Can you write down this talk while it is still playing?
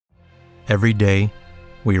Every day,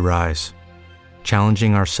 we rise,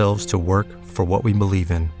 challenging ourselves to work for what we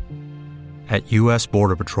believe in. At U.S.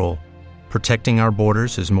 Border Patrol, protecting our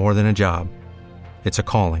borders is more than a job. It's a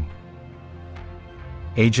calling.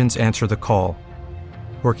 Agents answer the call,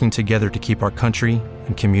 working together to keep our country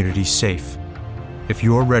and communities safe. If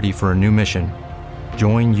you're ready for a new mission,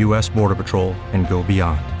 join U.S. Border Patrol and go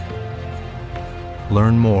beyond.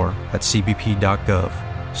 Learn more at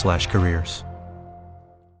cbp.gov/careers.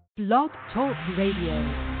 Blog Talk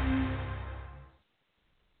Radio.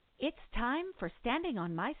 It's time for Standing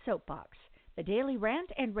on My Soapbox, the daily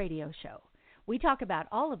rant and radio show. We talk about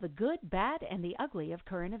all of the good, bad, and the ugly of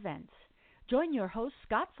current events. Join your host,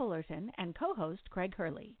 Scott Fullerton, and co-host, Craig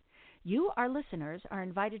Hurley. You, our listeners, are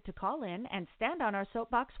invited to call in and stand on our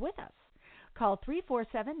soapbox with us. Call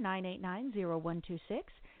 347-989-0126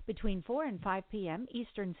 between 4 and 5 p.m.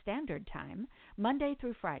 Eastern Standard Time, Monday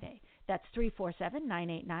through Friday. That's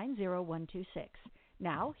 347-989-0126.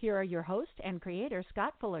 Now, here are your host and creator,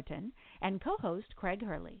 Scott Fullerton, and co-host, Craig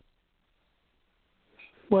Hurley.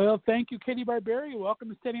 Well, thank you, Katie Barberi. Welcome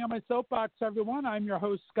to Standing on My Soapbox, everyone. I'm your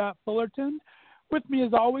host, Scott Fullerton. With me,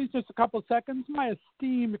 as always, just a couple seconds, my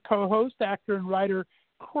esteemed co-host, actor and writer,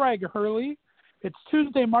 Craig Hurley. It's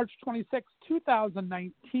Tuesday, March 26,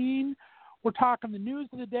 2019. We're talking the news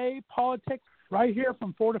of the day, politics, right here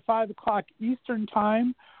from 4 to 5 o'clock Eastern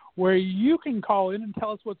Time, where you can call in and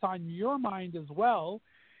tell us what's on your mind as well.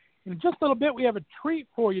 In just a little bit, we have a treat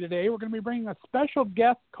for you today. We're going to be bringing a special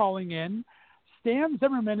guest calling in. Stan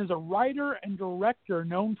Zimmerman is a writer and director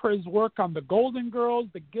known for his work on The Golden Girls,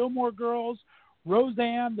 The Gilmore Girls,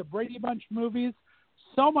 Roseanne, the Brady Bunch movies,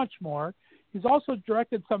 so much more. He's also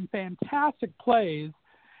directed some fantastic plays,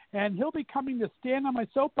 and he'll be coming to stand on my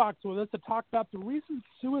soapbox with us to talk about the recent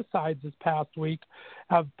suicides this past week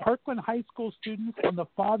of Parkland High School students and the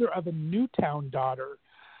father of a Newtown daughter.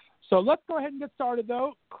 So let's go ahead and get started,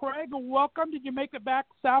 though. Craig, welcome. Did you make it back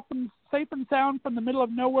safe and sound from the middle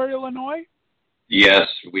of nowhere, Illinois? Yes,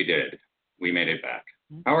 we did. We made it back.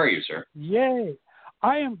 How are you, sir? Yay.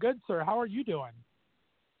 I am good, sir. How are you doing?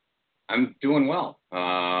 I'm doing well.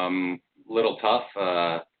 Little tough.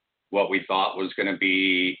 What we thought was going to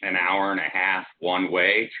be an hour and a half one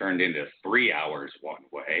way turned into 3 hours one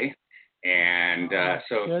way. And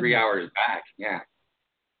so goodness. 3 hours back, yeah.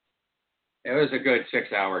 It was a good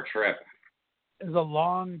 6-hour trip. It was a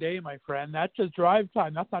long day, my friend. That's just drive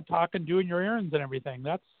time. That's not talking, doing your errands and everything.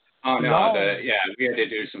 That's Oh, no. long. We had to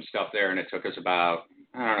do some stuff there, and it took us about,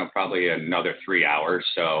 I don't know, probably another 3 hours.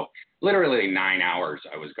 So literally 9 hours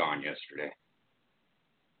I was gone yesterday.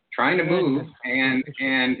 Trying to move and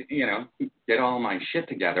get all my shit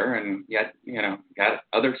together, and yet, got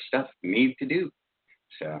other stuff need to do.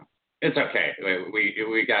 So it's okay.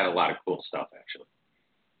 We got a lot of cool stuff, actually.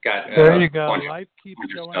 Got there you go. Bunch Life keeps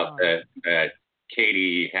of going stuff on. that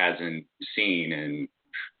Katie hasn't seen in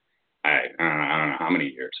I don't know how many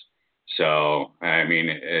years. So I mean,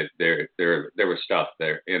 there was stuff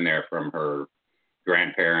there in there from her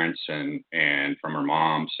grandparents and from her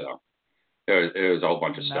mom. So there was a whole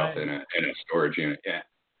bunch of stuff in a storage unit.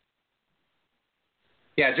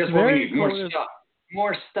 Yeah, just what we need, more stuff.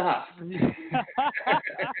 More stuff.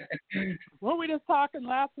 Weren't we just talking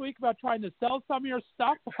last week about trying to sell some of your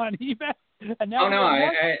stuff on eBay? And now no.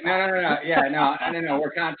 Yeah, no.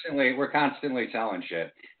 We're constantly selling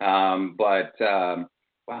shit.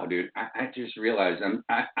 Wow, dude, I just realized I'm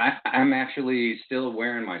actually still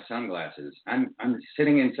wearing my sunglasses. I'm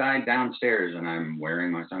sitting inside downstairs and I'm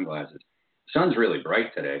wearing my sunglasses. The sun's really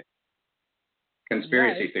bright today.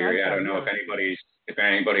 Conspiracy theory. I don't know if anybody's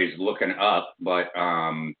looking up, but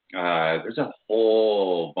there's a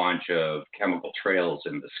whole bunch of chemical trails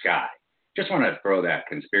in the sky. Just want to throw that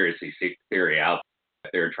conspiracy theory out.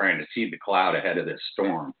 They're trying to seed the cloud ahead of this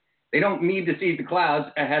storm. They don't need to seed the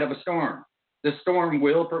clouds ahead of a storm. The storm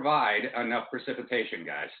will provide enough precipitation,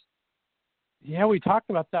 guys. Yeah, we talked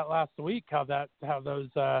about that last week. How those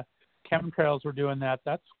chemtrails were doing that.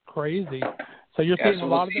 That's crazy. So you're seeing a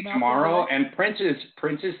lot of them out tomorrow. there? And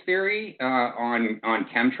Prince's theory on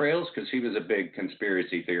chemtrails, because he was a big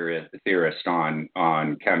conspiracy theorist on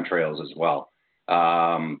chemtrails as well,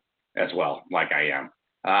 like I am.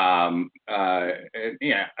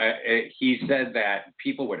 He said that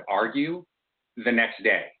people would argue the next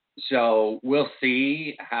day. So we'll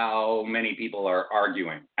see how many people are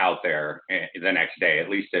arguing out there the next day, at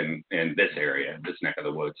least in this area, this neck of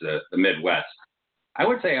the woods, the Midwest. I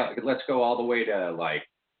would say let's go all the way to like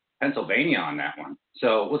Pennsylvania on that one.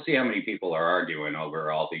 So we'll see how many people are arguing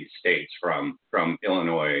over all these states from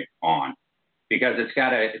Illinois on, because it's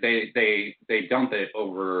they dump it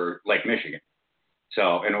over Lake Michigan.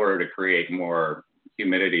 So in order to create more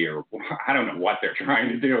humidity, or I don't know what they're trying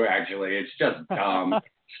to do, actually. It's just dumb.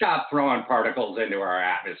 Stop throwing particles into our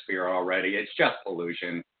atmosphere already. It's just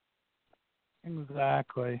pollution.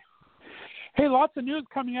 Exactly. Hey, lots of news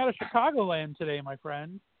coming out of Chicagoland today, my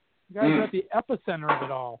friend. You guys are at the epicenter of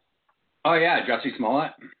it all. Oh, yeah, Jussie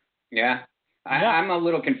Smollett. Yeah. I'm a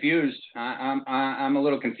little confused. I'm a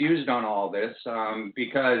little confused on all this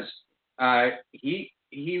because he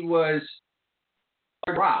was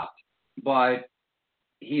dropped, but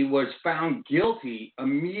he was found guilty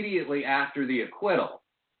immediately after the acquittal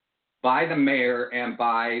by the mayor and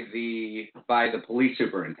by the police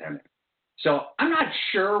superintendent. So I'm not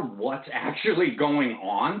sure what's actually going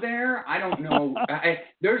on there. I don't know.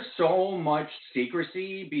 There's so much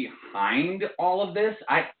secrecy behind all of this.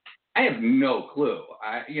 I have no clue.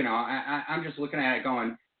 I'm just looking at it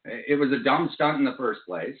going, it was a dumb stunt in the first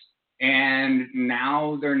place, and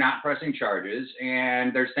now they're not pressing charges,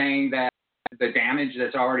 and they're saying that the damage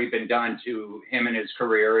that's already been done to him and his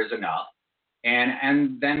career is enough,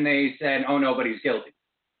 and then they said, oh, nobody's guilty.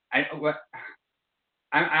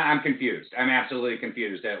 I'm confused. I'm absolutely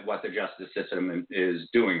confused at what the justice system is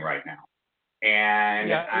doing right now,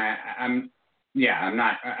 and I'm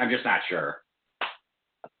just not sure.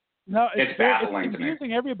 No, it's baffling to me. It's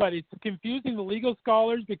confusing everybody. It's confusing the legal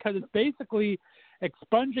scholars because it's basically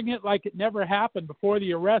expunging it like it never happened before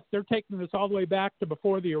the arrest. They're taking this all the way back to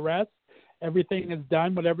before the arrest. Everything is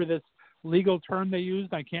done, whatever this legal term they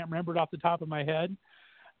used. I can't remember it off the top of my head.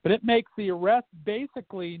 But it makes the arrest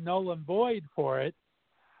basically null and void for it.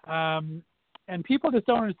 And people just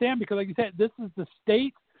don't understand because, like you said, this is the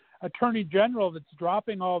state attorney general that's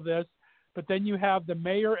dropping all this. But then you have the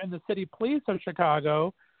mayor and the city police of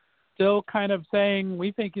Chicago still kind of saying,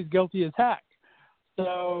 we think he's guilty as heck.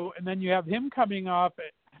 So, and then you have him coming off.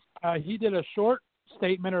 He did a short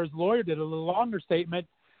statement, or his lawyer did a little longer statement,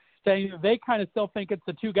 saying that they kind of still think it's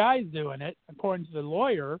the two guys doing it, according to the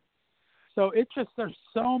lawyer. So it's just, there's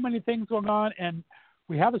so many things going on. And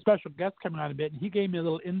we have a special guest coming on a bit, and he gave me a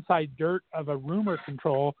little inside dirt of a rumor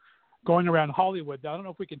control going around Hollywood. I don't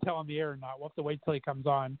know if we can tell on the air or not. We'll have to wait till he comes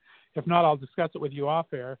on. If not, I'll discuss it with you off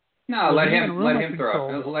air. No, let him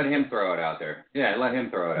throw it out there. Yeah, let him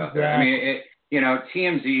throw it out there. I mean,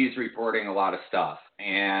 TMZ is reporting a lot of stuff,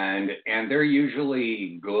 and they're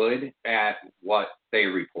usually good at what they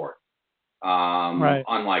report. Right.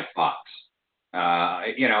 Unlike Fox,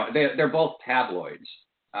 they're both tabloids,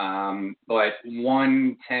 but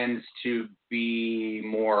one tends to be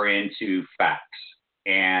more into facts.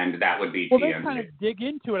 And that would be TMZ. Well, they kind of dig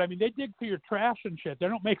into it. I mean, they dig through your trash and shit. They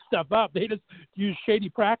don't make stuff up. They just use shady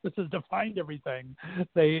practices to find everything.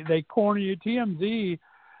 They corner you. TMZ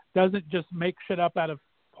doesn't just make shit up out of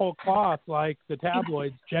whole cloth like the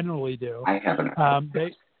tabloids generally do. I haven't.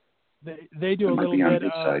 They do a little bit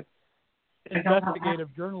of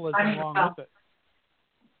investigative journalism along with it.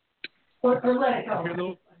 Or let it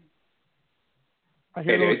go. I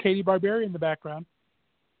hear a little Katie Barberi in the background.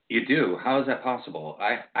 You do? How is that possible?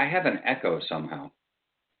 I have an echo somehow.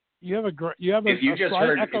 You have if you just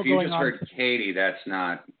heard Katie, that's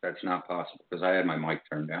not possible because I had my mic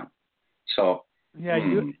turned down. So yeah,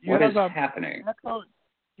 what is happening? Echo,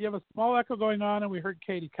 you have a small echo going on, and we heard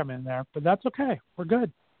Katie come in there, but that's okay. We're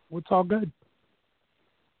good. It's all good.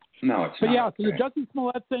 No, it's not. But yeah, okay. So the Jussie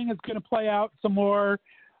Smollett thing is going to play out some more.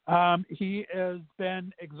 He has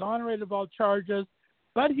been exonerated of all charges,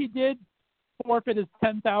 but he did forfeit his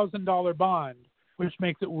 $10,000 bond, which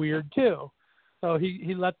makes it weird too. So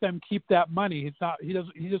he let them keep that money.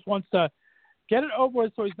 He just wants to get it over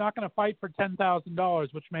with, so he's not going to fight for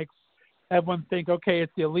 $10,000, which makes everyone think, okay,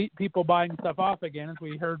 it's the elite people buying stuff off again, as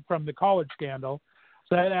we heard from the college scandal.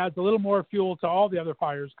 So that adds a little more fuel to all the other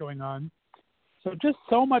fires going on. So just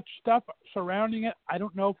so much stuff surrounding it. I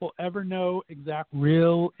don't know if we'll ever know exactly.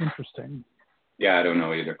 Real interesting. Yeah, I don't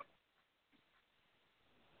know either.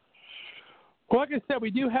 Well, like I said,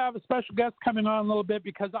 we do have a special guest coming on a little bit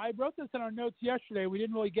because I wrote this in our notes yesterday. We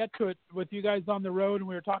didn't really get to it with you guys on the road, and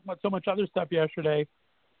we were talking about so much other stuff yesterday.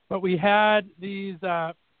 But we had these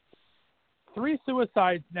 3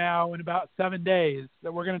 suicides now in about 7 days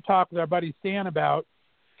that we're going to talk with our buddy Stan about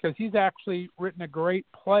because he's actually written a great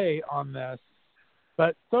play on this.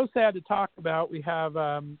 But so sad to talk about. We have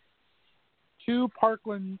 2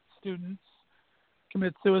 Parkland students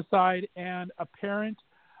commit suicide and a parent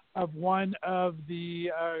of one of the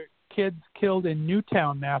kids killed in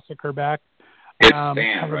Newtown massacre back Stan,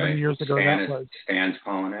 right? Many years ago. Stan's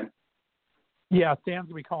calling in. Yeah, Stan's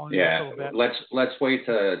gonna be calling in a little bit. Let's wait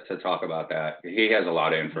to talk about that. He has a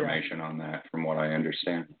lot of information on that, from what I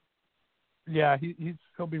understand. Yeah,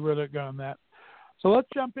 he'll be really good on that. So let's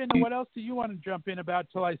jump into what else do you want to jump in about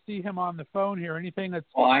till I see him on the phone here? Anything that's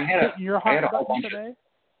hitting your hot button today?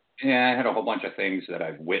 I had a whole bunch of things that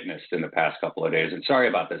I've witnessed in the past couple of days. And sorry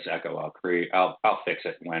about this echo. I'll fix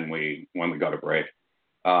it when we go to break.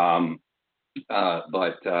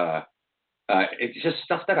 It's just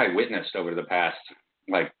stuff that I witnessed over the past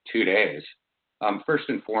 2 days. First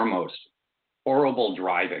and foremost, horrible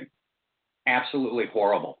driving. Absolutely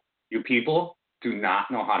horrible. You people do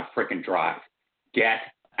not know how to frickin' drive. Get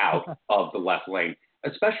out of the left lane,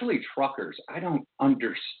 especially truckers. I don't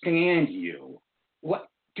understand you. What,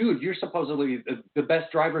 dude? You're supposedly the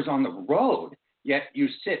best drivers on the road, yet you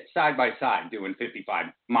sit side by side doing 55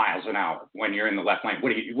 miles an hour when you're in the left lane.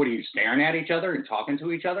 What are you staring at each other and talking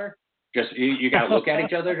to each other? Just you got to look at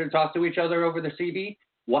each other to talk to each other over the CB?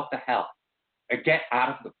 What the hell? Get out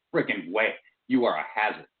of the friggin' way. You are a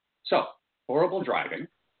hazard. So, horrible driving.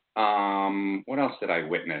 What else did I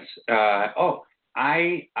witness? I've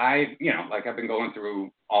been going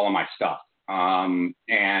through all of my stuff.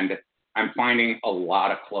 And I'm finding a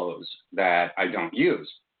lot of clothes that I don't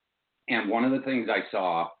use. And one of the things I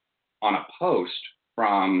saw on a post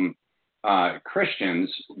from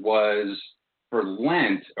Christians was for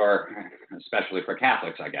Lent, or especially for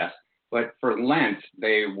Catholics, I guess, but for Lent,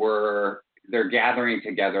 they're gathering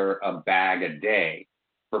together a bag a day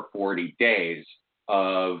for 40 days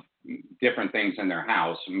of different things in their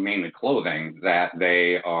house, mainly clothing, that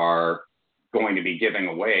they are going to be giving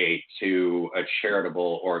away to a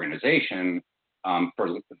charitable organization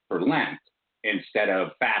for Lent, instead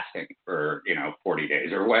of fasting for 40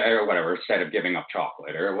 days or whatever, instead of giving up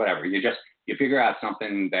chocolate or whatever. You figure out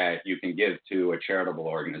something that you can give to a charitable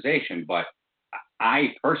organization. But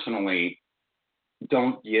I personally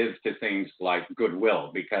don't give to things like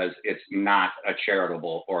Goodwill, because it's not a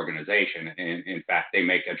charitable organization. In fact, they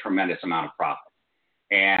make a tremendous amount of profit,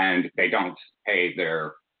 and they don't pay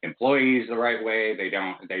their employees the right way. They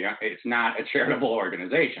don't. It's not a charitable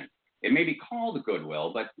organization. It may be called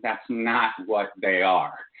Goodwill, but that's not what they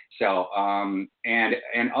are. So,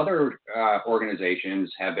 and other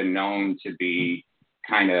organizations have been known to be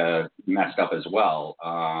kind of messed up as well,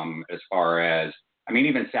 as far as,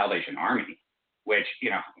 even Salvation Army, which,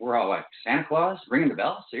 we're all like, Santa Claus ringing the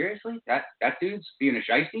bell? Seriously? That dude's being a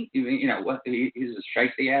shiesty? What? He's a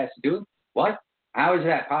shiesty ass dude? What? How is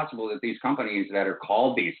that possible that these companies that are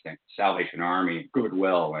called these things, Salvation Army,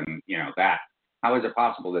 Goodwill, and that, how is it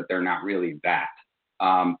possible that they're not really that?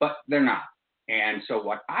 But they're not. And so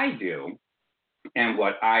what I do, and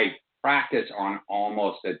what I practice on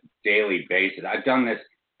almost a daily basis, I've done this,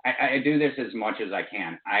 I do this as much as I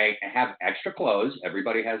can. I have extra clothes.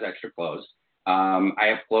 Everybody has extra clothes. I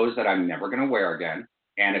have clothes that I'm never going to wear again.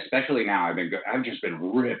 And especially now, I've just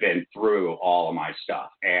been ripping through all of my stuff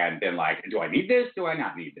and been like, do I need this? Do I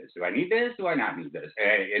not need this? Do I need this? Do I not need this?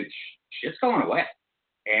 And shit's going away.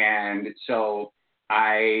 And so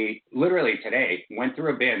I literally today went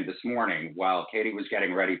through a bin this morning while Katie was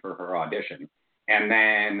getting ready for her audition. And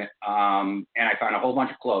then and I found a whole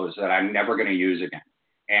bunch of clothes that I'm never going to use again,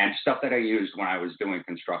 and stuff that I used when I was doing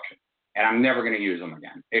construction. And I'm never going to use them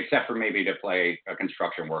again, except for maybe to play a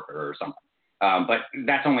construction worker or something. But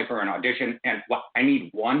that's only for an audition. And I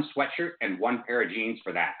need one sweatshirt and one pair of jeans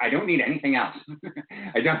for that. I don't need anything else.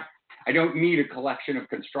 I don't need a collection of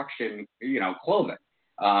construction, clothing.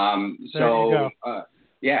 Let me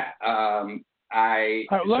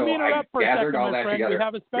interrupt for a second, my friend. Together. We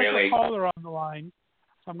have a special caller on the line,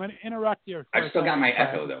 so I'm going to interrupt you. I've still got my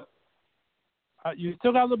echo, though. You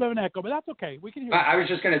still got a little bit of an echo, but that's okay. We can hear. I was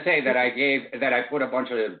just going to say that I put a bunch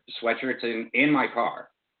of sweatshirts in my car,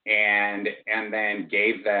 and then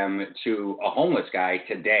gave them to a homeless guy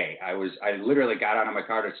today. I literally got out of my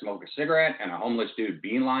car to smoke a cigarette, and a homeless dude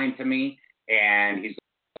beelined to me, and he's like,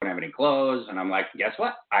 I don't have any clothes, and I'm like, guess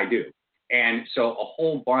what? I do. And so a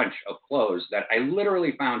whole bunch of clothes that I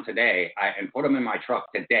literally found today, and put them in my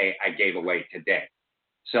truck today, I gave away today.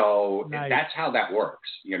 So nice. That's how that works.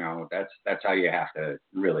 That's how you have to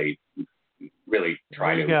really, really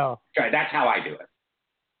try to try. That's how I do it.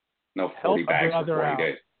 No 40 bags for 40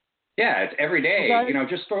 days. Yeah, it's every day. Okay.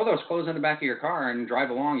 Just throw those clothes in the back of your car and drive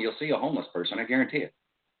along. You'll see a homeless person. I guarantee it.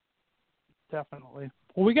 Definitely.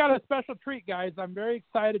 Well, we got a special treat, guys. I'm very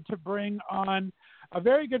excited to bring on a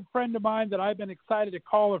very good friend of mine that I've been excited to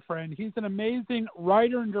call a friend. He's an amazing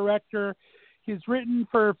writer and director. He's written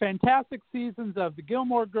for fantastic seasons of The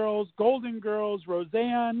Gilmore Girls, Golden Girls,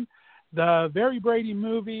 Roseanne, the Very Brady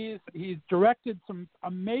movies. He's directed some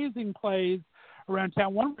amazing plays around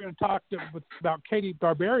town. One we're going to talk about Katie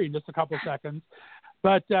Barberi in just a couple of seconds.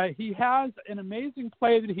 But he has an amazing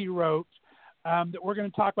play that he wrote that we're going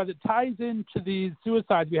to talk about that ties into these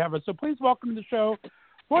suicides we have. So please welcome to the show,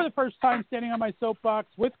 for the first time standing on my soapbox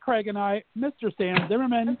with Craig and I, Mr. Stan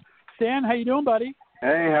Zimmerman. Stan, how you doing, buddy?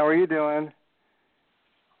 Hey, how are you doing?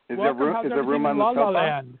 Is Welcome. there room on the La La soapbox?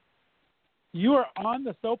 Land? You are on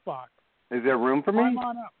the soapbox. Is there room for me? Climb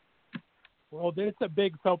on up. Well, it's a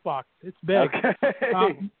big soapbox. It's big.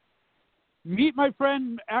 Okay. Meet my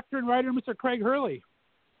friend, actor and writer, Mr. Craig Hurley.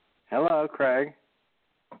 Hello, Craig.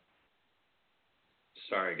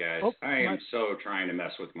 Sorry, guys. Oh, I am so trying to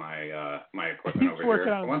mess with my my equipment over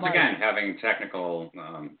here. Once again, having technical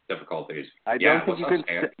difficulties. I don't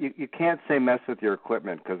think you can't say mess with your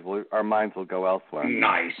equipment because our minds will go elsewhere.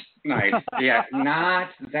 Nice. Yeah, not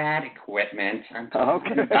that equipment. I'm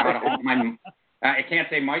talking Okay. about all my. I can't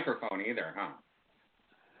say microphone either, huh?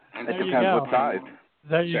 It depends what size.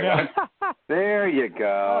 There you go. There you go.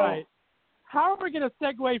 All right. How are we going to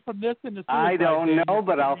segue from this into suicide? I don't know,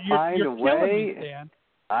 but I'll find a way. Me, Stan.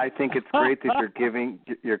 I think it's great that you're giving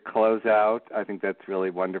your close out. I think that's really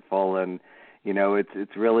wonderful, and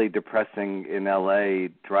it's really depressing in LA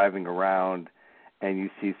driving around, and you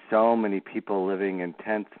see so many people living in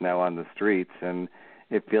tents now on the streets, and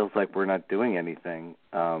it feels like we're not doing anything.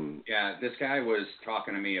 Yeah, this guy was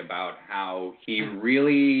talking to me about how he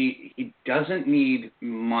doesn't need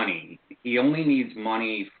money. He only needs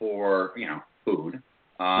money for food.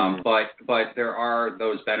 But there are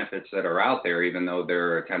those benefits that are out there, even though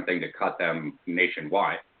they're attempting to cut them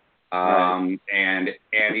nationwide. Right. And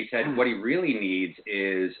he said what he really needs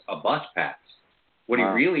is a bus pass. What he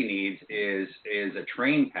really needs is a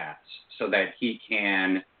train pass so that he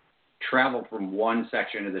can travel from one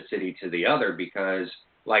section of the city to the other, because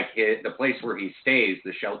the place where he stays,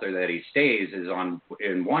 the shelter that he stays is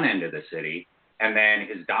in one end of the city, and then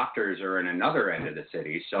his doctors are in another end of the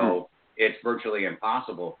city. So it's virtually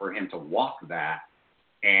impossible for him to walk that,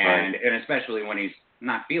 and especially when he's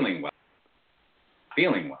not feeling well.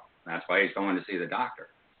 That's why he's going to see the doctor.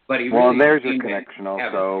 But there's your connection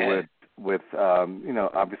also with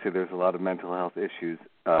obviously there's a lot of mental health issues.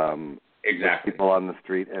 Exactly. With people on the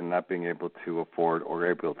street and not being able to afford or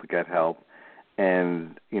able to get help,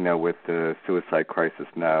 and with the suicide crisis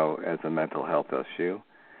now as a mental health issue.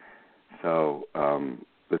 So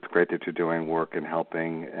it's great that you're doing work and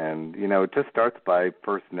helping, and it just starts by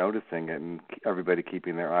first noticing it and everybody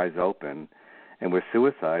keeping their eyes open. And with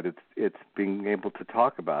suicide, it's being able to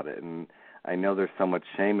talk about it. And I know there's so much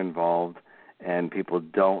shame involved, and people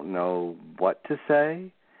don't know what to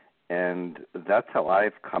say. And that's how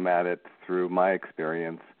I've come at it through my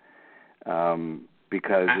experience,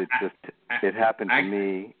 because it happened to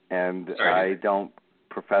me, and I don't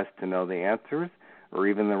profess to know the answers or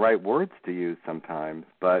even the right words to use sometimes,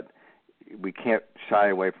 but we can't shy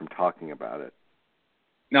away from talking about it.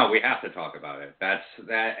 No, we have to talk about it. That's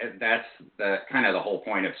the kind of the whole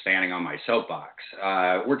point of standing on my soapbox.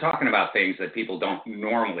 We're talking about things that people don't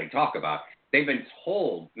normally talk about. They've been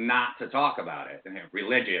told not to talk about it.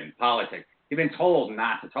 Religion, politics. They've been told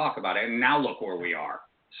not to talk about it, and now look where we are.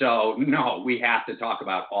 So, no, we have to talk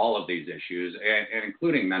about all of these issues, and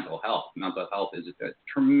including mental health. Mental health is a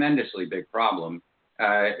tremendously big problem,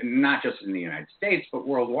 not just in the United States, but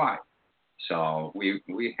worldwide. So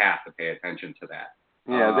we have to pay attention to that.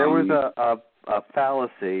 Yeah, there was a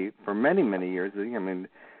fallacy for many, many years,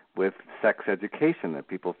 with sex education, that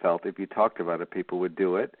people felt if you talked about it, people would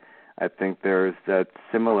do it. I think there's that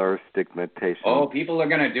similar stigmatization. Oh, people are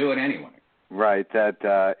going to do it anyway. Right, that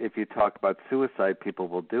if you talk about suicide, people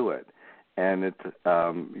will do it. And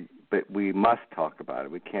but we must talk about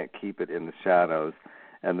it. We can't keep it in the shadows.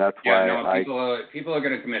 And that's why people are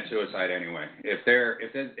going to commit suicide anyway. If they're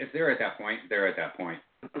at that point, they're at that point.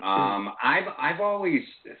 I've always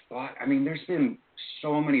thought. There's been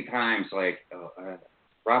so many times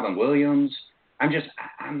Robin Williams.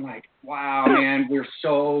 I'm like, wow, man, we're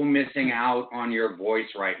so missing out on your voice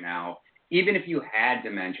right now. Even if you had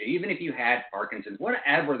dementia, even if you had Parkinson's,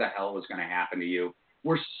 whatever the hell was going to happen to you,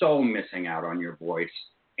 we're so missing out on your voice.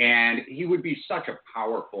 And he would be such a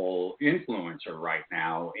powerful influencer right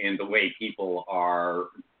now in the way people are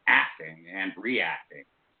acting and reacting.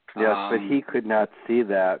 Yes, but he could not see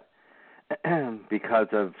that because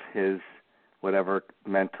of his whatever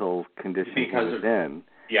mental condition he was in.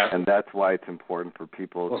 Yes. And that's why it's important for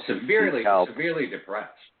people to severely help. Severely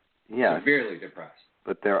depressed. Yeah. Severely depressed.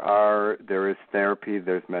 But there is therapy,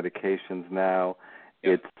 there's medications now.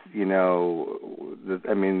 Yep. It's,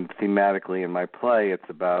 thematically in my play, it's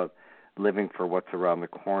about living for what's around the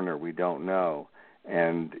corner we don't know.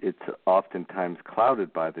 And it's oftentimes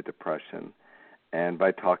clouded by the depression. And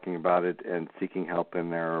by talking about it and seeking help,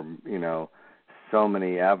 and there are, so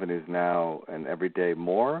many avenues now and every day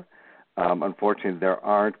more unfortunately, there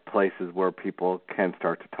aren't places where people can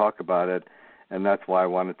start to talk about it, and that's why I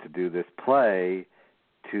wanted to do this play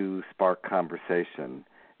to spark conversation.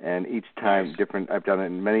 And each time different. I've done it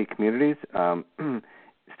in many communities,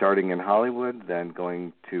 starting in Hollywood, then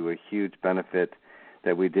going to a huge benefit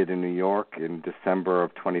that we did in New York in December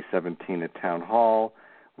of 2017 at Town Hall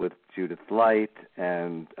with Judith Light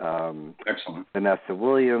and Vanessa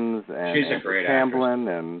Williams and she's a great Tamblyn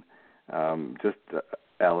and just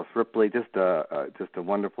Alice Ripley, just a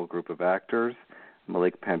wonderful group of actors.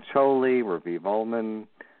 Malik Pancholi, Raviv Ullman.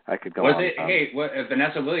 I could go on.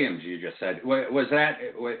 Vanessa Williams, you just said.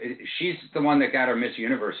 She's the one that got her Miss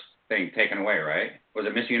Universe thing taken away, right? Was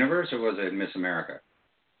it Miss Universe or was it Miss America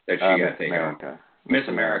that she got taken away? Miss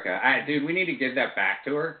America. Dude, we need to give that back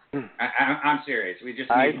to her. I'm serious. We just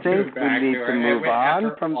need to give it back to her. I think we need to move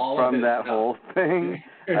on from that whole thing.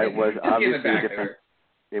 It was obviously different.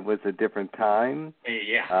 It was a different time.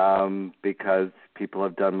 Yeah. Because people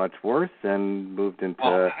have done much worse and moved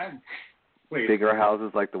into bigger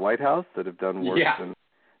houses like the White House that have done worse. Yeah. And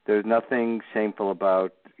there's nothing shameful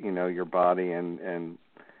about, your body and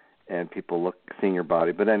people seeing your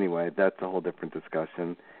body. But anyway, that's a whole different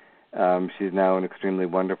discussion. She's now an extremely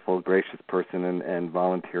wonderful, gracious person and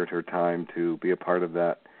volunteered her time to be a part of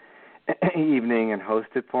that evening and host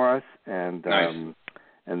it for us. And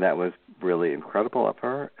and that was really incredible of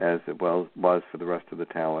her, as it was for the rest of the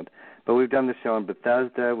talent. But we've done the show in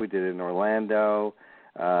Bethesda. We did it in Orlando.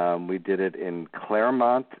 We did it in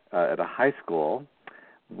Claremont at a high school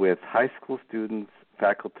with high school students,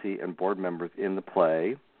 faculty, and board members in the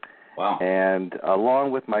play. Wow. And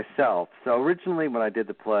along with myself. So originally when I did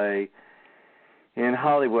the play in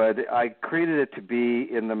Hollywood, I created it to be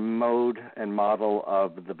in the mode and model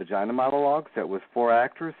of the vagina monologue. So it was 4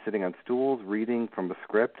 actors sitting on stools reading from a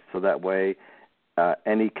script, so that way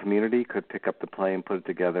any community could pick up the play and put it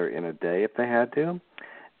together in a day if they had to.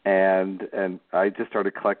 And I just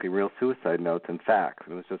started collecting real suicide notes and facts.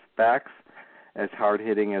 It was just facts, as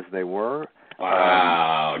hard-hitting as they were.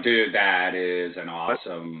 Wow, dude, that is an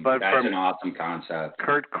awesome. That's an awesome concept.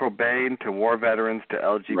 Kurt Cobain to war veterans to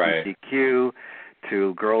LGBTQ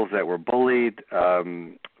to girls that were bullied.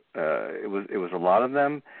 It was a lot of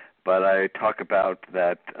them, but I talk about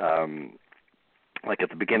that. Like at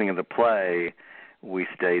the beginning of the play, we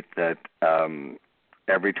state that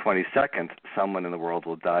every 20 seconds, someone in the world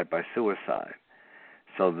will die by suicide.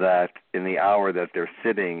 So that in the hour that they're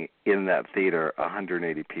sitting in that theater,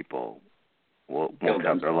 180 people won't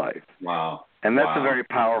have their life. Wow. And that's a very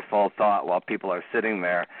powerful thought while people are sitting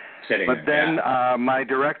there. My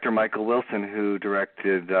director, Michael Wilson, who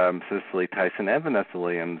directed Cicely Tyson and Vanessa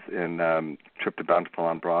Williams in Trip to Bountiful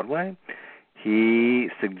on Broadway, he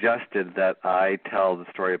suggested that I tell the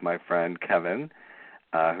story of my friend Kevin,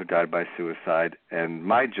 who died by suicide, and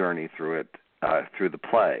my journey through it, through the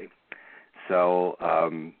play. So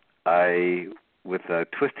I, with a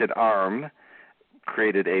twisted arm,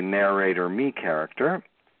 created a narrator me character,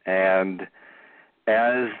 and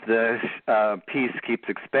as the piece keeps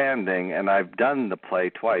expanding, and I've done the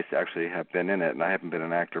play twice, actually have been in it, and I haven't been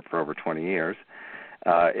an actor for over 20 years,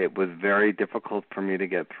 it was very difficult for me to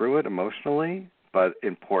get through it emotionally, but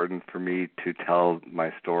important for me to tell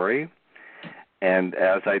my story. And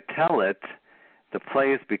as I tell it, the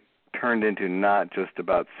play has turned into not just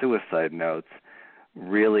about suicide notes,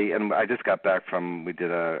 really, and I just got back we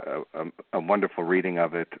did a wonderful reading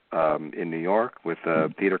of it in New York with a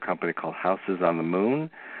theater company called Houses on the Moon,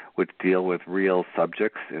 which deal with real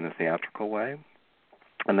subjects in a theatrical way,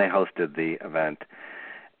 and they hosted the event.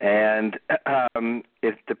 And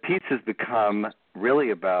the piece has become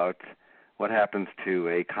really about what happens to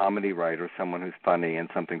a comedy writer, someone who's funny, and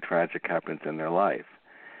something tragic happens in their life,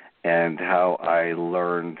 and how I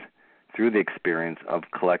learned through the experience of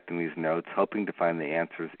collecting these notes, hoping to find the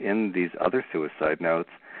answers in these other suicide notes,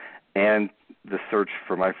 and the search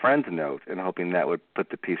for my friend's note, and hoping that would put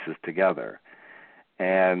the pieces together.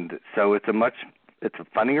 And so it's a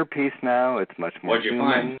funnier piece now. It's much more human.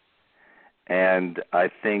 What'd you find? And I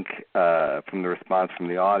think from the response from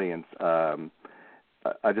the audience,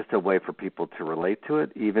 just a way for people to relate to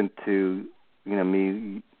it, even to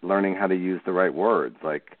me learning how to use the right words,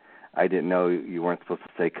 like, I didn't know you weren't supposed to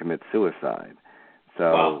say commit suicide.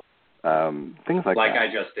 So things like that. Like I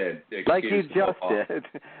just did. Like you just did.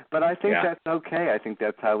 But I think that's okay. I think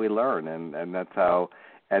that's how we learn, and that's how.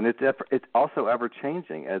 And it's also ever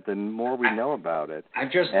changing. As the more we know about it, I've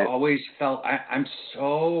just always felt I'm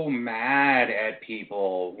so mad at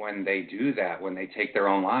people when they do that, when they take their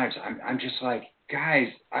own lives. I'm just like, guys,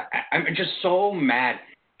 I'm just so mad.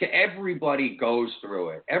 Everybody goes through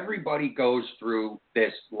it. Everybody goes through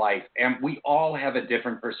this life, and we all have a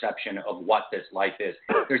different perception of what this life is.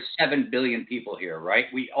 There's 7 billion people here, right?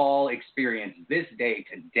 We all experience this day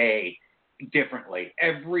today differently.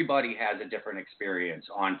 Everybody has a different experience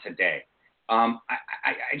on today.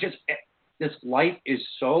 This life is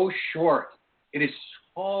so short. It is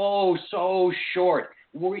so short.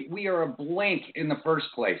 We are a blink in the first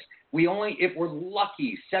place. We only, if we're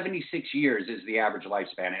lucky, 76 years is the average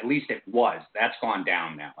lifespan. At least it was. That's gone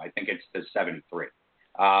down now. I think it's the 73.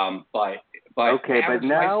 Okay, but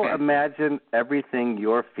now imagine everything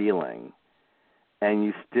you're feeling, and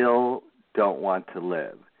you still don't want to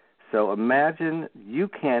live. So imagine you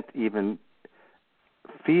can't even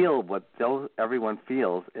feel what everyone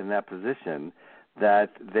feels in that position,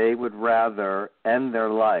 that they would rather end their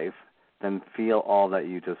life than feel all that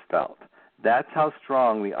you just felt. That's how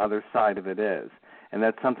strong the other side of it is. And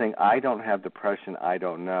that's something, I don't have depression, I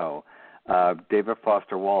don't know. David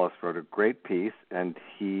Foster Wallace wrote a great piece, and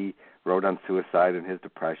he wrote on suicide and his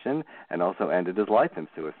depression, and also ended his life in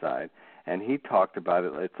suicide. And he talked about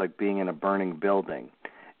it, it's like being in a burning building.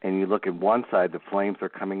 And you look at one side, the flames are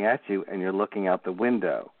coming at you, and you're looking out the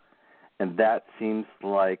window. And that seems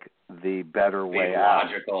like the better way out.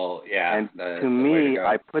 Logical, yeah. And to me,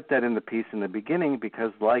 I put that in the piece in the beginning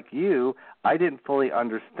because, like you, I didn't fully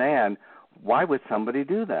understand why would somebody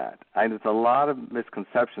do that. There's a lot of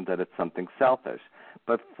misconceptions that it's something selfish.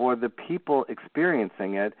 But for the people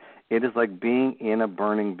experiencing it, it is like being in a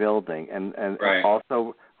burning building. And right. It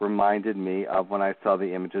also reminded me of when I saw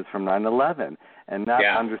the images from 9/11 and not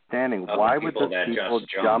understanding why would those people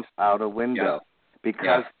jump out a window. Yeah.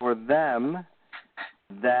 Because for them,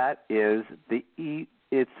 that is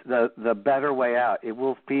it's the better way out. It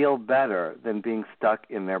will feel better than being stuck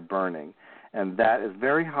in their burning. And that is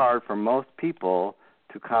very hard for most people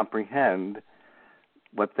to comprehend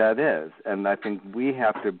what that is. And I think we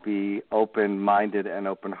have to be open-minded and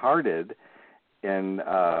open-hearted in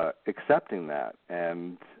accepting that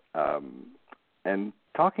and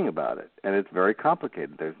talking about it. And it's very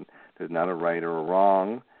complicated. There's not a right or a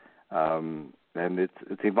wrong. And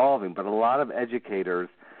it's evolving. But a lot of educators,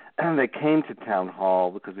 they came to town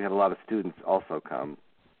hall because we had a lot of students also come,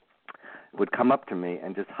 would come up to me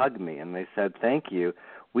and just hug me. And they said, thank you.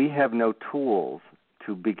 We have no tools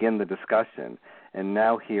to begin the discussion. And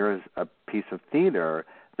now here is a piece of theater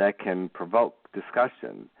that can provoke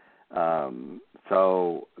discussion.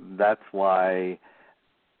 So that's why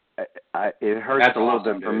it hurts a little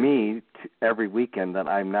bit for me every weekend that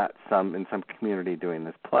I'm not in some community doing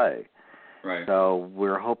this play. Right. So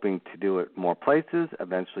we're hoping to do it more places,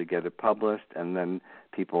 eventually get it published, and then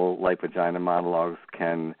people like Vagina Monologues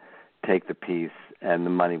can take the piece, and the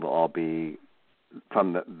money will all be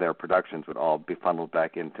from their productions would all be funneled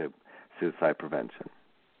back into suicide prevention.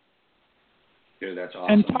 Dude, that's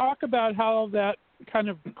awesome. And talk about how that kind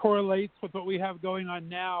of correlates with what we have going on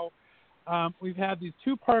now. We've had these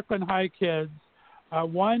 2 Parkland High kids,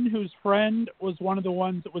 one whose friend was one of the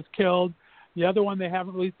ones that was killed. The other one they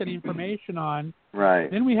haven't released any information on.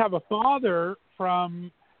 Right. Then we have a father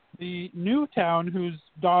from the new town whose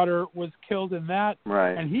daughter was killed in that.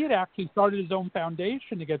 Right. And he had actually started his own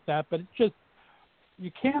foundation to get that. But it's just,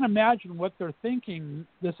 you can't imagine what they're thinking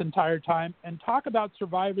this entire time. And talk about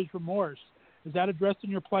survivor's remorse. Is that addressed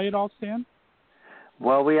in your play at all, Stan?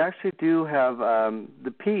 Well, we actually do have,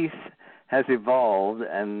 the piece has evolved.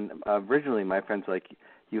 And originally my friends were like,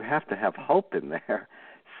 you have to have hope in there.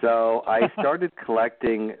 So I started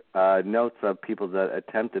collecting notes of people that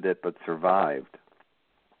attempted it but survived.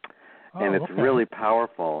 And it's really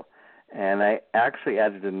powerful. And I actually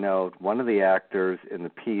added a note. One of the actors in the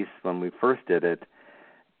piece, when we first did it,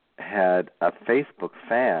 had a Facebook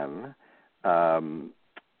fan,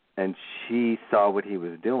 and she saw what he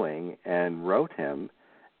was doing and wrote him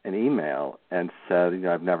an email and said,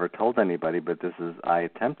 I've never told anybody, but I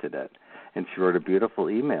attempted it. And she wrote a beautiful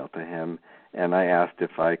email to him. And I asked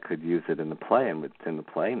if I could use it in the play, and it's in the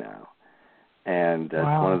play now. And it's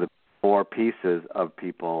one of the 4 pieces of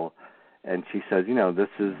people. And she says, this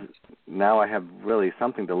is, now I have really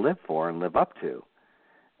something to live for and live up to.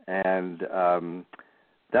 And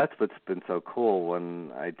that's what's been so cool.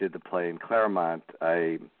 When I did the play in Claremont,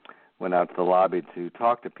 I went out to the lobby to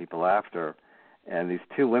talk to people after. And these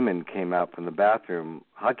 2 women came out from the bathroom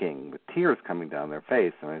hugging with tears coming down their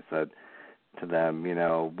face. And I said to them,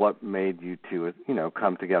 what made you 2,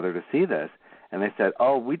 come together to see this? And they said,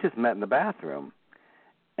 we just met in the bathroom.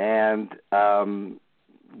 And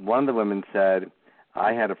one of the women said,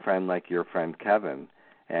 I had a friend like your friend Kevin,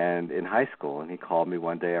 and in high school, and he called me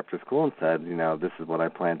one day after school and said, this is what I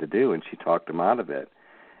plan to do, and she talked him out of it.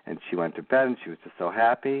 And she went to bed, and she was just so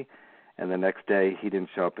happy. And the next day, he didn't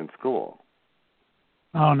show up in school.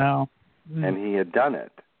 Oh, no. And he had done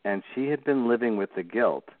it. And she had been living with the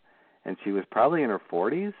guilt. And she was probably in her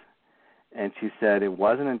 40s. And she said it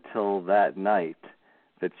wasn't until that night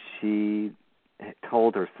that she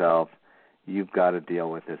told herself, you've got to deal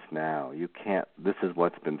with this now. You can't, this is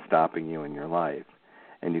what's been stopping you in your life.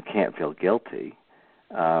 And you can't feel guilty.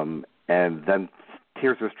 And then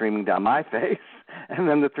tears were streaming down my face. And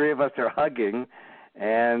then the three of us are hugging.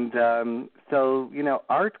 And so,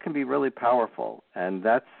 art can be really powerful. And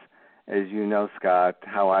that's, as you know, Scott,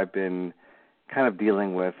 how I've been kind of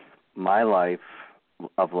dealing with my life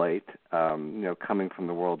of late, coming from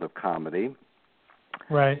the world of comedy.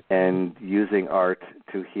 Right. And using art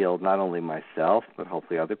to heal not only myself, but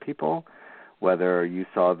hopefully other people. Whether you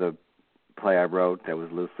saw the play I wrote that was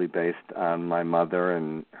loosely based on my mother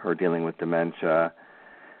and her dealing with dementia,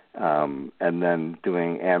 and then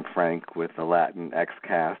doing Anne Frank with the Latin X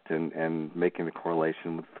cast and making the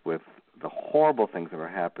correlation with the horrible things that are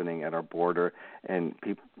happening at our border, and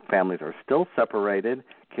families are still separated,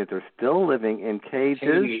 kids are still living in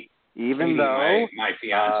cages, even though my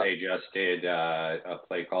fiance just did a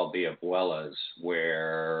play called The Abuelas,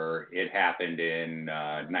 where it happened in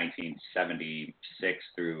 1976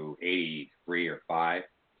 through 83 or 5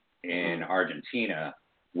 in Argentina,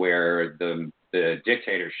 where the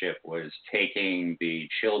dictatorship was taking the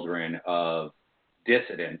children of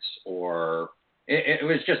dissidents, or it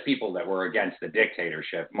was just people that were against the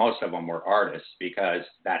dictatorship. Most of them were artists, because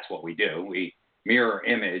that's what we do. We mirror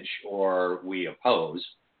image or we oppose.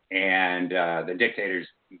 And the dictators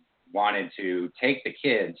wanted to take the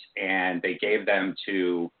kids, and they gave them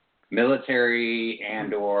to military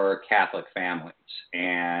and or Catholic families,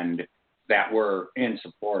 and that were in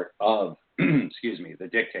support of, the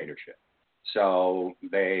dictatorship. So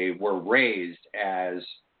they were raised as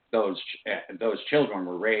those children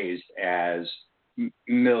were raised as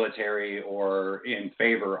military or in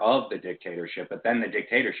favor of the dictatorship. But then the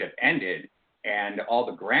dictatorship ended, and all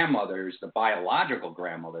the grandmothers, the biological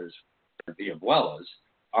grandmothers, the abuelas,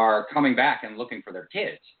 are coming back and looking for their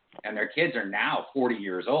kids. And their kids are now 40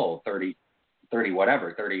 years old, 30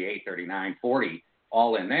 whatever, 38, 39, 40,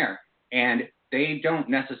 all in there. And they don't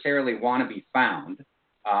necessarily want to be found.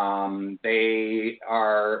 They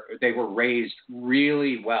were raised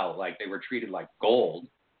really well, like they were treated like gold.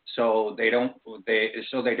 So they don't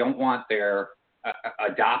want their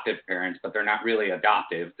adoptive parents, but they're not really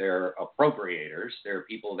adoptive. They're appropriators. They're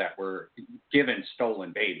people that were given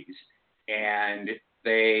stolen babies, and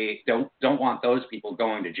they don't want those people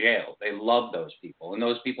going to jail. They love those people, and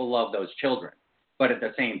those people love those children. But at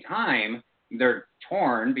the same time, they're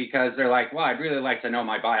torn, because they're like, well, I'd really like to know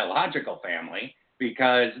my biological family,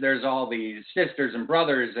 because there's all these sisters and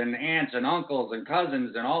brothers and aunts and uncles and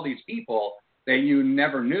cousins and all these people that you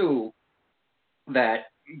never knew that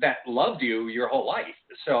loved you your whole life.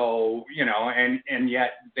 So, and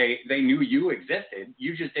yet they knew you existed.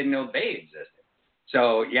 You just didn't know they existed.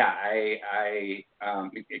 So yeah,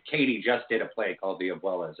 Katie just did a play called The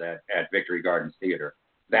Abuelas at Victory Gardens Theater.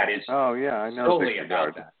 That is I know solely Victory about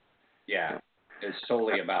Gardens. that. Yeah. It's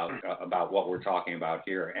solely about what we're talking about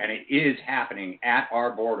here. And it is happening at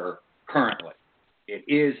our border currently. It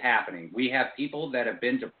is happening. We have people that have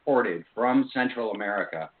been deported from Central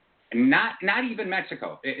America, and not even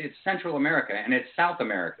Mexico. It's Central America, and it's South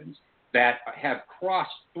Americans that have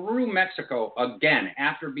crossed through Mexico again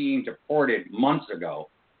after being deported months ago,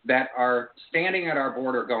 that are standing at our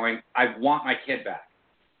border going, I want my kid back.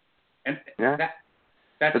 And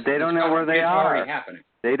that's but they don't know where they are. Already happening.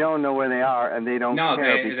 They don't know where they are, and they don't care.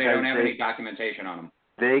 No, they don't have any documentation on them.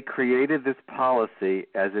 They created this policy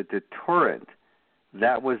as a deterrent.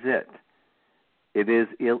 That was it. It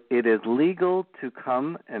is legal to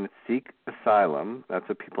come and seek asylum. That's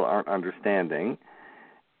what people aren't understanding,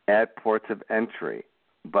 at ports of entry.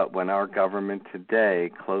 But when our government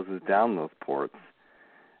today closes down those ports,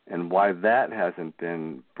 and why that hasn't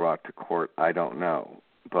been brought to court, I don't know.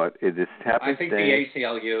 But it is happening. I think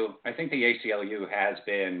the ACLU has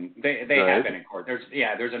been. They have been in court.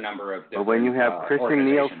 There's a number of. But when you have Christian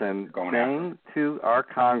Nielsen saying to our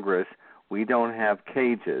Congress, we don't have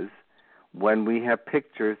cages, when we have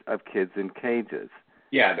pictures of kids in cages.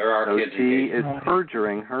 Yeah, there are kids in cages. So she is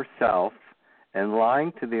perjuring herself and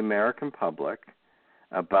lying to the American public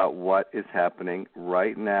about what is happening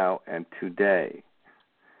right now and today.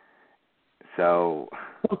 So,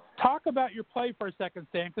 well, talk about your play for a second,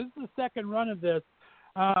 Stan, because this is the second run of this.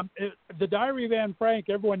 The Diary of Anne Frank,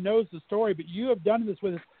 everyone knows the story, but you have done this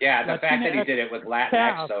with the fact that he did it with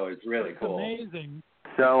Latinx, though, is really cool. Amazing.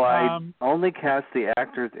 So I only cast the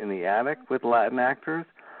actors in the attic with Latin actors.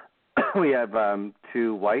 we have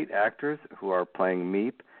 2 white actors who are playing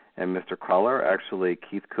Meep and Mr. Cruller. Actually,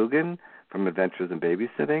 Keith Coogan from Adventures in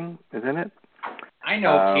Babysitting is in it. I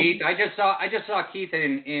know Keith. I just saw Keith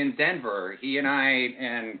in Denver. He and I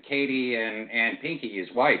and Katie and Pinky, his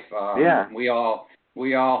wife. We all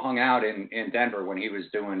hung out in Denver when he was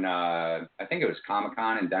doing. I think it was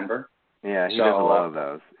Comic-Con in Denver. Yeah, he does a lot of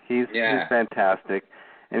those. He's fantastic,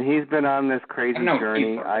 and he's been on this crazy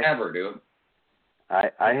journey. Keith forever, dude.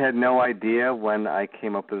 I had no idea when I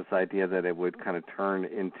came up with this idea that it would kind of turn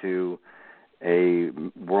into a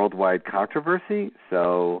worldwide controversy.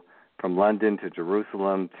 So from London to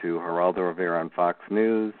Jerusalem to Geraldo Rivera on Fox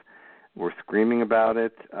News, we're screaming about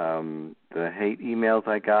it. The hate emails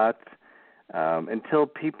I got, until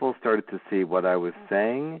people started to see what I was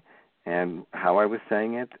saying and how I was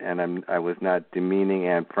saying it, and I was not demeaning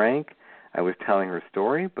Anne Frank. I was telling her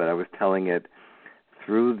story, but I was telling it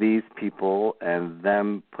through these people and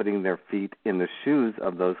them putting their feet in the shoes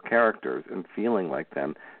of those characters and feeling like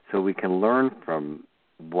them, so we can learn from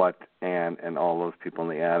what Anne and all those people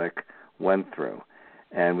in the attic went through.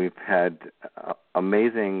 And we've had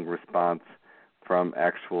amazing response from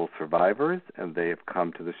actual survivors, and they have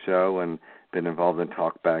come to the show and been involved in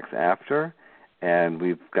talkbacks after. And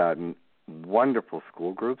we've gotten wonderful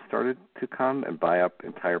school groups started to come and buy up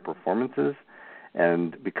entire performances.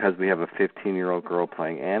 And because we have a 15-year-old girl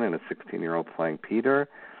playing Anne and a 16-year-old playing Peter,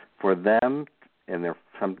 for them, and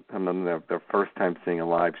some of them their first time seeing a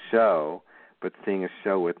live show, but seeing a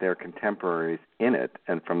show with their contemporaries in it,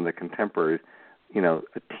 and from the contemporaries, a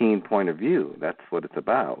teen point of view. That's what it's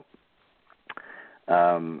about.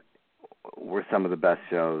 Were some of the best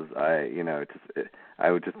shows. I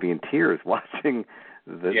would just be in tears watching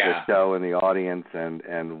the show and the audience and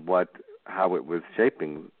how it was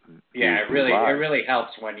shaping. Yeah, it really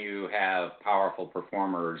helps when you have powerful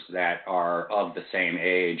performers that are of the same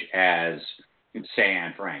age as, say,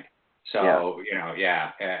 Anne Frank. So I've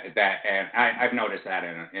noticed that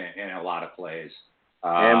in a lot of plays.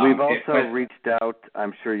 And we've also reached out.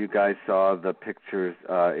 I'm sure you guys saw the pictures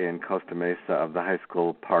in Costa Mesa of the high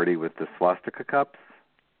school party with the swastika cups.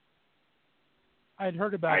 I'd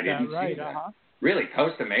heard about that, right? Really,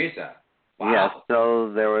 Costa Mesa. Wow. Yeah,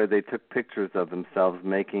 so they took pictures of themselves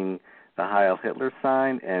making the Heil Hitler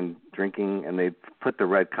sign and drinking, and they put the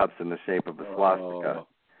red cups in the shape of a swastika.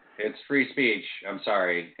 It's free speech. I'm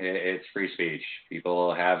sorry. It's free speech.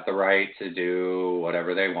 People have the right to do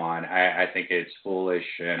whatever they want. I think it's foolish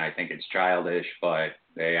and I think it's childish, but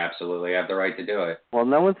they absolutely have the right to do it. Well,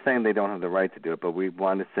 no one's saying they don't have the right to do it, but we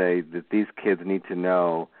want to say that these kids need to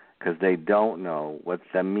know, because they don't know what's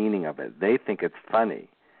the meaning of it. They think it's funny.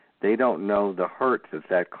 They don't know the hurt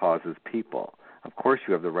that causes people. Of course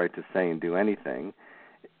you have the right to say and do anything,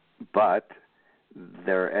 but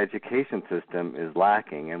their education system is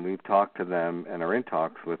lacking, and we've talked to them and are in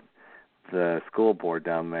talks with the school board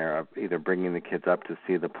down there of either bringing the kids up to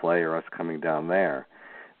see the play or us coming down there,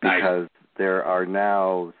 because there are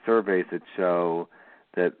now surveys that show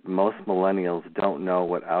that most millennials don't know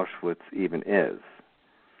what Auschwitz even is.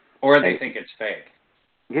 Or they think it's fake.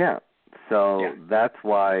 Yeah. So that's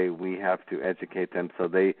why we have to educate them so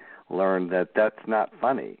they learn that that's not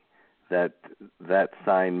funny, that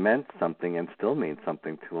sign meant something and still means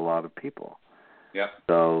something to a lot of people. Yep.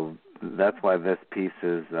 So that's why this piece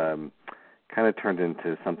is kind of turned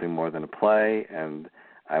into something more than a play, and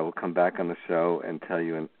I will come back on the show and tell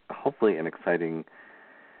you hopefully an exciting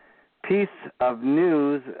piece of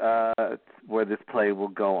news where this play will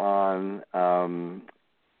go on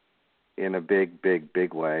in a big, big,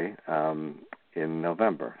 big way in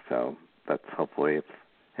November. So that's hopefully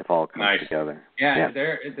if all comes together. Yeah,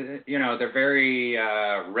 they're very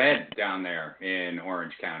red down there in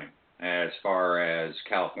Orange County as far as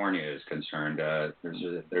California is concerned.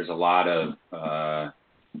 There's a lot of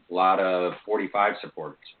 45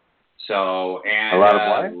 supporters. So and a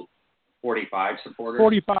lot of what? 45 supporters.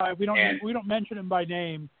 45. We don't mention them by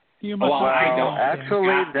name.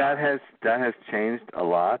 Actually, that has changed a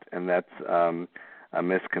lot, and that's a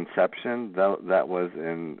misconception. That was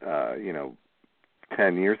in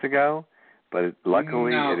 10 years ago, but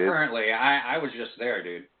luckily it is. Currently, I was just there,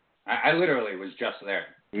 dude. I literally was just there.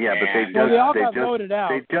 Yeah, but they just voted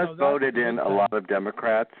out. They just voted in a lot of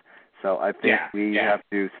Democrats, so I think we have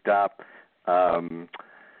to stop.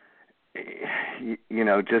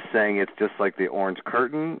 Just saying it's just like the Orange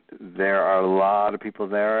Curtain. There are a lot of people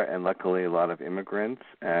there, and luckily a lot of immigrants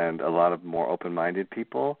and a lot of more open-minded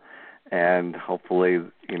people, and hopefully,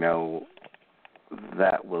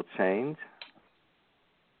 that will change.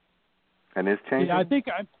 And is changing. Yeah, I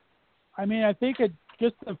think it's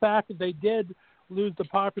just the fact that they did lose the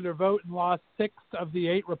popular vote and lost 6 of the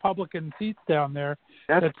 8 Republican seats down there.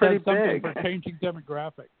 That's that pretty says something big. for changing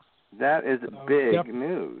demographics. That is big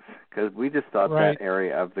news, because we just thought that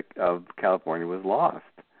area of California was lost.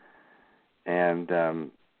 And,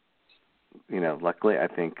 luckily I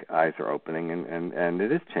think eyes are opening and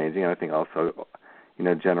it is changing. And I think also,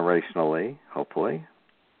 generationally, hopefully.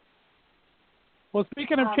 Well,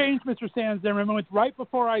 speaking of change, Mr. Sands Zimmerman, it's Right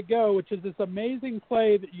Before I Go, which is this amazing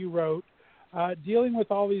play that you wrote, dealing with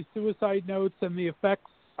all these suicide notes and the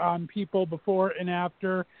effects on people before and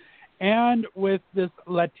after, and with this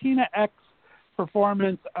Latina X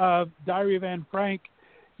performance of Diary of Anne Frank.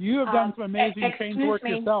 You have done some amazing change work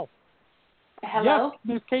yourself. Hello? Yes,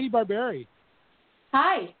 Ms. Katie Barberi.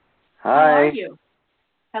 Hi. Hi. How are you?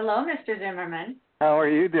 Hello, Mr. Zimmerman. How are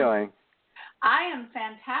you doing? I am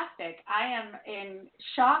fantastic. I am in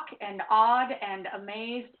shock and awed and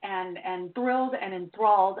amazed and thrilled and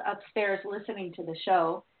enthralled upstairs listening to the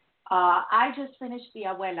show. I just finished The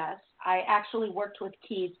Abuelas. I actually worked with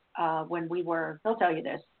Keith when we were, he'll tell you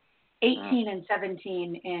this, 18 and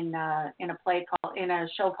 17 in a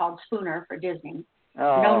show called Spooner for Disney.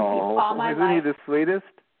 Oh, all my isn't life. he the sweetest?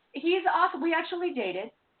 He's awesome. We actually dated.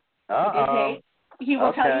 Uh-oh. We did date. He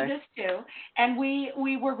will tell you Okay. this too. And we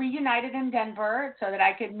were reunited in Denver so that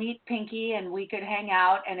I could meet Pinky and we could hang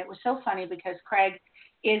out. And it was so funny because Craig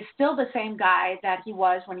is still the same guy that he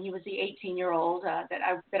was when he was the 18-year-old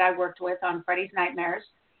that I worked with on Freddy's Nightmares,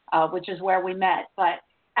 which is where we met. But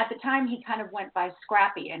at the time, he kind of went by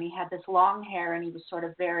Scrappy, and he had this long hair, and he was sort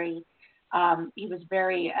of very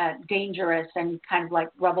dangerous and kind of like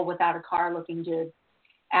Rebel Without a Car looking dude.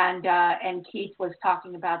 And Keith was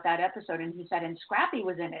talking about that episode, and he said, and Scrappy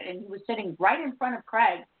was in it, and he was sitting right in front of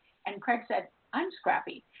Craig, and Craig said, I'm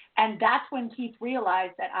Scrappy. And that's when Keith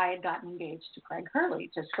realized that I had gotten engaged to Craig Hurley,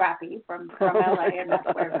 to Scrappy from LA, and that's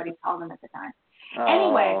what everybody called him at the time. Oh.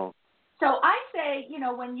 Anyway, so I say,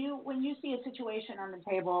 when you see a situation on the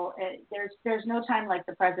table, there's no time like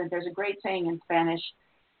the present. There's a great saying in Spanish,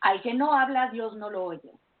 "Al que no habla, Dios no lo oye,"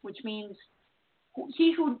 which means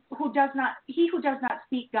he who does not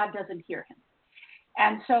speak, God doesn't hear him.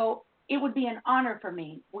 And so it would be an honor for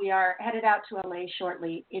me. We are headed out to LA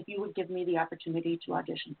shortly. If you would give me the opportunity to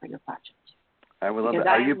audition for your project. I would love it.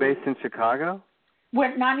 Are you based in Chicago?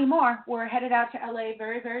 We're not anymore. We're headed out to LA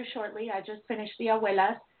very, very shortly. I just finished The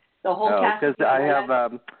Abuelas. The whole cast. Because I have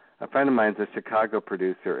a friend of mine's a Chicago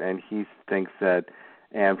producer, and he thinks that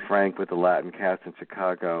Anne Frank with the Latin cast in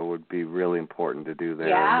Chicago would be really important to do there.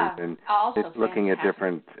 Yeah, and also it's looking fantastic. at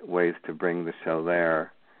different ways to bring the show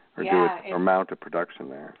there, or or mount a production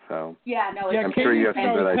there. So I'm sure you have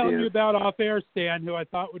some good I was ideas. telling you about off-air, Stan, who I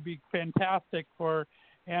thought would be fantastic for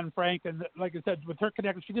Anne Frank, and like I said, with her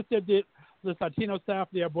connection, she just did the Latino staff,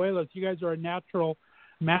 the Abuelas. You guys are a natural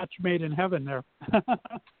match made in heaven there.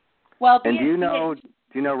 Well, and do you know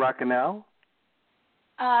Raquel?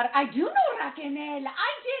 I do know Raquel.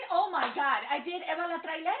 Oh my God, I did Eva la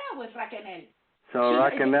Trailera with Raquel. So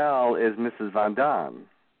Raquel is Mrs. Van Damme.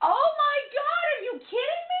 Oh my God, are you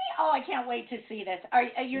kidding me? Oh, I can't wait to see this.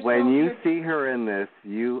 When you see her in this,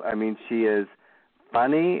 she is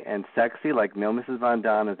funny and sexy like no Mrs. Van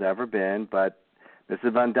Damme has ever been, but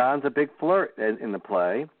Mrs. Van Damme's a big flirt in the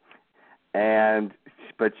play,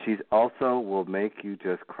 but she's also will make you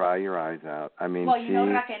just cry your eyes out. Raquel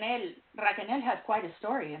has quite a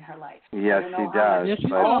story in her life. Yes, she does. Yeah, she's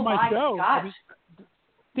been on my show. Gosh.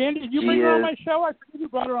 Dan, did you bring her on my show? I forget who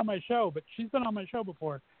brought her on my show, but she's been on my show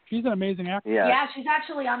before. She's an amazing actress. Yeah, she's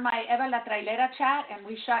actually on my Eva la Trailera chat, and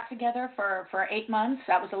we shot together for 8 months.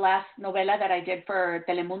 That was the last novela that I did for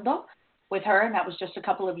Telemundo with her, and that was just a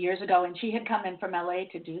couple of years ago. And she had come in from LA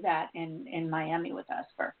to do that in Miami with us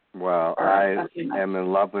for. Well, I am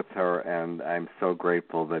in love with her, and I'm so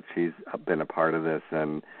grateful that she's been a part of this.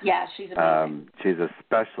 And yeah, she's amazing. She's a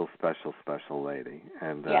special, special, special lady,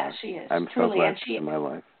 and she is. I'm truly, so glad she's in my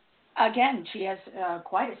life. Again, she has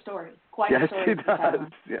quite a story. Yes, she does.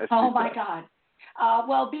 Yes, oh my God.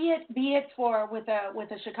 Well, be it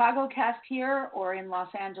with a Chicago cast here or in Los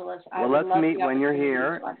Angeles. Let's meet when you're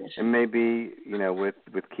here, and maybe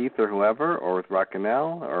with Keith or whoever, or with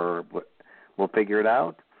Raquel, or we'll figure it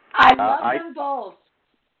out. I love them both.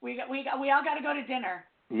 We all got to go to dinner.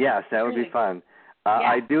 Yes, that would be fun.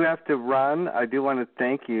 I do have to run. I do want to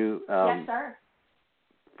thank you. Yes, sir.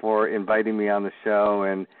 For inviting me on the show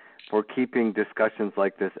and for keeping discussions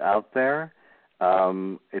like this out there.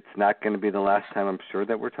 It's not going to be the last time, I'm sure,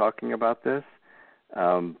 that we're talking about this,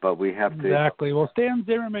 but we have to. Exactly. Well, Stan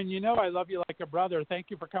Zimmerman, I love you like a brother. Thank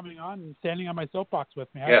you for coming on and standing on my soapbox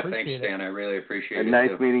with me. I appreciate thanks, Stan. I really appreciate it.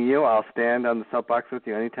 Nice meeting you. I'll stand on the soapbox with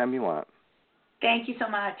you anytime you want. Thank you so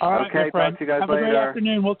much. All right, Okay, my friend. talk to you guys Have later. a great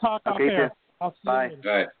afternoon. We'll talk off Okay, air. I'll see Bye. you later.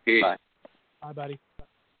 All right. Peace. Bye. Bye, buddy.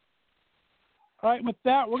 All right, with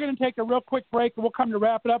that, we're going to take a real quick break, and we'll come to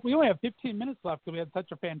wrap it up. We only have 15 minutes left because we had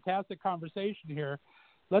such a fantastic conversation here.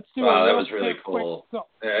 Let's do Wow, a that real was really quick cool.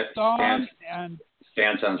 song.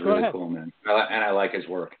 Stan sounds really cool, man. And I like his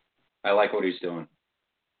work. I like what he's doing.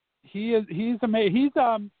 He's amazing.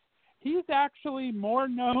 He's actually more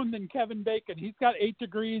known than Kevin Bacon. He's got 8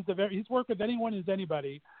 degrees he's worked with anyone who's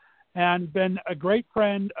anybody, and been a great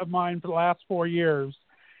friend of mine for the last 4 years,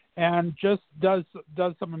 and just does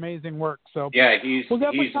some amazing work. So yeah, he's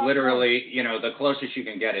literally, the closest you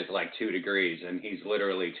can get is like 2 degrees, and he's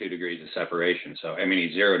literally 2 degrees of separation. So I mean,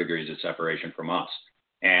 he's 0 degrees of separation from us,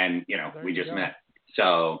 and we just met.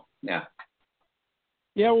 So yeah.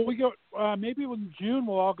 Yeah, well, we go. Maybe in June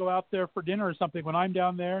we'll all go out there for dinner or something. When I'm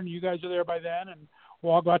down there and you guys are there by then, and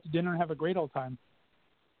we'll all go out to dinner and have a great old time.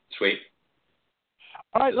 Sweet.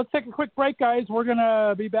 All right, let's take a quick break, guys. We're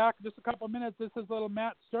gonna be back in just a couple of minutes. This is little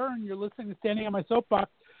Matt Stern. You're listening to Standing on My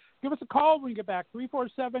Soapbox. Give us a call when you get back.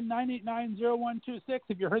 347-989-0126.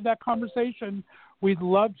 If you heard that conversation, we'd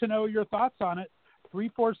love to know your thoughts on it.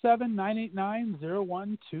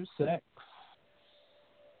 347-989-0126.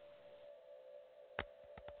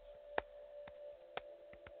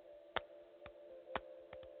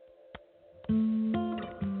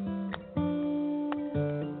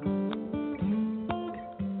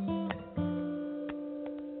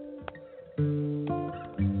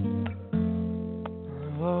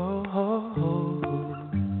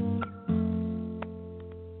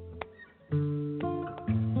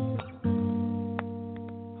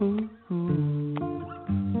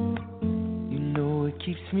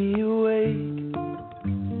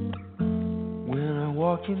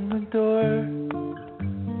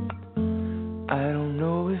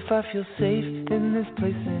 Feel safe in this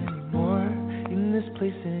place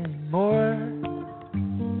anymore,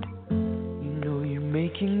 you're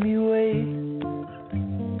making me wait.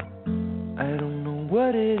 I don't know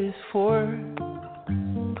what it is for.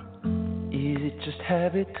 Is it just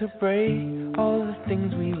habit to break all the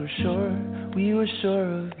things we were sure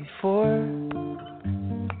of before?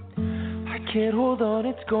 I can't hold on,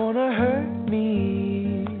 it's gonna hurt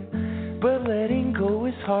me, but letting go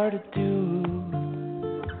is hard to do.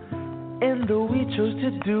 And though we chose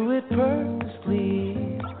to do it purposely,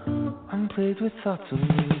 I'm plagued with thoughts of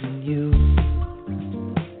losing you.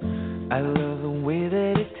 I love the way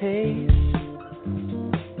that it tastes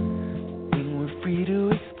when we're free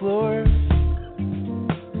to explore.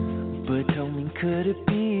 But tell me, could it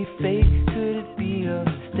be fake? Could it be a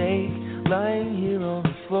mistake lying here on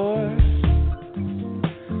the floor?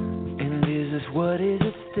 And is this what is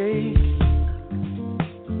at stake?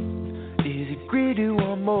 Is it greed to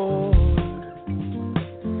want more?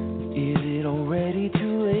 Already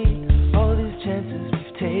too late, all these chances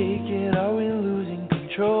we've taken, are we losing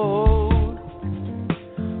control?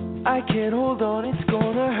 I can't hold on, it's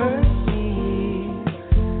gonna hurt me,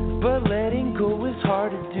 but letting go is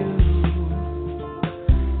hard to do.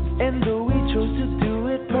 And though we chose to do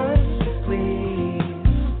it perfectly,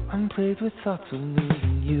 I'm plagued with thoughts of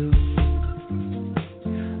losing you.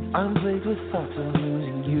 I'm plagued with thoughts of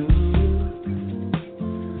losing you.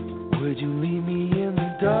 Would you leave me in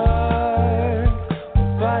the dark?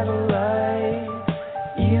 By the light,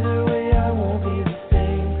 either way I won't be the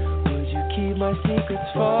same. Would you keep my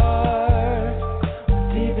secrets far,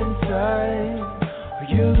 deep inside? Are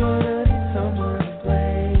you gonna need someone to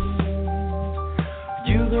blame? Are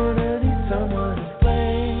you gonna need someone to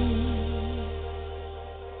blame?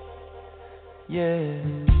 Yeah.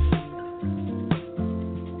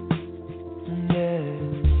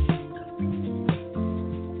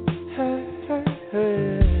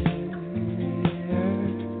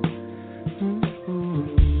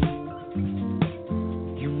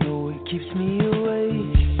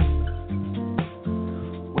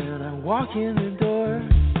 In the door,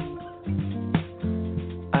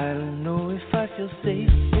 I don't know if I feel safe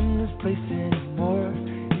in this place anymore.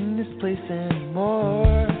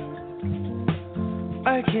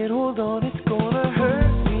 I can't hold on, it's gonna hurt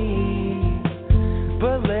me,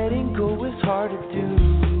 but letting go is hard to do.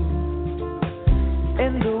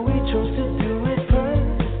 And though we chose to do it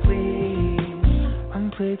perfectly,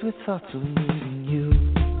 I'm plagued with thoughts of losing you.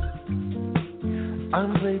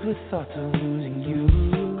 I'm plagued with thoughts of losing you.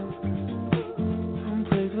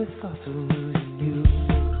 With thoughts of losing you.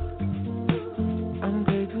 I'm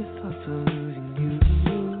plagued with thoughts of losing you.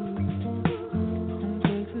 I'm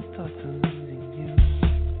plagued with thoughts of losing you.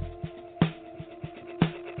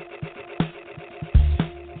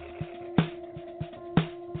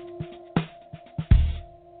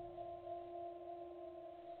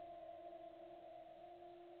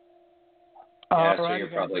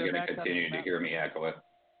 probably going to continue to hear me echo it.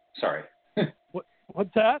 Sorry.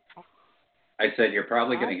 What's that? I said you're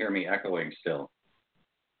probably going to hear me echoing still.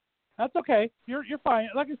 That's okay. You're fine.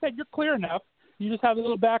 Like I said, you're clear enough. You just have a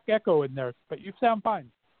little back echo in there, but you sound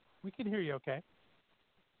fine. We can hear you okay.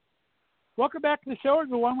 Welcome back to the show,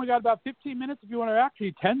 everyone. We got about 15 minutes. If you want to,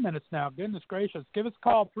 actually 10 minutes now. Goodness gracious. Give us a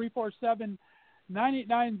call,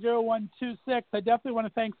 347-989-0126. I definitely want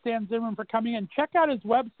to thank Stan Zimmerman for coming in. Check out his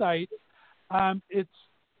website.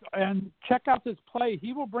 And check out this play.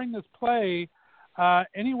 He will bring this play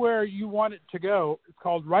anywhere you want it to go. It's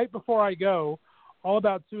called Right Before I Go, all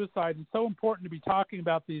about suicide. It's so important to be talking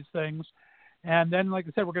about these things. And then, like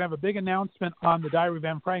I said, we're going to have a big announcement on the Diary of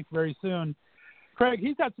Anne Frank very soon. Craig,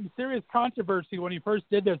 he's had some serious controversy when he first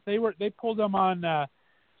did this. They pulled him on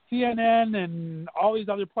CNN and all these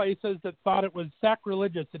other places that thought it was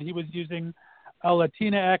sacrilegious that he was using a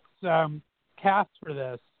Latinx cast for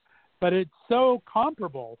this. But it's so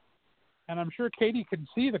comparable, and I'm sure Katie can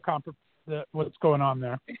see what's going on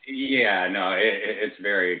there. Yeah, no, it's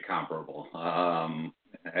very comparable. I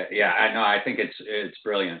think it's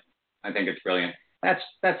brilliant. I think it's brilliant. That's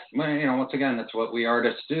once again, that's what we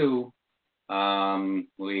artists do.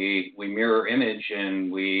 We mirror image,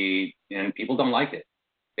 and people don't like it.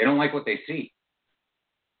 They don't like what they see.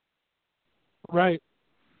 Right.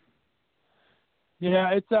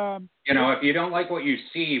 Yeah, it's if you don't like what you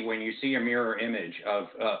see when you see a mirror image of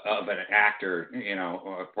an actor,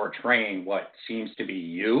 portraying what seems to be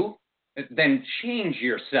you, then change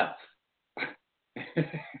yourself.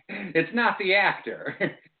 It's not the actor,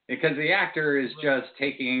 because the actor is just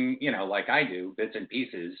taking, like I do, bits and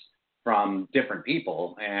pieces from different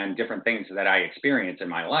people and different things that I experience in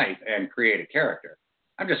my life and create a character.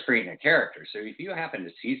 I'm just creating a character. So if you happen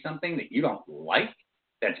to see something that you don't like,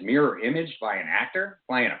 that's mirror imaged by an actor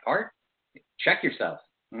playing a part, check yourself.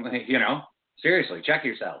 Seriously, check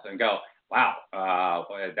yourself and go, wow,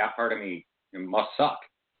 that part of me must suck.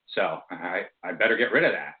 So I better get rid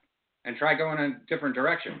of that and try going a different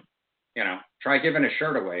direction. Try giving a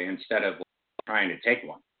shirt away instead of trying to take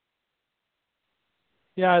one.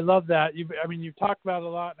 Yeah, I love that. You've talked about it a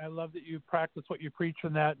lot, and I love that you practice what you preach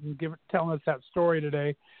from that and telling us that story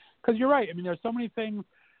today. Because you're right. There's so many things.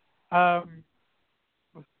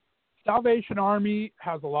 Salvation Army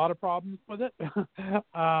has a lot of problems with it.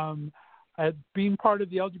 Being part of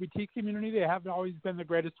the LGBT community, they haven't always been the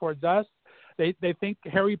greatest towards us. They think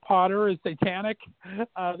Harry Potter is satanic.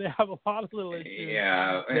 They have a lot of little issues.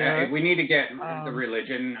 Yeah, we need to get the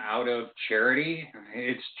religion out of charity.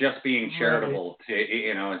 It's just being charitable. Right.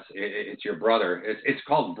 It's your brother. It's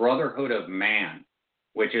called Brotherhood of Man,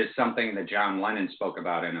 which is something that John Lennon spoke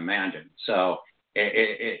about in Imagine. So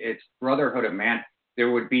it's Brotherhood of Man. There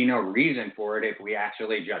would be no reason for it if we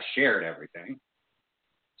actually just shared everything.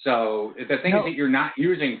 So the things that you're not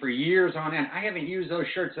using for years on end, I haven't used those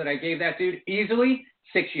shirts that I gave that dude easily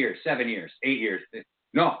 6 years, 7 years, 8 years.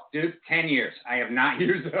 No, dude, 10 years. I have not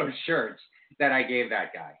used those shirts that I gave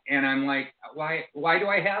that guy. And I'm like, why do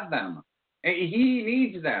I have them? He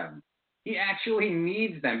needs them. He actually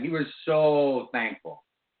needs them. He was so thankful.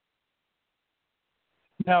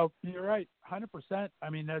 No, you're right, 100%.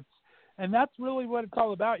 That's really what it's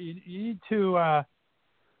all about. You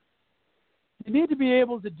need to be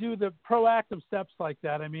able to do the proactive steps like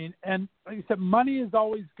that. And like you said, money is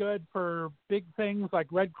always good for big things like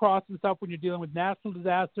Red Cross and stuff when you're dealing with national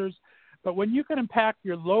disasters. But when you can impact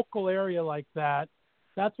your local area like that,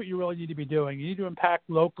 that's what you really need to be doing. You need to impact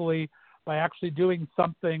locally by actually doing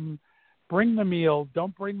something. Bring the meal.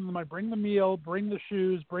 Don't bring the money. Bring the meal. Bring the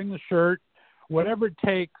shoes. Bring the shirt. Whatever it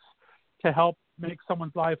takes to help make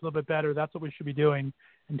someone's life a little bit better. That's what we should be doing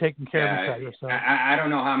and taking care of each other. So I don't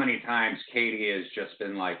know how many times Katie has just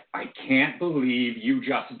been like, I can't believe you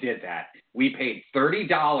just did that. We paid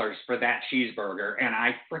 $30 for that cheeseburger, and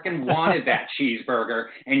I freaking wanted that cheeseburger,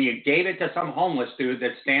 and you gave it to some homeless dude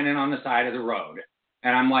that's standing on the side of the road.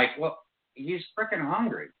 And I'm like, well, he's freaking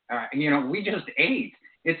hungry. We just ate.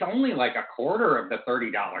 It's only like a quarter of the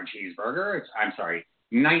 $30 cheeseburger.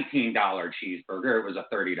 $19 cheeseburger. It was a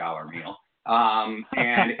 $30 meal. And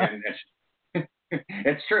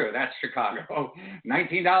it's true. That's Chicago.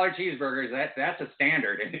 $19 cheeseburgers. That's a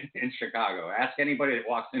standard in Chicago. Ask anybody that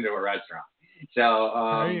walks into a restaurant. So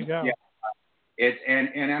there you go. Yeah, it's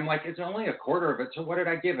and I'm like, it's only a quarter of it. So what did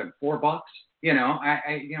I give him? $4?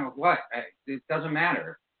 It doesn't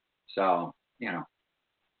matter. So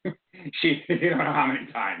she, you don't know how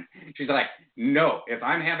many times she's like, no, if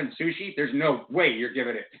I'm having sushi, there's no way you're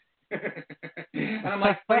giving it. And I'm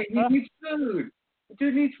like, but he needs food. The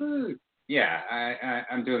dude needs food.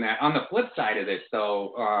 I'm doing that. On the flip side of this,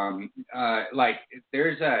 though, like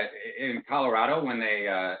there's in Colorado when they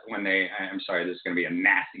I'm sorry, this is going to be a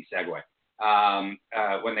nasty segue.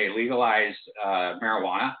 When they legalized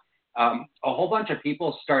marijuana, a whole bunch of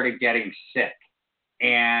people started getting sick,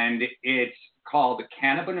 and it's called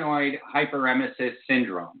cannabinoid hyperemesis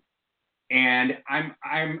syndrome. And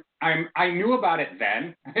I knew about it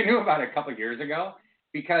then. I knew about it a couple of years ago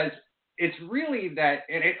because it's really that,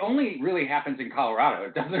 and it only really happens in Colorado.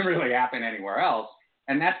 It doesn't really happen anywhere else,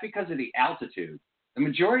 and that's because of the altitude. The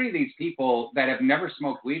majority of these people that have never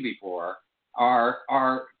smoked weed before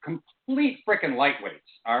are complete freaking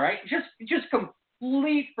lightweights. All right, just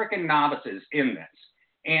complete freaking novices in this,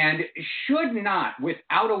 and should not,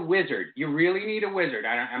 without a wizard. You really need a wizard.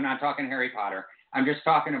 I'm not talking Harry Potter. I'm just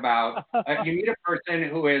talking about you need a person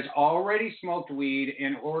who has already smoked weed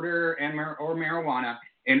or marijuana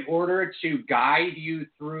in order to guide you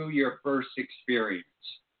through your first experience.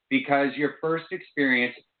 Because your first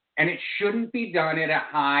experience, and it shouldn't be done at a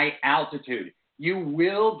high altitude. You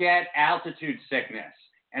will get altitude sickness.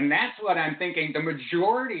 And that's what I'm thinking the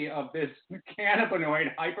majority of this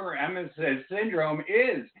cannabinoid hyperemesis syndrome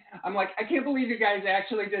is. I'm like, I can't believe you guys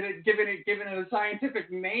actually did it, given it a scientific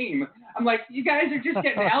name. I'm like, you guys are just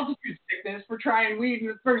getting altitude sickness for trying weed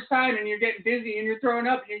the first time, and you're getting dizzy, and you're throwing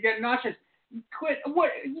up, and you're getting nauseous. Quit,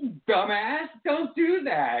 what, you dumbass, don't do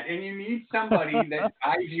that. And you need somebody that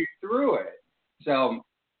guides you through it. So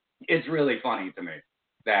it's really funny to me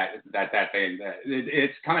that thing, that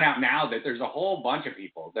it's coming out now that there's a whole bunch of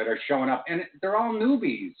people that are showing up, and they're all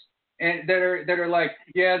newbies, and that are like,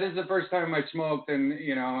 yeah, this is the first time I smoked, and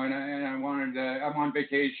and I wanted to, I'm on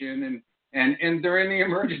vacation, and they're in the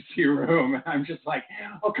emergency room. I'm just like,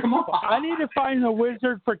 oh, come on. I need to find a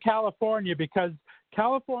wizard for California, because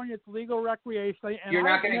California, it's legal recreationally, and you're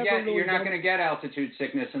not going to get altitude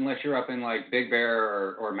sickness unless you're up in like Big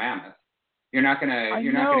Bear or Mammoth. You're not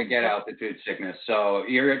gonna get altitude sickness. So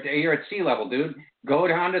you're at sea level, dude. Go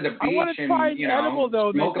down to the beach I want to try edible,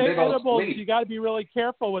 though. Smoke they a big old edibles, sweet. You got to be really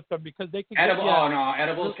careful with them because they can edible. get, Oh no,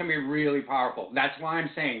 edibles can be really powerful. That's why I'm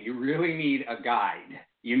saying you really need a guide.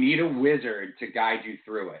 You need a wizard to guide you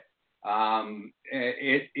through it.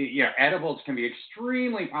 Edibles can be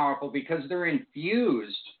extremely powerful because they're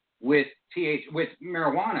infused with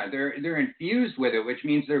marijuana. They're infused with it, which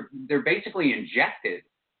means they're basically injected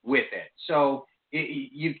with it. So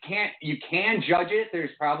you can judge it. There's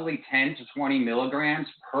probably 10 to 20 milligrams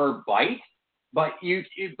per bite, but you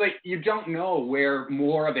don't know where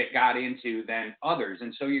more of it got into than others,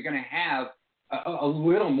 and so you're going to have a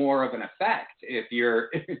little more of an effect if you're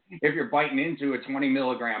biting into a 20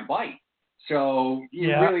 milligram bite. So you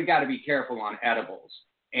really got to be careful on edibles.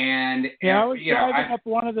 And I was driving up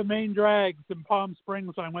one of the main drags in Palm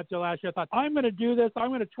Springs when I went there last year. I thought, I'm going to do this. I'm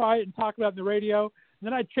going to try it and talk about it on the radio. And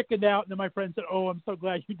then I chickened out, and then my friend said, oh, I'm so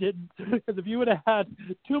glad you didn't, because if you would have had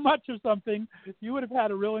too much of something, you would have had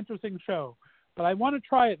a real interesting show. But I want to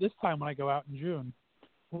try it this time when I go out in June.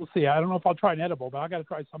 We'll see. I don't know if I'll try an edible, but I got to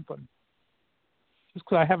try something, just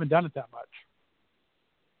because I haven't done it that much.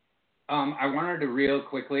 I wanted to real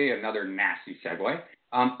quickly, another nasty segue.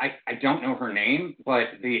 I don't know her name,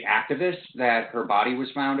 but the activist that her body was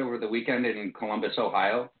found over the weekend in Columbus,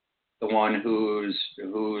 Ohio, the one who's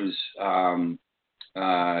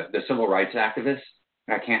the civil rights activist.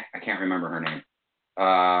 I can't remember her name.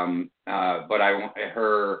 But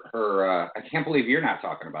I can't believe you're not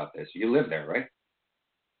talking about this. You live there, right?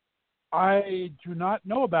 I do not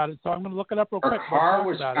know about it, so I'm going to look it up real quick. Her car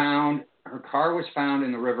was found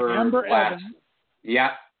in the river. Amber Evans. Yeah,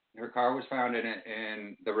 her car was found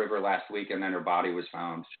in the river last week, and then her body was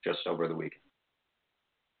found just over the weekend.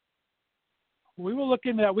 We will look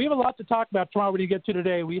into that. We have a lot to talk about tomorrow when you get to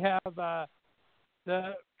today. We have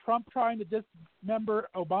the Trump trying to dismember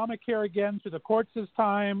Obamacare again through the courts this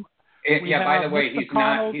time. By the way, he's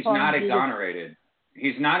not exonerated.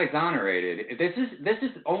 He's not exonerated. This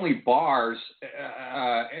is only Barr's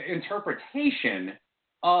interpretation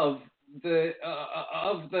of the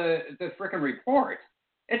frickin' report.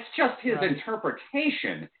 It's just his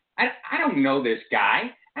interpretation. I don't know this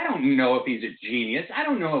guy. I don't know if he's a genius. I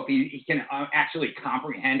don't know if he can actually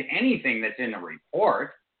comprehend anything that's in the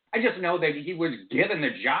report. I just know that he was given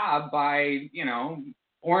the job by,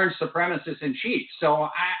 orange supremacists in chief. So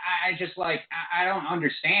I just I don't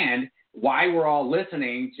understand why we're all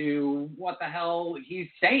listening to what the hell he's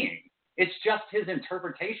saying. It's just his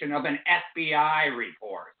interpretation of an FBI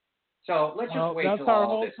report. So let's just wait till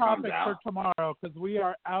all this comes out. That's our whole topic for tomorrow, because we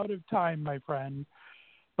are out of time, my friend.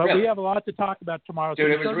 But really? we have a lot to talk about tomorrow. Dude,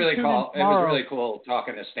 so it was really cool. It tomorrow. was really cool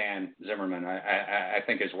talking to Stan Zimmerman. I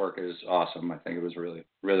think his work is awesome. I think it was really,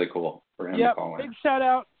 really cool for him to call in. Big shout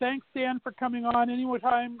out. Thanks, Stan, for coming on.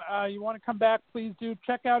 Anytime you want to come back, please do.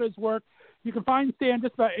 Check out his work. You can find Stan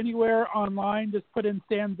just about anywhere online. Just put in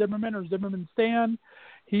Stan Zimmerman or Zimmerman Stan.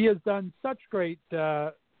 He has done such great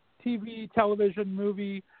TV, television,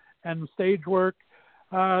 movie, and stage work.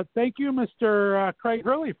 Thank you, Mr. Craig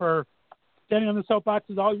Hurley, for standing on the soapbox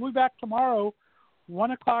as always. We'll be back tomorrow,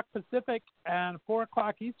 1 o'clock Pacific and 4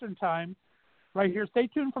 o'clock Eastern time, right here. Stay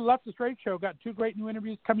tuned for the Left of Str8 show. Got 2 great new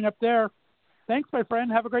interviews coming up there. Thanks, my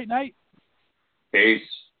friend. Have a great night. Peace.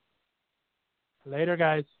 Later,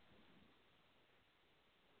 guys.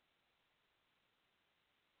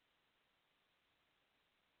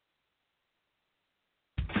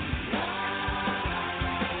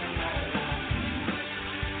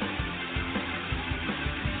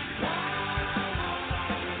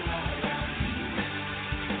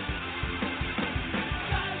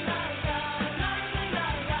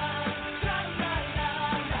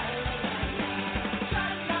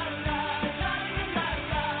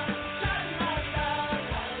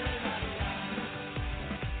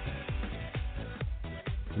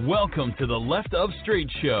 Welcome to the Left of Str8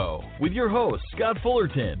 show with your host, Scott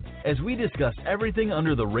Fullerton, as we discuss everything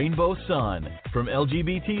under the rainbow sun, from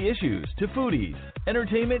LGBT issues to foodies,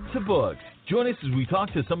 entertainment to books. Join us as we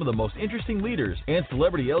talk to some of the most interesting leaders and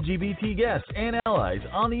celebrity LGBT guests and allies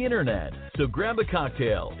on the internet. So grab a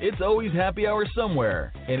cocktail, it's always happy hour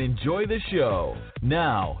somewhere, and enjoy the show.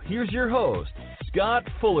 Now, here's your host, Scott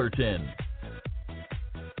Fullerton.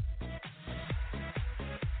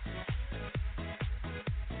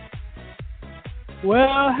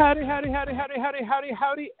 Well, howdy,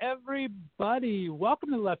 everybody. Welcome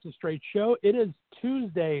to the Left of Str8 show. It is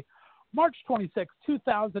Tuesday, March 26,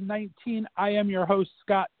 2019. I am your host,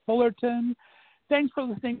 Scott Fullerton. Thanks for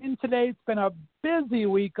listening in today. It's been a busy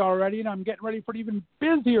week already, and I'm getting ready for an even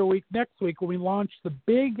busier week next week when we launch the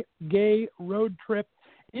Big Gay Road Trip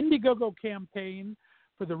Indiegogo campaign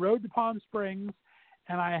for the Road to Palm Springs,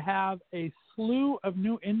 and I have a slew of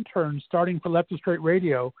new interns starting for Left of Str8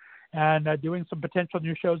 Radio, and doing some potential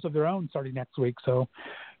new shows of their own starting next week. So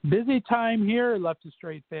busy time here, Left of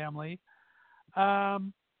Str8 family.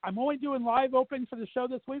 I'm only doing live openings for the show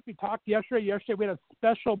this week. We talked yesterday. Yesterday we had a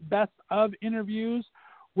special best of interviews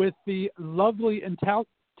with the lovely and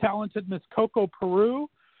talented Miss Coco Peru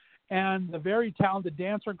and the very talented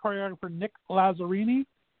dancer and choreographer Nick Lazzarini.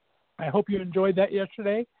 I hope you enjoyed that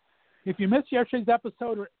yesterday. If you missed yesterday's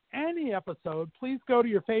episode or any episode, please go to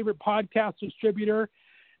your favorite podcast distributor,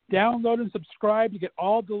 download and subscribe to get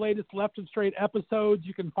all the latest Left of Str8 episodes.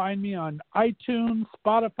 You can find me on iTunes,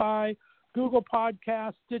 Spotify, Google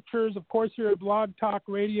Podcasts, Stitchers, of course, here at Blog Talk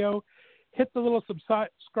Radio. Hit the little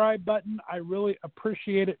subscribe button. I really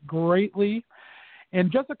appreciate it greatly.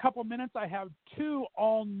 In just a couple minutes, I have 2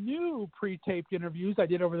 all-new pre-taped interviews I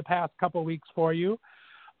did over the past couple of weeks for you.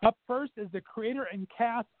 Up first is the creator and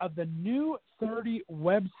cast of the new 30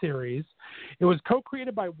 web series. It was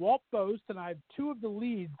co-created by Walt Boast, and I have 2 of the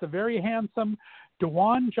leads, the very handsome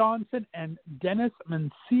DeJuan Johnson and Dennis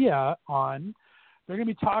Mencia on. They're going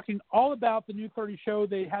to be talking all about the new 30 show.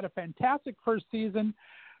 They had a fantastic first season.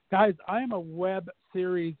 Guys, I am a web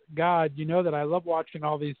series god. You know that I love watching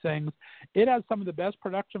all these things. It has some of the best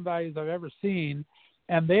production values I've ever seen.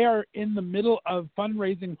 And they are in the middle of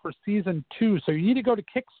fundraising for season 2. So you need to go to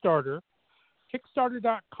Kickstarter,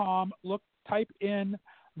 Kickstarter.com, type in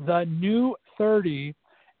the new 30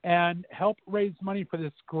 and help raise money for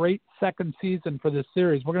this great second season for this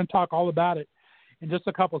series. We're going to talk all about it in just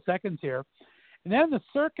a couple seconds here. And then in the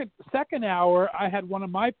second hour, I had one of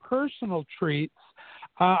my personal treats.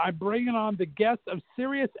 I'm bringing on the guest of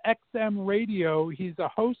Sirius XM Radio. He's a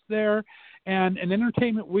host there and an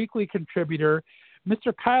Entertainment Weekly contributor,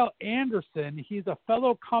 Mr. Kyle Anderson. He's a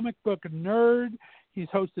fellow comic book nerd. He's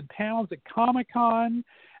hosted panels at Comic-Con,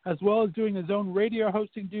 as well as doing his own radio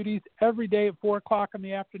hosting duties every day at 4 o'clock in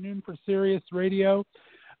the afternoon for Sirius Radio.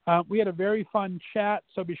 We had a very fun chat,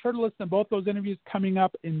 so be sure to listen to both those interviews coming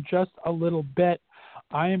up in just a little bit.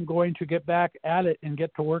 I am going to get back at it and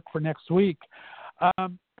get to work for next week.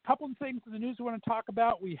 A couple of things in the news we want to talk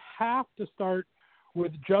about. We have to start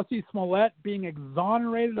with Jussie Smollett being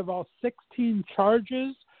exonerated of all 16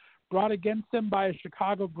 charges brought against him by a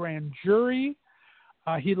Chicago grand jury.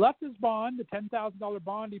 He left his bond, the $10,000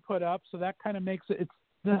 bond he put up, so that kind of makes it,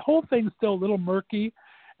 the whole thing's still a little murky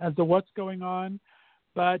as to what's going on,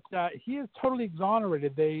 but he is totally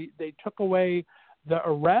exonerated. They took away the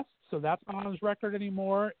arrest, so that's not on his record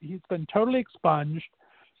anymore. He's been totally expunged.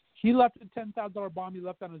 He left a $10,000 bond. He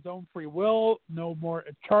left on his own free will. No more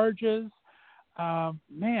charges.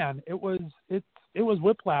 Man, it was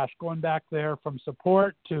whiplash going back there from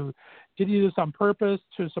support to did he do this on purpose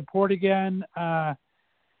to support again.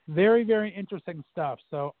 Very, very interesting stuff.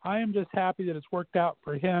 So I am just happy that it's worked out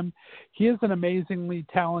for him. He is an amazingly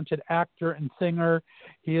talented actor and singer.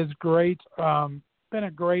 He is great, been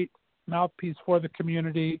a great mouthpiece for the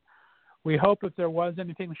community. We hope if there was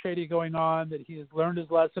anything shady going on that he has learned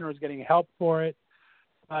his lesson or is getting help for it.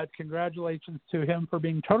 But congratulations to him for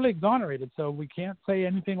being totally exonerated. So we can't say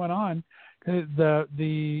anything went on.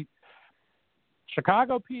 The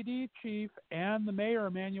Chicago PD chief and the mayor,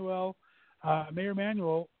 Mayor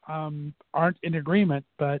Emanuel, aren't in agreement,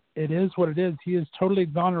 but it is what it is. He is totally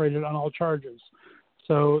exonerated on all charges.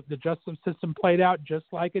 So the justice system played out just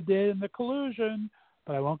like it did in the collusion,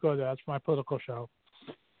 but I won't go there. That's for my political show.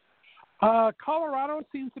 Colorado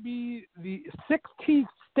seems to be the 16th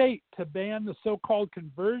state to ban the so-called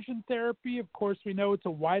conversion therapy. Of course, we know it's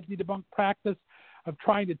a widely debunked practice of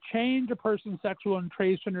trying to change a person's sexual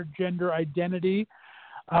orientation or gender identity.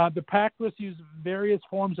 The practice uses various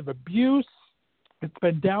forms of abuse. It's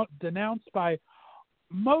been denounced by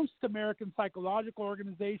most American psychological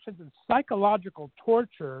organizations as psychological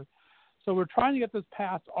torture. So we're trying to get this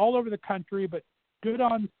passed all over the country, but good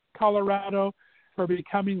on Colorado for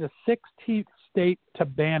becoming the 16th state to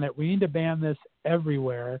ban it. We need to ban this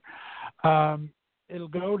everywhere.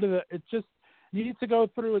 It just needs to go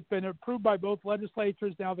through. It's been approved by both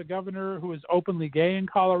legislatures. Now the governor, who is openly gay in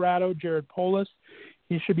Colorado, Jared Polis,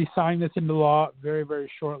 he should be signing this into law very,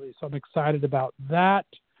 very shortly. So I'm excited about that.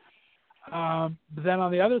 But then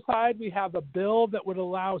on the other side, we have a bill that would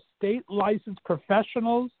allow state licensed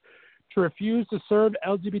professionals to refuse to serve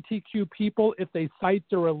LGBTQ people if they cite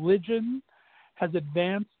their religion. Has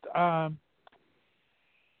advanced.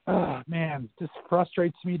 This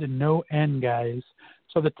frustrates me to no end, guys.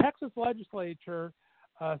 So the Texas legislature,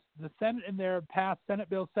 the Senate in there passed Senate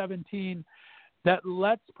Bill 17 that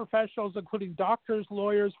lets professionals, including doctors,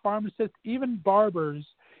 lawyers, pharmacists, even barbers,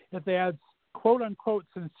 if they have quote-unquote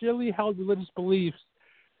sincerely held religious beliefs,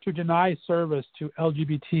 to deny service to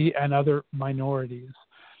LGBT and other minorities.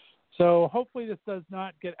 So hopefully this does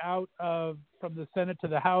not get out from the Senate to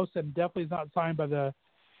the House, and definitely is not signed by the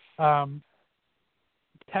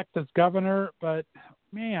Texas governor. But,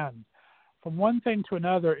 man, from one thing to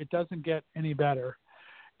another, it doesn't get any better.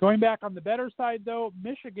 Going back on the better side, though,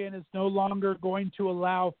 Michigan is no longer going to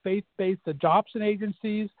allow faith-based adoption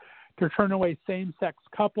agencies to turn away same-sex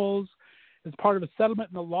couples. As part of a settlement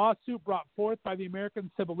in the lawsuit brought forth by the American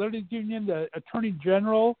Civil Liberties Union, the Attorney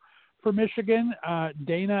General for Michigan,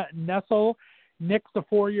 Dana Nessel, nixed a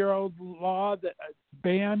 4-year-old law that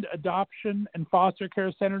banned adoption and foster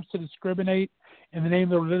care centers to discriminate in the name of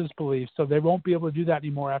their religious beliefs. So they won't be able to do that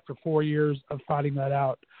anymore after 4 years of fighting that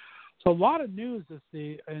out. So a lot of news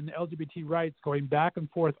in LGBT rights going back and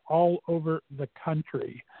forth all over the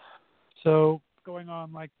country. So going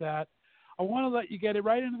on like that. I want to let you get it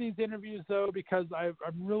right into these interviews, though, because I'm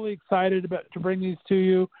really excited to bring these to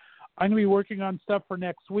you. I'm going to be working on stuff for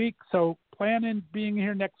next week, so plan on being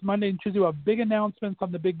here next Monday and Tuesday. We'll have big announcements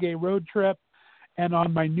on the Big Gay Road Trip, and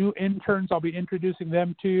on my new interns, I'll be introducing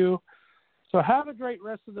them to you. So have a great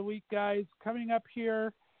rest of the week, guys. Coming up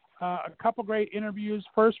here, a couple great interviews.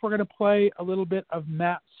 First, we're going to play a little bit of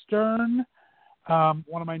Matt Stern,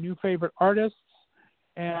 one of my new favorite artists,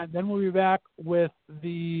 and then we'll be back with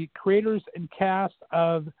the creators and cast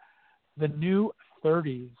of The New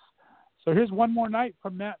 30s. So here's one more night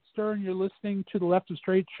from Matt Stern. You're listening to the Left of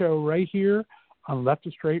Str8 show right here on Left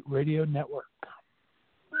of Str8 Radio Network.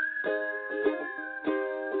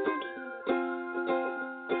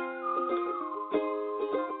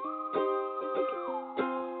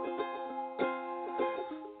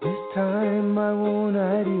 This time I won't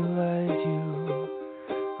idealize you.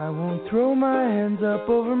 I won't throw my hands up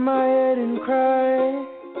over my head and cry.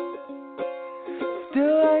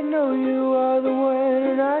 Still I know you are the one,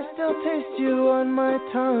 and I still taste you on my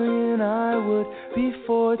tongue, and I would be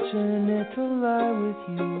fortunate to lie with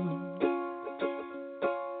you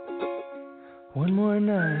one more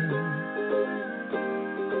night.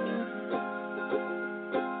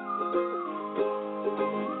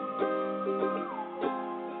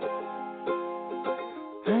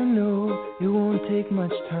 I know it won't take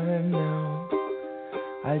much time now.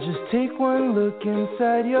 I just take one look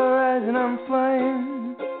inside your eyes and I'm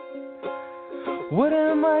flying. What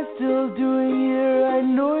am I still doing here? I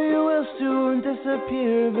know you will soon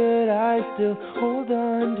disappear, but I still hold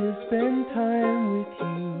on to spend time with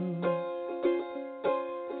you.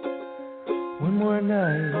 One more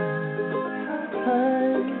night.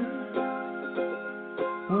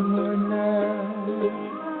 One more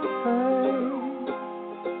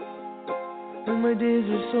days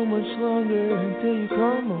are so much longer until you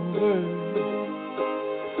come over.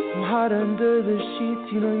 I'm hot under the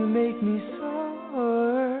sheets, you know you make me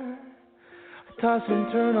sore. I toss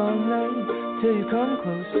and turn all night till you come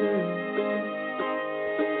closer.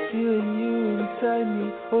 Feeling you inside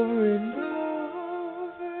me over and over.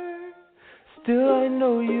 Still I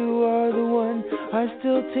know you are the one. I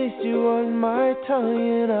still taste you on my tongue,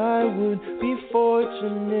 and I would be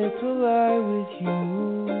fortunate to lie with you.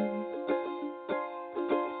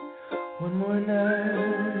 One more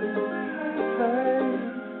night,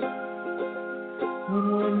 one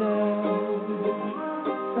more night,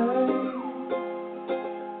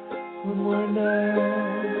 one more night,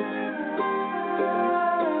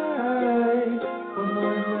 one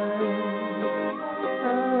more night,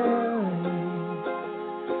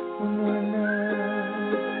 one more night.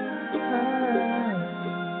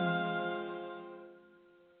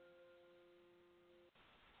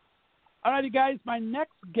 Alrighty, guys, my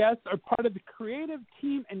next guests are part of the creative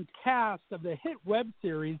team and cast of the hit web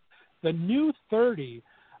series, The New 30,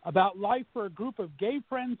 about life for a group of gay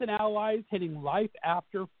friends and allies hitting life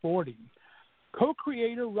after 40.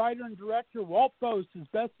 Co-creator, writer, and director Walt Boast is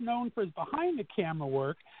best known for his behind-the-camera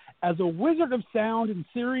work as a wizard of sound in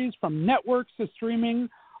series from networks to streaming,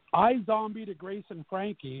 iZombie to Grace and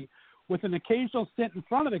Frankie, with an occasional stint in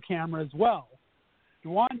front of the camera as well.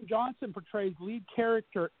 Dwayne Johnson portrays lead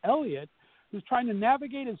character Elliot, who's trying to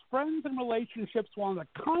navigate his friends and relationships while in a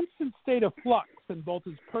constant state of flux in both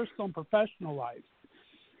his personal and professional life.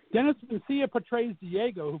 Dennis Mencia portrays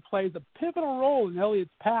Diego, who plays a pivotal role in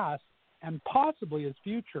Elliot's past and possibly his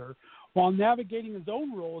future, while navigating his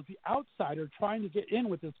own role as the outsider trying to get in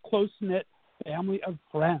with his close-knit family of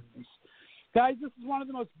friends. Guys, this is one of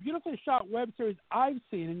the most beautifully shot web series I've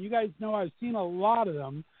seen, and you guys know I've seen a lot of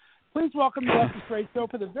them. Please welcome to the Str8 show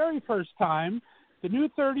for the very first time, the New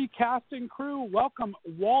 30 cast and crew. Welcome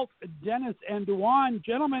Walt, Dennis, and Dwayne.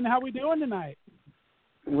 Gentlemen, how we doing tonight?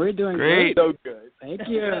 We're doing great. So good. Thank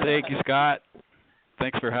you. Thank you, Scott.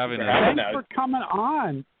 Thanks for having us. Thanks for coming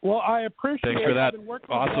on. Well, I appreciate it. Thanks for that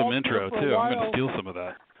awesome intro, too. I'm going to steal some of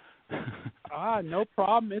that. No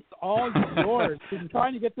problem. It's all yours. We've been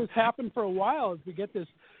trying to get this happen for a while as we get this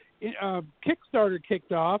Kickstarter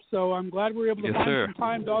kicked off, so I'm glad we were able to find some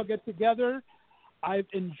time to all get together. I've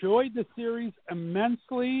enjoyed the series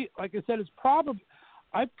immensely. Like I said,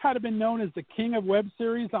 I've kind of been known as the king of web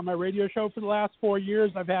series on my radio show for the last 4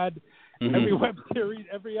 years. I've had every web series,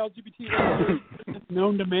 every LGBT web series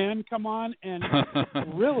known to man come on, and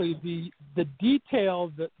really the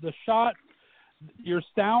detail, the shots, your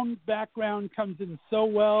sound background comes in so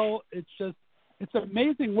well. It's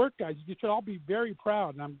amazing work, guys. You should all be very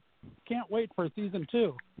proud, and can't wait for season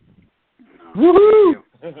 2. Woohoo!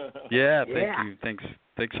 Yeah, thank you.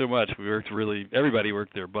 Thanks so much. Everybody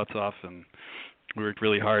worked their butts off, and we worked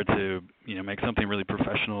really hard to, make something really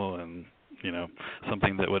professional and,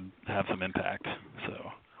 something that would have some impact.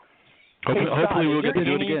 So hopefully we'll get to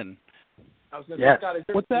do it again. I was going to say, Scott, is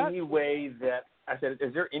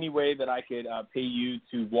there any way that I could pay you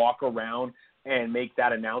to walk around and make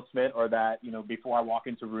that announcement, or that, before I walk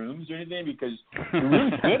into rooms or anything, because you're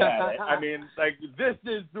really good at it. I mean, like, this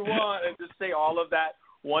is the one, and just say all of that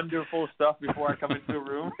wonderful stuff before I come into a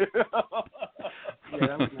room. Yeah,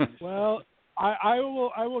 that was nice. Well, I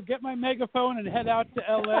will get my megaphone and head out to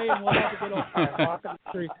L.A. and we'll have a good old time walking the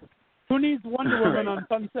street. Who needs Wonder Woman on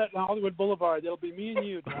Sunset and Hollywood Boulevard? It'll be me and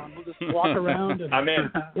you, Don. We'll just walk around and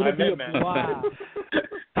it'll be a blast.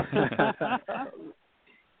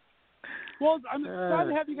 Well, I'm glad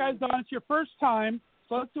to have you guys on. It's your first time,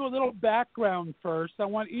 so let's do a little background first. I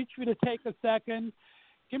want each of you to take a second.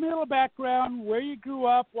 Give me a little background, where you grew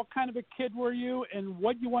up, what kind of a kid were you, and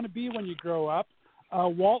what you want to be when you grow up.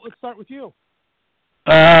 Walt, let's start with you.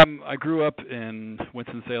 I grew up in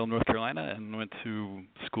Winston-Salem, North Carolina, and went to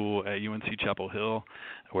school at UNC Chapel Hill,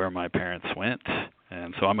 where my parents went.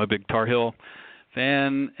 And so I'm a big Tar Heel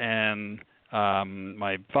fan, and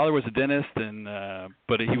my father was a dentist,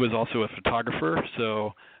 but he was also a photographer,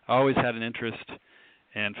 so I always had an interest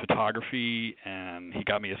in photography, and he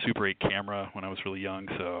got me a Super 8 camera when I was really young,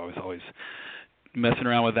 so I was always messing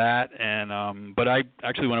around with that. And but I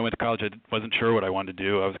actually, when I went to college, I wasn't sure what I wanted to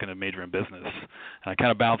do. I was going to major in business, and I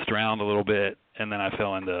kind of bounced around a little bit, and then I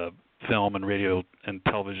fell into film and radio and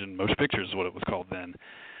television. Motion pictures is what it was called then.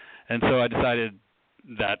 And so I decided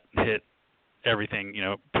that hit everything,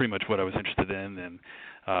 pretty much what I was interested in. And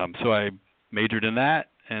so I majored in that,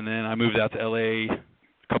 and then I moved out to L.A. a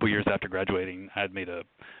couple years after graduating. I had made a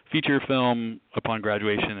feature film upon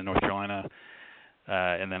graduation in North Carolina,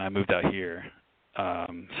 and then I moved out here.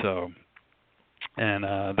 Then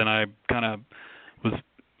I kind of was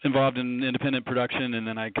involved in independent production, and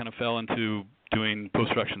then I kind of fell into doing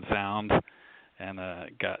post-production sound, and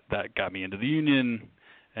that got me into the union,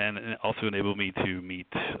 and it also enabled me to meet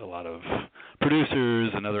a lot of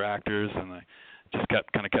producers and other actors, and I just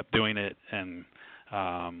kept doing it, and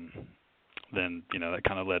then that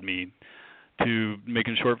kind of led me to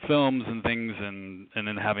making short films and things, and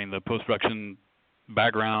then having the post-production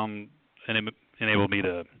background enabled me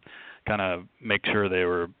to kind of make sure they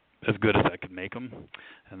were as good as I could make them,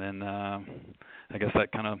 and then I guess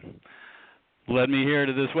that kind of led me here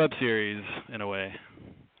to this web series in a way.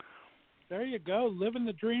 There you go, living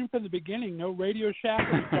the dream from the beginning. No Radio Shack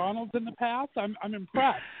or McDonald's in the past. I'm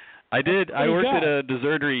impressed. I did. I worked at a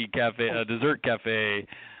dessert cafe.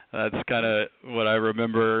 That's kind of what I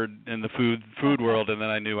remember in the food world, and then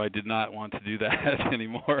I knew I did not want to do that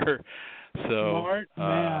anymore. So smart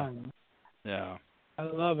man. Yeah. I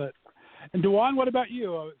love it. And Dewan, what about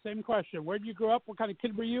you? Same question. Where did you grow up? What kind of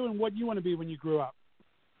kid were you, and what do you want to be when you grew up?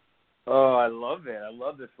 Oh, I love it. I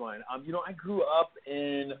love this one. I grew up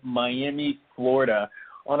in Miami, Florida,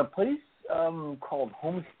 on a place called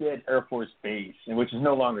Homestead Air Force Base, which is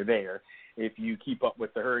no longer there. If you keep up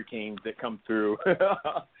with the hurricanes that come through,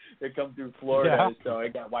 Florida, yeah. So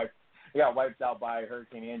it got wiped out by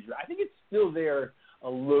Hurricane Andrew. I think it's still there a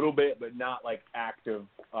little bit, but not like active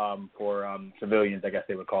for civilians, I guess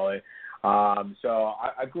they would call it. So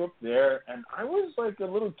I grew up there, and I was like a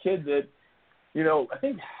little kid that, I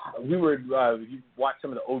think we were, you watch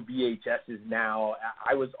some of the old VHSs now.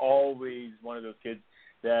 I was always one of those kids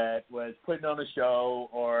that was putting on a show,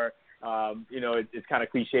 or, it's kind of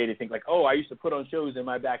cliche to think like, oh, I used to put on shows in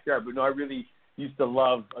my backyard. But no, I really used to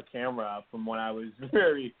love a camera from when I was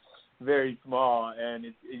very, very small. And,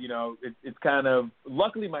 it's kind of,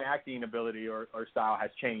 luckily my acting ability or style has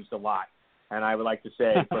changed a lot. And I would like to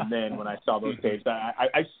say from then when I saw those tapes,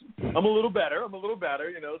 I'm a little better.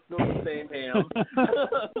 Still the same ham.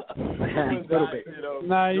 A little bit.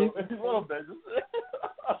 Nice. A little bit.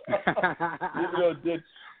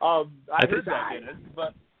 I heard that, Dennis,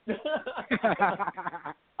 but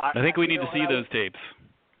I think we need to see those tapes.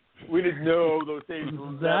 We didn't know those tapes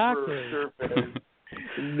will never surface.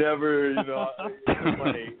 Never,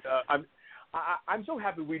 funny. I'm so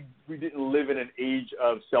happy we didn't live in an age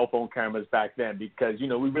of cell phone cameras back then, because,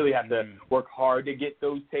 we really had to work hard to get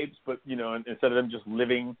those tapes, but, instead of them just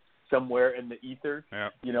living somewhere in the ether,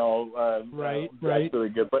 right. That's really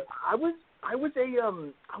good. But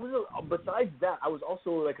besides that, I was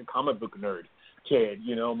also like a comic book nerd kid.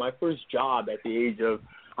 My first job at the age of,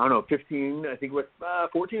 15, I think it was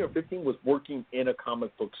 14 or 15, was working in a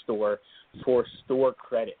comic book store for store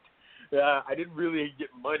credit. I didn't really get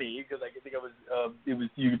money because I think you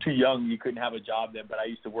were too young, you couldn't have a job then. But I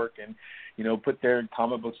used to work and, put their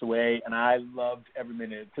comic books away, and I loved every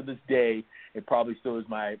minute. To this day, it probably still is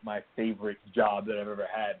my favorite job that I've ever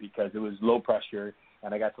had, because it was low pressure,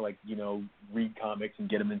 and I got to read comics and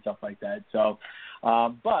get them and stuff like that. So,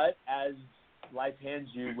 but as life hands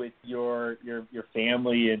you with your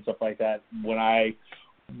family and stuff like that, when I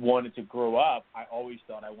wanted to grow up, I always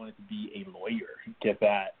thought I wanted to be a lawyer. Get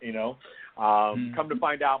that, Come to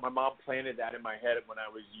find out, my mom planted that in my head when I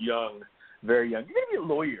was young, very young. You're gonna be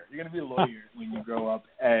a lawyer. You're gonna be a lawyer when you grow up,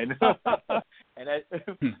 and and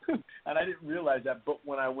I didn't realize that. But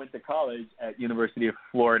when I went to college at University of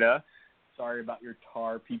Florida, sorry about your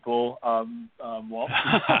Tar people, Walt.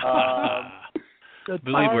 I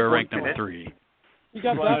believe we're ranked number 3. You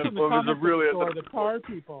got that in the comic book store, the Tar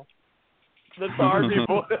people. The Tar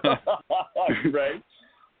people, right?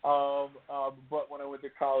 But when I went to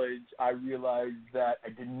college, I realized that I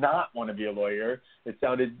did not want to be a lawyer. It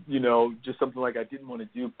sounded, just something like I didn't want to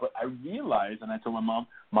do. But I realized, and I told my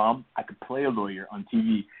Mom, I could play a lawyer on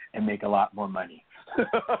TV and make a lot more money.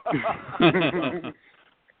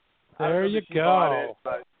 There you go.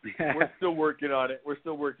 But we're still working on it. We're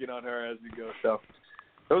still working on her as we go. So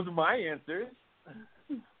those are my answers.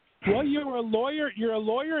 Well, you're a lawyer. You're a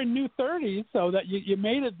lawyer in New 30s, so that you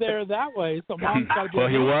made it there that way. So Mom's got to be. Well,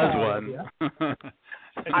 he was one.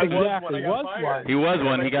 Exactly, he was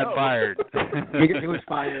one. He got fired. He was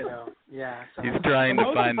fired, though. Yeah. So. He's trying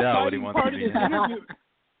to find out what he wants to be.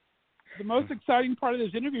 The most exciting part of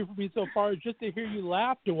this interview for me so far is just to hear you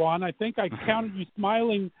laugh, Dewan. I think I counted you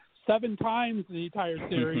smiling 7 times the entire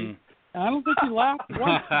series, and I don't think you laughed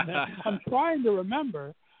once. I'm trying to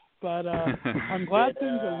remember. But I'm glad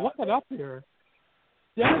things are looking up here.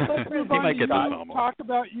 Dennis, let's move on to you. Talk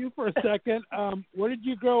about you for a second. Where did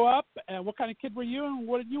you grow up, and what kind of kid were you, and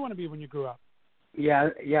what did you want to be when you grew up? Yeah.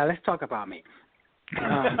 Let's talk about me.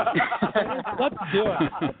 Let's do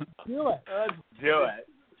it. Let's do it.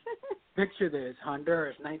 Picture this,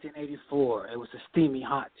 Honduras, 1984. It was a steamy,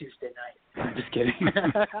 hot Tuesday night. I'm just kidding.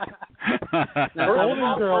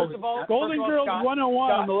 Golden Girls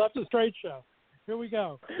 101 on the Left of Str8 show. Here we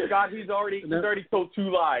go. Scott, he's already told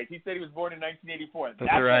two lies. He said he was born in 1984.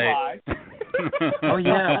 That's right. a lie. Oh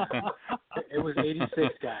yeah, it was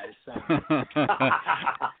 86, guys. So.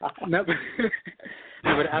 No, but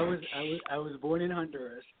I was born in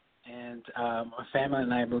Honduras, and my family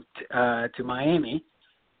and I moved to Miami.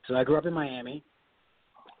 So I grew up in Miami,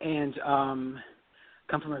 and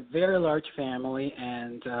come from a very large family.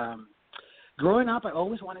 And growing up, I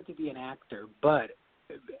always wanted to be an actor, but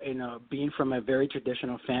being from a very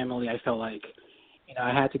traditional family, I felt like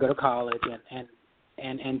I had to go to college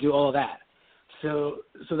and do all of that. So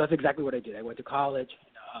that's exactly what I did. I went to college,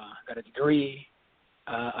 got a degree.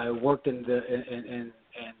 I worked in the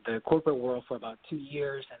corporate world for about 2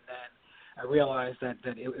 years, and then I realized that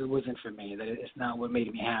it wasn't for me, that it's not what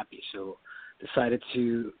made me happy. So decided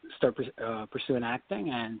to start pursuing acting,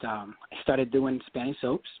 and I started doing Spanish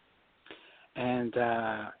soaps, and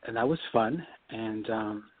that was fun. And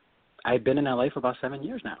I've been in LA for about 7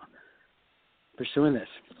 years now, pursuing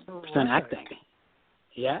acting.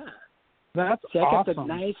 Yeah. That's I awesome. kept a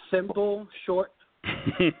nice, simple, short.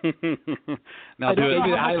 Now do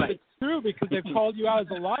it. It's true because they've called you out as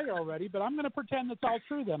a liar already, but I'm going to pretend it's all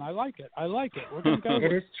true. Then I like it. We're going to go.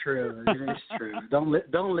 It is true. It is true. Don't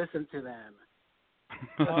listen to them.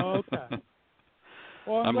 Okay.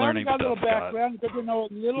 Well, I'm learning glad we got a little stuff, background. Good to know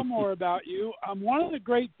a little more about you. One of the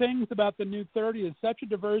great things about the New 30 is such a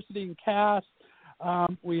diversity in cast.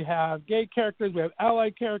 We have gay characters, we have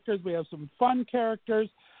ally characters, we have some fun characters.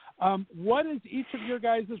 What is each of your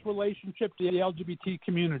guys' relationship to the LGBT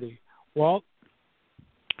community? Walt?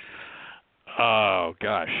 Oh,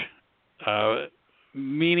 gosh.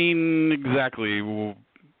 Meaning exactly.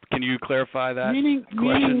 Can you clarify that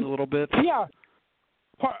question a little bit? Yeah.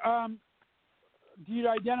 Do you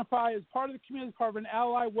identify as part of the community, as part of an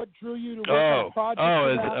ally? What drew you to work on a project?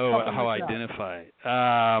 How I identify.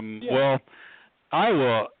 Well, I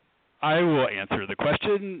will answer the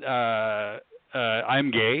question.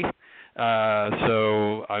 I'm gay,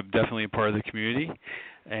 so I'm definitely a part of the community,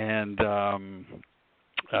 and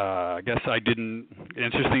I guess I didn't.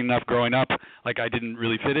 Interesting enough, growing up, I didn't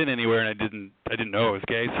really fit in anywhere, and I didn't know I was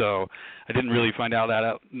gay, so I didn't really find out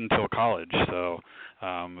until college. So it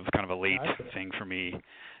was kind of a late thing for me,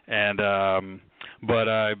 and but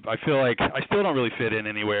I feel like I still don't really fit in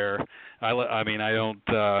anywhere. I mean, I don't,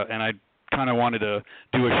 and I kind of wanted to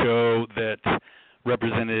do a show that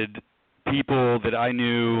represented people that I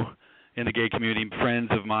knew in the gay community, friends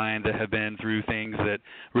of mine that have been through things that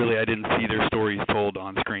really I didn't see their stories told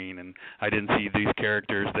on screen, and I didn't see these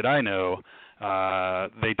characters that I know.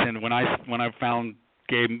 They tend when I found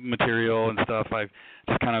gay material and stuff, I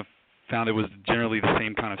just kind of found it was generally the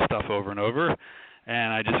same kind of stuff over and over,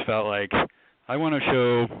 and I just felt like I want to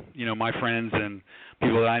show my friends and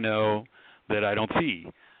people that I know that I don't see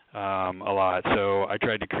a lot. So I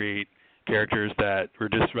tried to create characters that were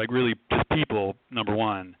just really just people. Number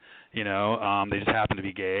one, they just happen to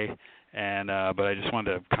be gay, and but I just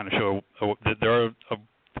wanted to kind of show that there are a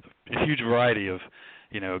huge variety of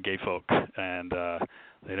gay folk, and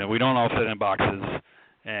we don't all fit in boxes,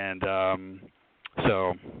 and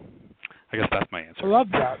so I guess that's my answer. I love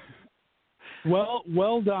that.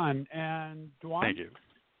 Well done, and Dwan? Thank you.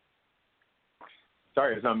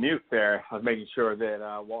 Sorry, I was on mute there. I was making sure that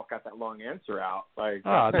Walt got that long answer out. Thank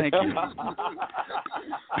you.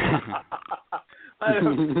 I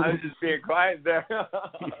was just being quiet there for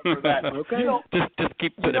that. Okay. Just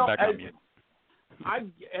keep putting it back on mute. As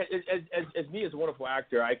me as a wonderful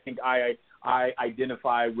actor, I think I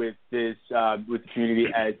identify with this with the community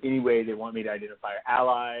as any way they want me to identify.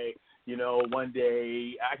 Ally, one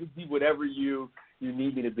day I can be whatever you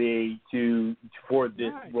need me to be for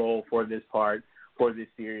this role, for this part, for this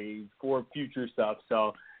series, for future stuff.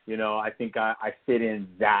 So, I think I fit in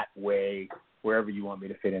that way wherever you want me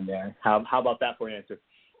to fit in there. How about that for an answer?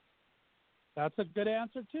 That's a good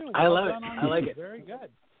answer too. I love it. I like it. Very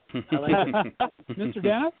good. I like it. Mr.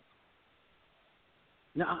 Dennis?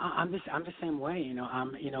 No, I'm the same way.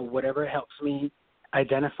 Whatever helps me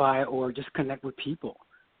identify or just connect with people.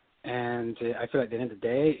 And I feel like at the end of the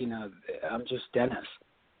day, I'm just Dennis,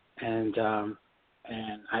 and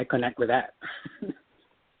I connect with that.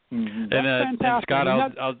 Mm-hmm. And Scott,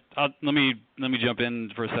 I'll let me jump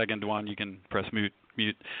in for a second. Juan, you can press mute.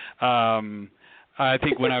 I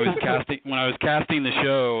think when I was casting the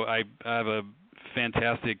show, I have a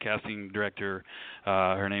fantastic casting director.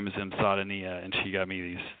 Her name is Imsada Nia, and she got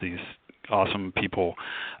me these awesome people,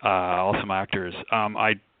 awesome actors.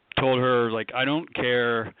 I told her, I don't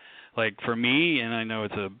care like for me, and I know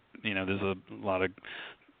it's there's a lot of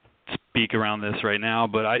speak around this right now,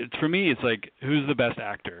 but for me, it's like, who's the best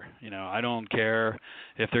actor? I don't care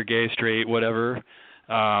if they're gay, straight, whatever.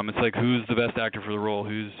 It's like, who's the best actor for the role?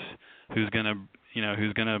 Who's gonna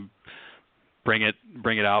bring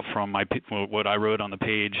it out from what I wrote on the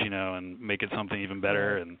page, and make it something even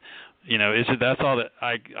better. And it's just, that's all that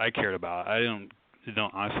I cared about. I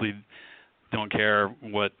don't honestly don't care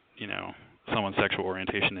what someone's sexual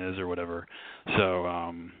orientation is or whatever. So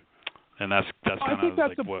and that's kind of, I think that's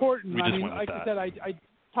like important. What we just I went with like that. I said, I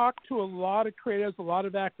talked to a lot of creatives, a lot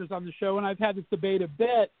of actors on the show, and I've had this debate a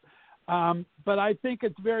bit. But I think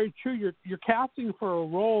it's very true. You're casting for a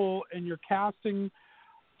role, and you're casting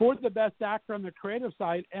for the best actor on the creative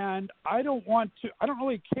side. And I don't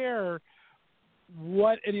really care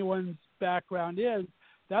what anyone's background is.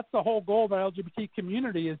 That's the whole goal of our LGBT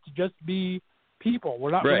community, is to just be people.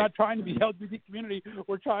 We're not trying to be the LGBT community.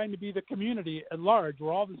 We're trying to be the community at large.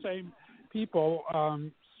 We're all the same people,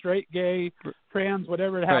 straight, gay, trans,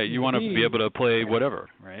 whatever it happens to be. Right, you want to be able to play whatever,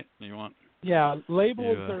 right? You want. Yeah,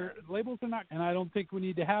 labels are not, and I don't think we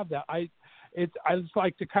need to have that. I just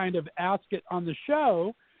like to kind of ask it on the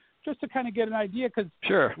show, just to kind of get an idea, because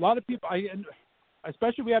sure. A lot of people,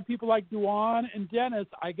 especially we have people like Duan and Dennis.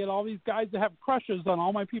 I get all these guys that have crushes on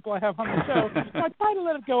all my people I have on the show. So I try to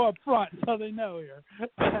let it go up front so they know here.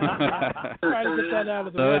 Try to get that out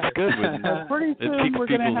of the way. That's good. Pretty soon we're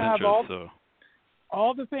going to have interest,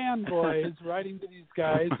 all the fanboys writing to these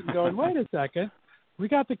guys and going, wait a second. We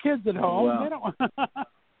got the kids at home. Wow.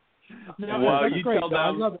 They don't want. You great. tell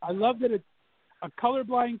them. I love that it's a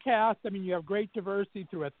colorblind cast. I mean, you have great diversity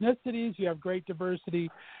through ethnicities. You have great diversity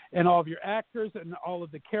in all of your actors and all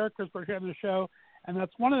of the characters portrayed on the show. And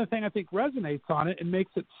that's one of the things I think resonates on it and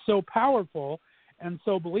makes it so powerful and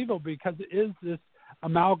so believable, because it is this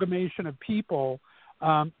amalgamation of people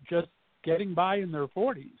just getting by in their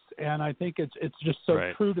 40s. And I think it's just so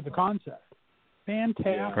true to the concept.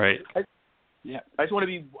 Fantastic. Right. Yeah, I just want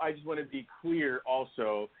to be clear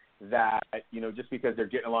also that just because they're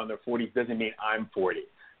getting along in their 40s doesn't mean I'm 40.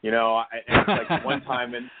 And it's like one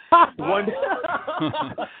time and one.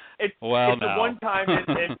 It's one time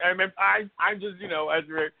and I remember I'm just as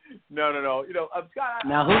we're no. Scott.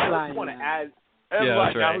 Now who's lying? I want to add. Yeah,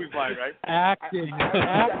 that's right. Now who's lying, right?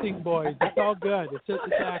 Acting, boys. It's all good. It's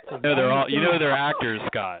acting. No, they're all. They're actors,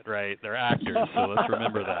 Scott. Right? They're actors. So let's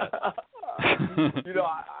remember that.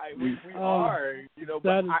 We are,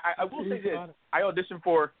 but I will say this.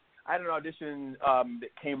 I had an audition that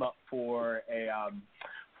came up for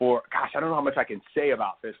gosh, I don't know how much I can say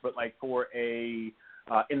about this, but like for a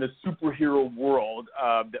in the superhero world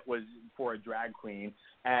that was for a drag queen,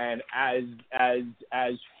 and as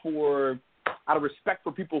for, out of respect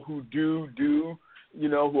for people who do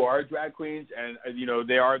who are drag queens, and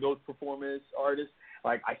they are those performance artists,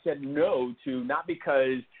 like I said no to, not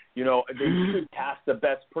because they should cast the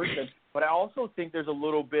best person, but I also think there's a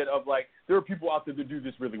little bit of like, there are people out there that do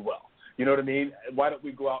this really well. You know what I mean? Why don't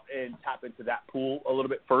we go out and tap into that pool a little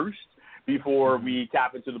bit first before we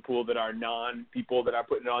tap into the pool that are non-people that are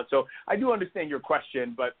putting it on? So I do understand your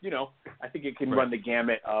question, but, I think it can run the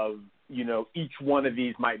gamut of, each one of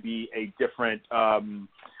these might be a different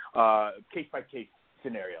case-by-case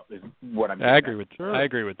scenario is what I'm. I agree with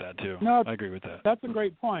that too. No, I agree with that. That's a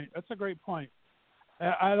great point.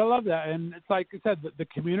 I love that, and it's like I said, the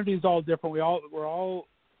community is all different.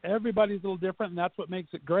 Everybody's a little different, and that's what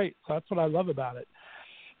makes it great. So that's what I love about it.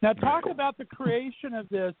 Now, talk about the creation of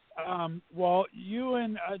this. You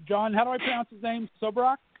and John, how do I pronounce his name?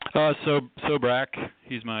 Sobrak? Sobrak.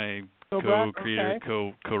 He's my co-creator,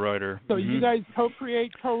 co-writer. So you guys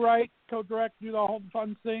co-create, co-write, co-direct, do the whole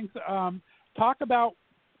fun things. Talk about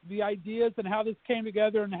the ideas and how this came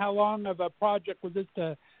together, and how long of a project was this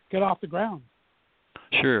to get off the ground?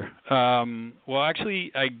 Sure. Well,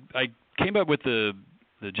 actually, I came up with the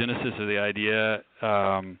genesis of the idea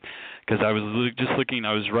because I was just looking.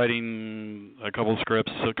 I was writing a couple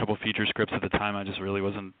feature scripts at the time. I just really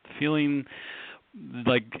wasn't feeling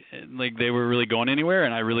like they were really going anywhere,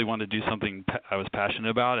 and I really wanted to do something I was passionate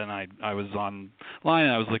about. And I was online,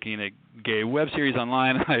 and I was looking at gay web series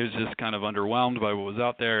online. I was just kind of underwhelmed by what was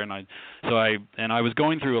out there, and I was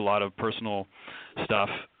going through a lot of personal stuff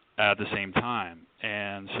at the same time.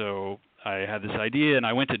 And so I had this idea, and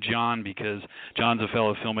I went to John because John's a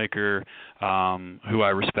fellow filmmaker who I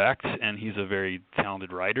respect, and he's a very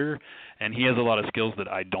talented writer, and he has a lot of skills that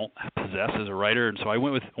I don't possess as a writer. And so I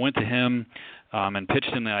went to him and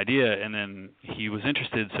pitched him the idea, and then he was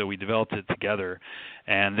interested, so we developed it together.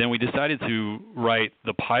 And then we decided to write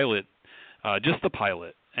the pilot, just the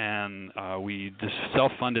pilot, and we just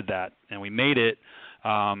self-funded that, and we made it.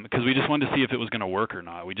 because we just wanted to see if it was going to work or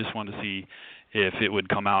not. We just wanted to see if it would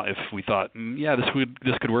come out, if we thought,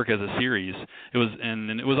 this could work as a series. It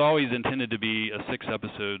was always intended to be a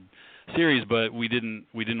 6-episode series, but we didn't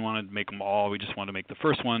want to make them all. We just wanted to make the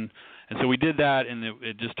first one, and so we did that, and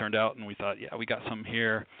it just turned out, and we thought, we got something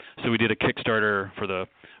here. So we did a Kickstarter for the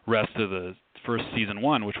rest of the first season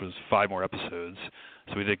 1, which was 5 more episodes.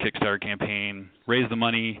 So we did a Kickstarter campaign, raised the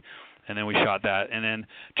money, and then we shot that. And then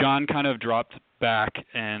John kind of dropped back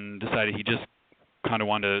and decided he just kind of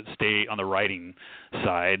wanted to stay on the writing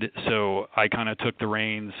side. So I kind of took the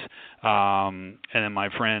reins, and then my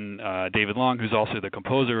friend David Long, who's also the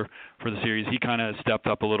composer for the series, he kind of stepped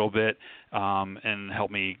up a little bit and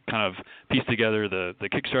helped me kind of piece together the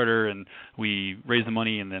Kickstarter, and we raised the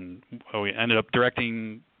money, and then we ended up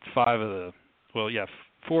directing 4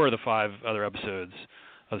 of the 5 other episodes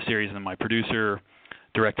of the series, and then my producer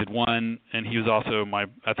directed 1, and he was also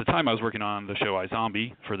at the time I was working on the show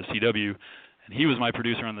iZombie for the CW, and he was my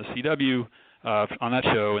producer on the CW on that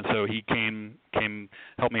show, and so he came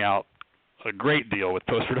help me out a great deal with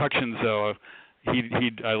post-production, so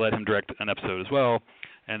I let him direct an episode as well,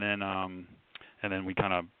 and then we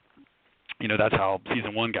kind of, that's how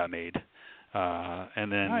season 1 got made,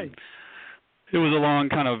 and then nice. It was a long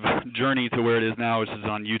kind of journey to where it is now, which is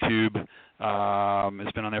on YouTube.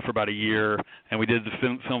 It's been on there for about a year, and we did the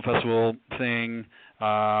film festival thing.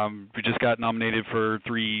 We just got nominated for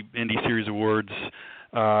 3 Indie Series Awards,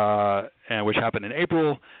 and which happened in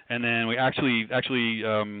April. And then we actually,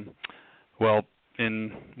 on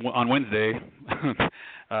Wednesday,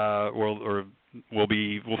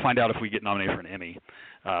 we'll find out if we get nominated for an Emmy.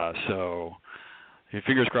 So,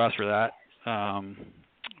 fingers crossed for that.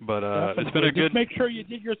 But it's been a good. Just make sure you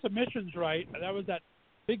did your submissions right. That was that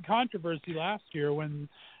big controversy last year when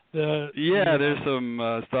there's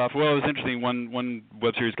some stuff. Well, it was interesting. One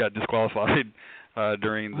web series got disqualified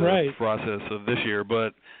during the process of this year,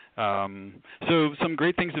 but so some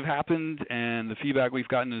great things have happened, and the feedback we've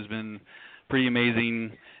gotten has been pretty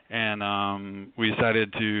amazing. And we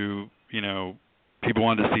decided to, people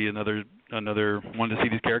wanted to see wanted to see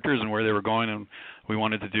these characters and where they were going, and we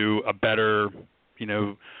wanted to do a better,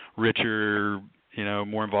 richer,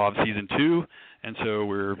 more involved season 2, and so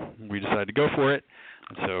we decided to go for it.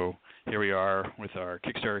 And so here we are with our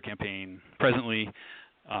Kickstarter campaign presently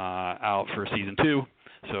out for season 2.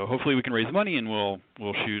 So hopefully we can raise money and we'll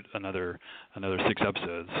shoot another 6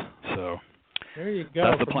 episodes. So there you go.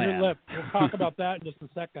 That's the From plan. Your lip. We'll talk about that in just a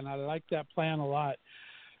second. I like that plan a lot.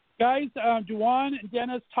 Guys, Juwan and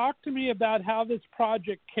Dennis, talk to me about how this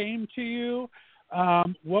project came to you.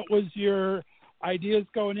 What was your ideas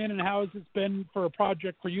going in, and how has it been for a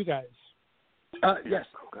project for you guys? Yes.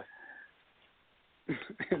 Okay.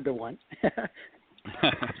 The one.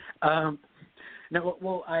 No,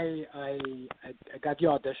 well, I got the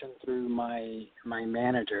audition through my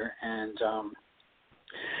manager, and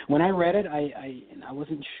when I read it, I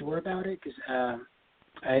wasn't sure about it because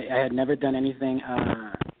I had never done anything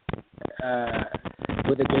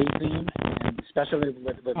with a gay theme, and especially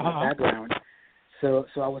with the background. So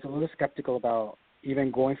I was a little skeptical about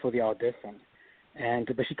even going for the audition,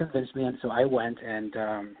 but she convinced me, and so I went, and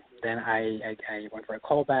then I went for a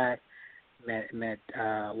callback, met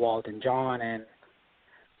Walt and John, and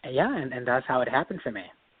that's how it happened for me.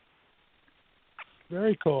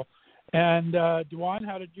 Very cool. And Juwan,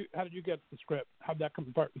 how did you get the script? How did that come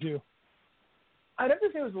apart with you? I'd have to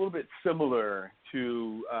say it was a little bit similar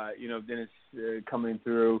to Dennis coming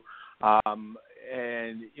through. And,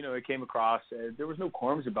 it came across, there was no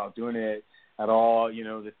qualms about doing it at all.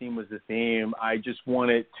 The theme was the theme. I just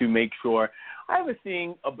wanted to make sure. I have a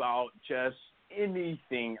thing about just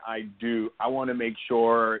anything I do. I want to make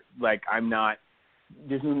sure, I'm not,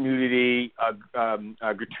 there's no nudity,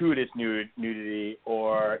 gratuitous nudity,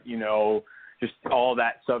 or, just all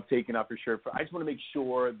that stuff taken off your shirt. I just want to make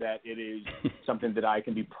sure that it is something that I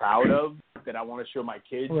can be proud of, that I want to show my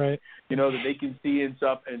kids, that they can see and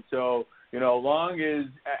stuff. And so, long as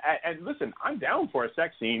and listen, I'm down for a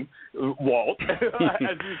sex scene, Walt, as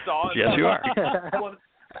you saw. Yes, you are.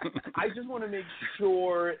 I just want to make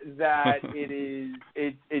sure that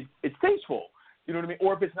it's tasteful. You know what I mean?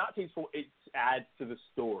 Or if it's not tasteful, it adds to the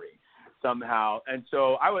story somehow. And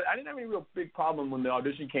so I didn't have any real big problem when the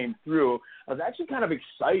audition came through. I was actually kind of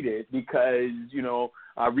excited because,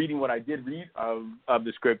 reading what I did read of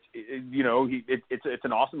the script, it's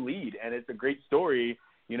an awesome lead, and it's a great story,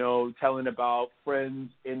 telling about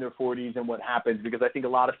friends in their 40s and what happens, because I think a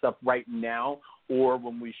lot of stuff right now, or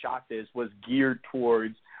when we shot this, was geared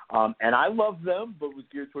towards, and I love them, but was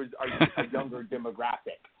geared towards a younger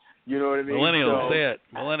demographic. You know what I mean? Millennials, say it.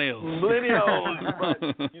 Millennials.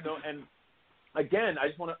 But, again, I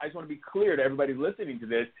just want to be clear to everybody listening to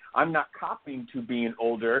this. I'm not copying to being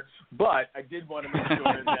older, but I did want to make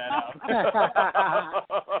sure that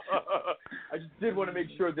I just did want to make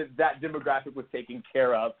sure that demographic was taken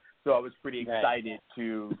care of. So I was pretty excited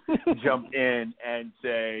to jump in and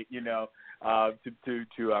say, to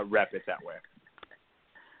rep it that way.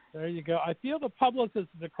 There you go. I feel the publicist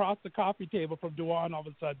is across the coffee table from Duane all of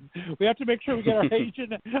a sudden. We have to make sure we get our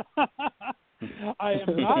agent. I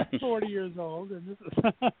am not 40 years old, and this is.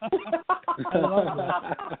 I love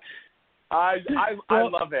that. I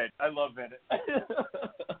love it. I love it.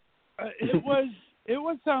 It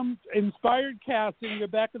was some inspired casting. Go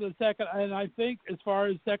back to the second, and I think as far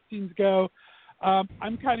as sex scenes go,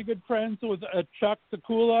 I'm kind of good friends with Chuck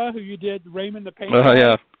Sekula, who you did Raymond the Painter. Oh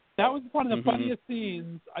yeah. That was one of the funniest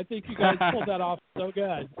scenes. I think you guys pulled that off so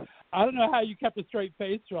good. I don't know how you kept a straight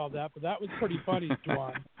face through all that, but that was pretty funny,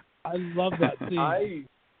 Duane. I love that scene.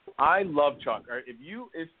 I love Chuck. If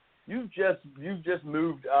you've just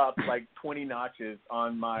moved up like 20 notches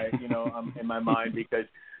on my in my mind, because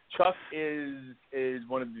Chuck is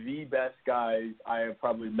one of the best guys I have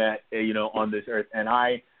probably met on this earth. And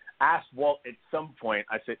I asked Walt at some point.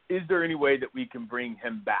 I said, "Is there any way that we can bring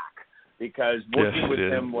him back?" Because working with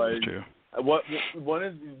him was one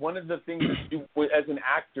of the things that you do as an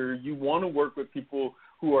actor. You want to work with people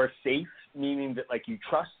who are safe, meaning that like you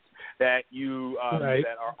trust, that you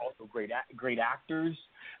that are also great actors,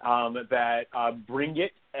 that bring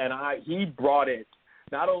it. And he brought it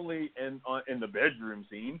not only in the bedroom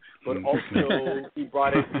scene, but also he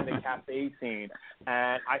brought it in the cafe scene.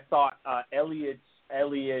 And I thought Elliot's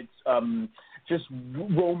just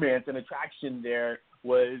romance and attraction there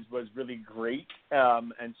was really great,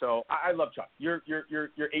 and so I love Chuck. You're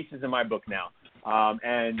aces in my book now,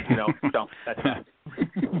 and so that's that.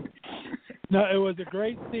 No, it was a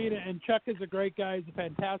great scene, and Chuck is a great guy. He's a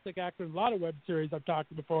fantastic actor in a lot of web series I've talked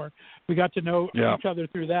to before. We got to know each other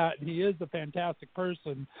through that, and he is a fantastic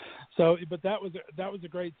person. So, but that was a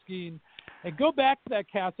great scene. And go back to that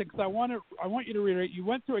casting, because I want you to reiterate. You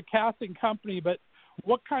went through a casting company, but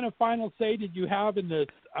what kind of final say did you have in this?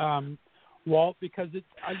 Walt, because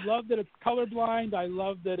I love that it's colorblind. I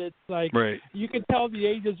love that it's like you can tell the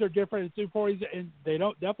ages are different. It's 240s, and they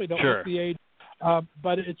definitely don't look the age.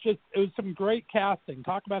 But it was some great casting.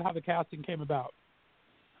 Talk about how the casting came about.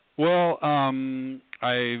 Well,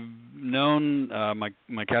 I've known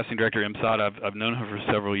my casting director Imsad. I've known her for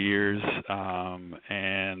several years,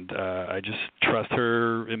 and I just trust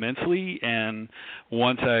her immensely. And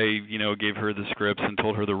once I, gave her the scripts and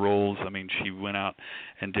told her the roles, I mean, she went out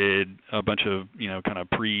and did a bunch of, kind of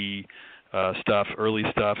early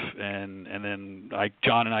stuff, and then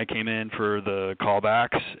John and I came in for the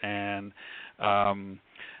callbacks, and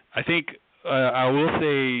I think I will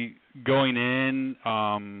say going in,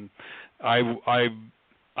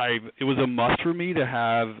 it was a must for me to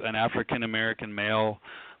have an African American male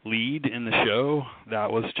lead in the show. That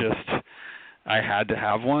was just, I had to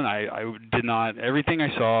have one. I did not, everything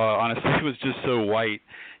I saw honestly was just so white.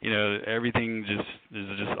 Everything is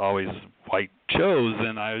just always white shows,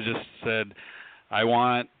 and I just said, I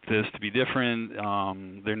want this to be different.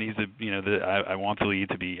 There needs to, I want the lead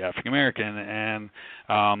to be African American, and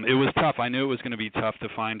it was tough. I knew it was going to be tough to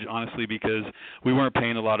find, honestly, because we weren't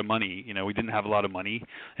paying a lot of money. We didn't have a lot of money,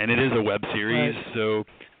 and it is a web series, so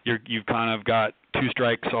you've kind of got two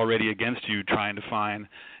strikes already against you trying to find,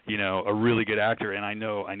 a really good actor. And I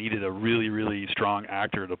know I needed a really, really strong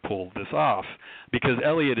actor to pull this off, because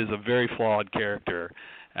Elliot is a very flawed character.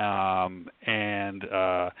 I knew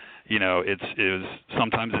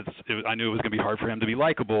it was going to be hard for him to be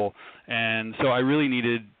likable, and so I really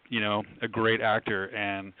needed, a great actor,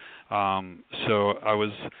 and so I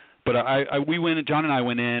was. But John and I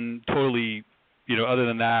went in totally, other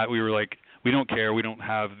than that, we were like, we don't care, we don't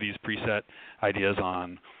have these preset ideas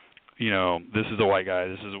on, this is a white guy,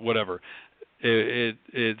 this is whatever.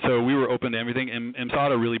 So we were open to everything, and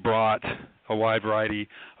Msada really brought a wide variety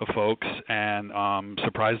of folks, and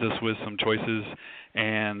surprised us with some choices,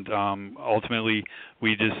 and ultimately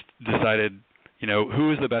we just decided,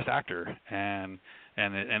 who is the best actor, and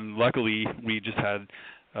luckily we just had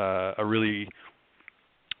a really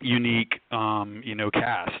unique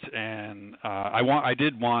cast, and I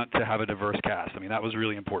did want to have a diverse cast. I mean, that was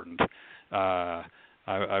really important.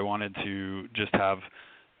 I wanted to just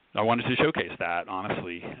I wanted to showcase that,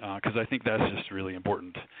 honestly, because I think that's just really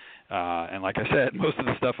important. And like I said, most of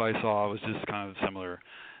the stuff I saw was just kind of similar.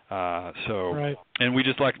 And we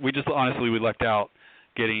honestly lucked out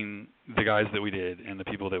getting the guys that we did and the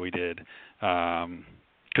people that we did, because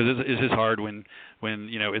it's just hard when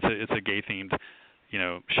it's a gay themed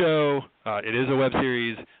show. It is a web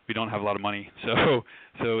series. We don't have a lot of money, so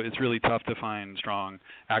it's really tough to find strong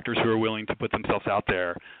actors who are willing to put themselves out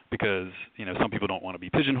there because some people don't want to be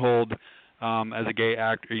pigeonholed as a gay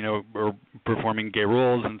actor, or performing gay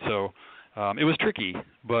roles, and so it was tricky.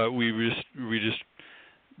 But we just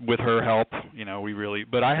with her help, we really.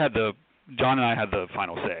 But John and I had the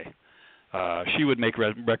final say. She would make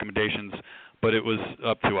recommendations, but it was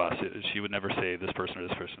up to us. She would never say this person or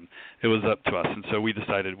this person. It was up to us, and so we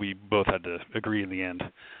decided we both had to agree in the end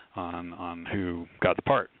on who got the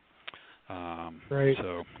part. Great.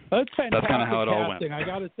 So that's kind of how it all went. I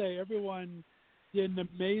got to say, everyone did an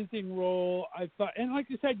amazing role. I thought, and like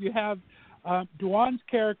you said, you have Duan's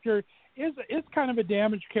character is kind of a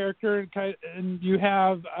damaged character, and you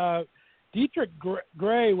have Dietrich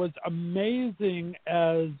Gray was amazing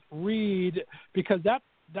as Reed, because that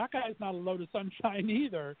guy's not a load of sunshine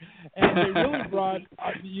either. And they really brought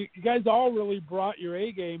you guys all really brought your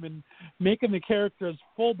A game in making the characters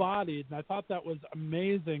full-bodied, and I thought that was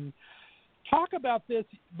amazing. Talk about this.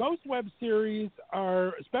 Most web series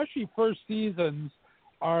are, especially first seasons,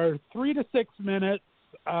 are 3 to 6 minutes,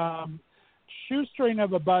 shoestring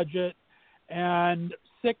of a budget, and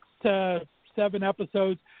 6 to 7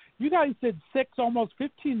 episodes. You guys did almost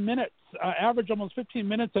 15 minutes, average almost 15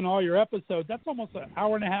 minutes in all your episodes. That's almost an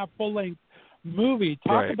hour and a half full-length movie.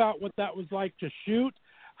 Talk about what that was like to shoot.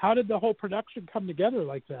 How did the whole production come together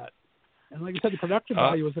like that? And like you said, the production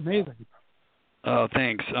value was amazing. Oh,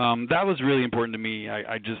 thanks. That was really important to me.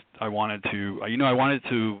 I wanted to, I wanted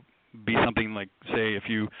to be something like, say, if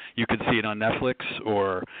you could see it on Netflix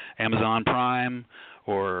or Amazon Prime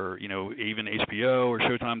or, even HBO or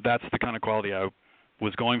Showtime. That's the kind of quality I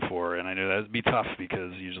was going for, and I knew that would be tough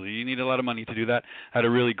because usually you need a lot of money to do that. Had a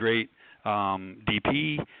really great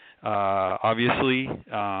DP, obviously,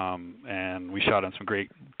 and we shot on some great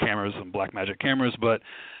cameras, some Blackmagic cameras, but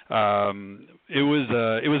it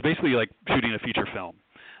was basically like shooting a feature film.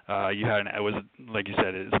 It was, like you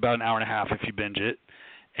said, it's about an hour and a half if you binge it,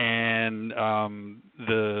 and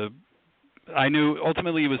I knew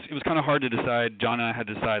ultimately it was kind of hard to decide. John and I had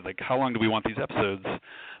to decide, like, how long do we want these episodes?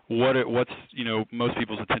 What's most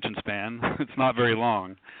people's attention span? It's not very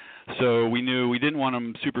long, so we knew we didn't want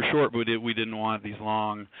them super short, but we didn't want these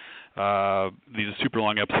super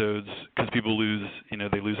long episodes because people lose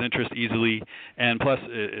interest easily, and plus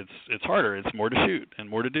it's harder. It's more to shoot and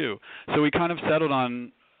more to do. So we kind of settled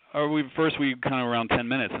on. We kind of around 10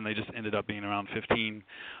 minutes, and they just ended up being around 15.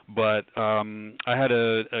 But I had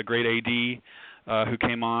a great AD who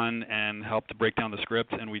came on and helped to break down the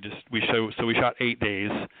script, and we shot 8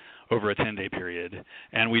 days over a 10-day period,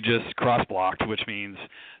 and we just cross-blocked, which means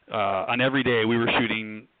on every day we were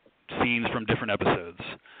shooting scenes from different episodes.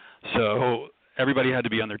 So everybody had to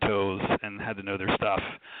be on their toes and had to know their stuff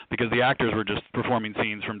because the actors were just performing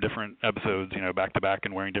scenes from different episodes, back to back,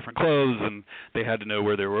 and wearing different clothes, and they had to know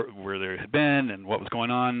where they had been and what was going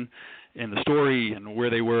on in the story and where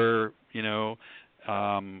they were,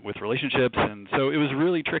 with relationships. And so it was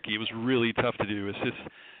really tricky. It was really tough to do.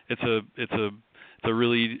 It's a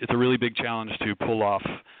really big challenge to pull off,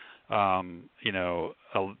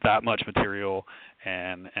 that much material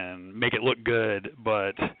and make it look good,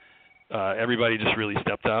 but everybody just really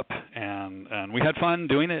stepped up, and we had fun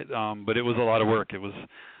doing it, but it was a lot of work. It was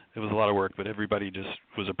a lot of work, but everybody just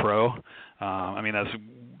was a pro. That's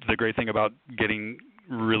the great thing about getting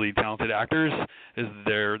really talented actors is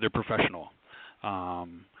they're professional,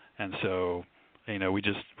 and so we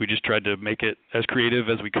just tried to make it as creative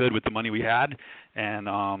as we could with the money we had,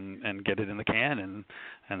 and get it in the can,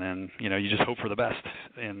 and then you just hope for the best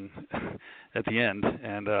at the end.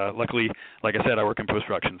 And luckily, like I said, I work in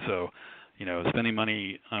post-production, so spending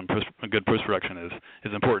money on good post-production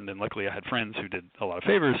is important. And luckily, I had friends who did a lot of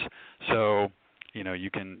favors, so you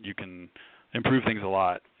can improve things a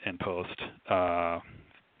lot in post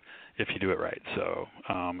if you do it right. So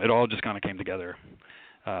it all just kind of came together,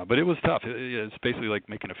 but it was tough. It's basically like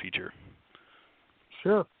making a feature.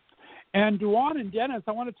 Sure. And Duan and Dennis,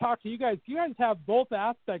 I want to talk to you guys. You guys have both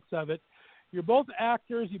aspects of it. You're both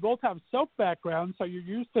actors. You both have soap backgrounds, so you're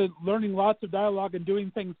used to learning lots of dialogue and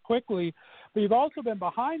doing things quickly. But you've also been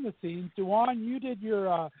behind the scenes. Duan, you did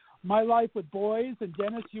your My Life with Boys, and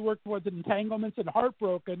Dennis, you worked with Entanglements and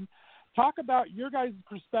Heartbroken. Talk about your guys'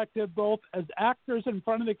 perspective, both as actors in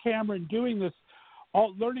front of the camera and doing this,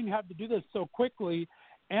 learning how to do this so quickly,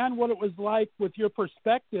 and what it was like with your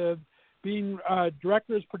perspective being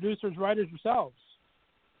directors, producers, writers yourselves.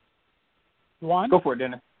 Duan? Go for it,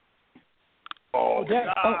 Dennis. Oh,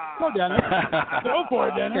 Dennis. Go, Dennis. Go for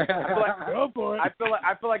it, Dennis. Go for it. I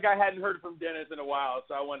feel like I hadn't heard from Dennis in a while,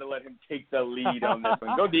 so I wanted to let him take the lead on this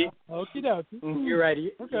one. Go, D. Okie dokie. You're right.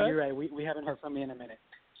 You're right. We haven't heard from you in a minute.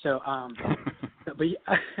 So, but you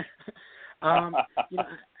know,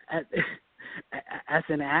 as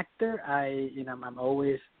an actor, I'm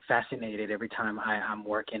always fascinated every time I'm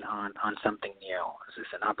working on something new. It's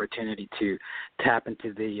just an opportunity to tap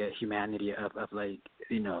into the humanity of like,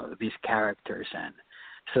 these characters, and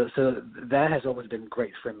so that has always been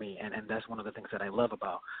great for me, and that's one of the things that I love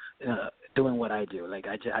about doing what I do. Like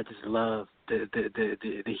I just love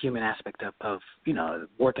the human aspect of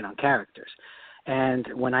working on characters. And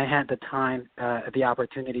when I had the time, the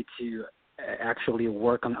opportunity to actually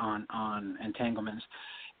work on entanglements,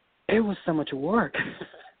 it was so much work.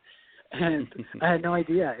 And I had no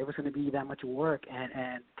idea it was going to be that much work.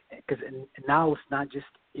 And because now it's not just,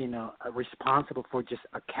 responsible for just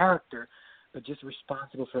a character, but just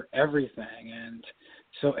responsible for everything. And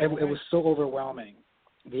so it was so overwhelming,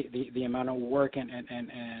 the amount of work,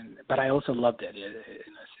 but I also loved it.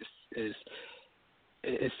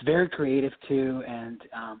 It's very creative too. And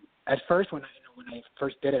at first, when I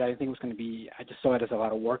first did it, I didn't think it was going to be. I just saw it as a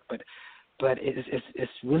lot of work, but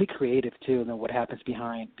it's really creative too. What happens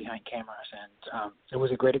behind cameras, and it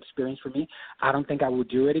was a great experience for me. I don't think I will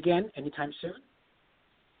do it again anytime soon,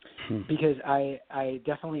 because I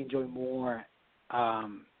definitely enjoy more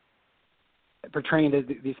portraying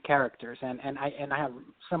these characters, and I have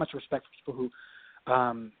so much respect for people who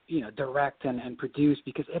direct and produce,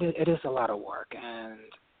 because it is a lot of work, and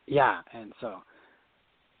so.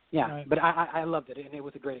 Yeah, right. But I loved it, and it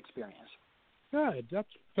was a great experience. Good, that's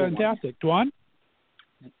fantastic. Dwan?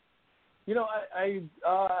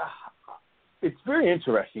 It's very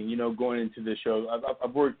interesting, going into the show.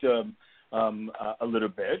 I've worked a little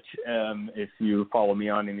bit, if you follow me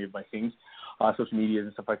on any of my things, social media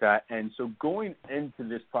and stuff like that. And so going into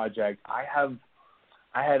this project, I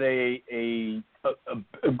had a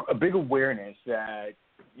big awareness that,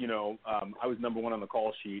 I was number one on the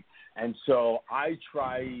call sheet. And so I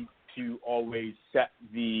try to always set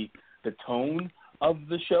the tone of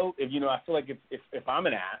the show. If I feel like if I'm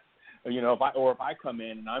an ass, if I come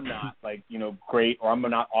in and I'm not great, or I'm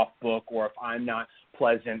not off book, or if I'm not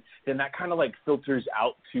pleasant, then that kind of filters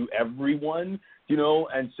out to everyone,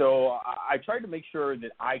 And so I tried to make sure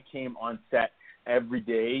that I came on set every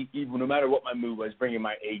day, even no matter what my mood was, bringing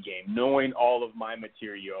my A game, knowing all of my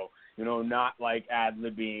material, not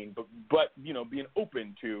ad-libbing, but being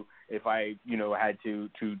open to if I, had to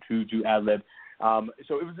ad-lib.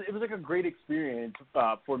 So it was like a great experience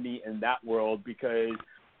for me in that world, because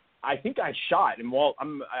I think I shot, and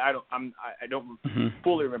I don't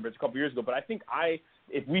fully remember, it's a couple years ago, but I think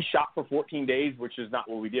if we shot for 14 days, which is not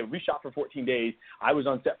what we did, we shot for 14 days, I was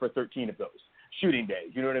on set for 13 of those shooting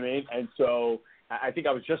days, you know what I mean? And so I think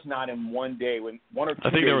I was just not in one day, when one or two. I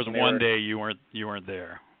think there was one day you weren't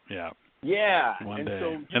there. Yeah. Yeah. One day.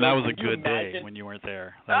 So, and that was a good day when you weren't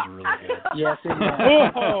there. That was really good. Yes, it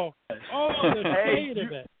was. The shade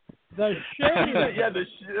of it. The shade of it. Yeah, the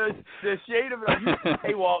shade of it.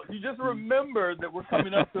 Hey, Walt, you just remember that we're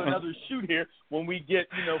coming up to another shoot here when we get,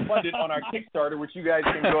 funded on our Kickstarter, which you guys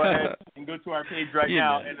can go ahead and go to our page right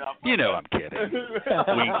now. And, I'm kidding.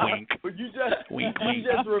 Wink, wink. But you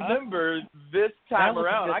just remember this time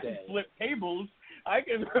around, I can flip tables. I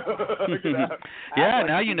can. Yeah,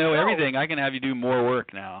 now you know everything. I can have you do more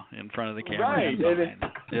work now in front of the camera. Right.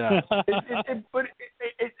 Yeah. But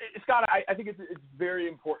Scott, I think it's very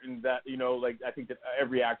important that I think that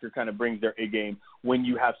every actor kind of brings their A game when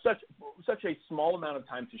you have such a small amount of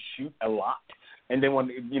time to shoot a lot, and then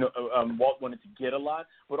when Walt wanted to get a lot,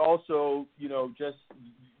 but also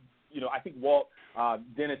I think Walt.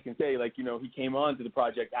 Dennis can say, he came on to the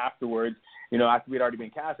project afterwards, after we'd already been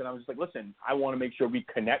cast, and I was just like, listen, I want to make sure we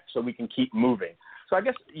connect so we can keep moving. So I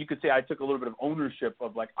guess you could say I took a little bit of ownership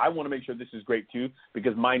of, I want to make sure this is great too,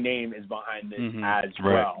 because my name is behind this as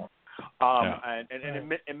well. And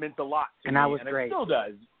it meant a lot to and me. That was and great. It still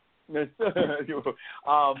does. And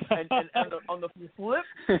on the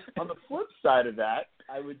flip side of that,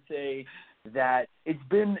 I would say that it's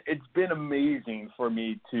been amazing for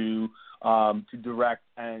me to direct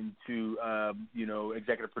and to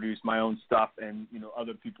executive produce my own stuff and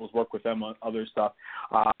other people's work with them on other stuff.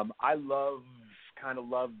 I love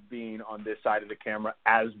being on this side of the camera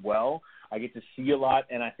as well. I get to see a lot,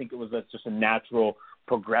 and I think it was just a natural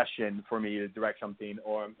progression for me to direct something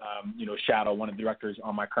or shadow one of the directors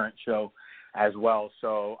on my current show as well.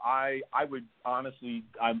 So I would honestly,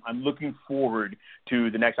 I'm looking forward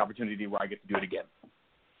to the next opportunity where I get to do it again.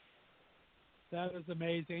 That is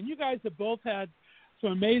amazing. And you guys have both had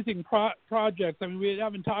some amazing projects. I mean, we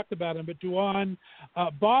haven't talked about them, but Duan,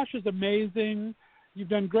 Bosch is amazing. You've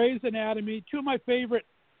done Grey's Anatomy. Two of my favorite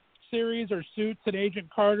series are Suits and Agent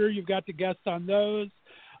Carter. You've got the guests on those.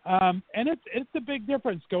 And it's a big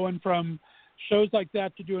difference going from shows like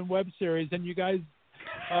that to doing web series. And you guys,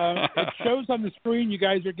 it shows on the screen, you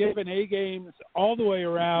guys are giving A-games all the way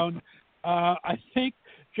around. I think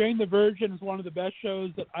Jane the Virgin is one of the best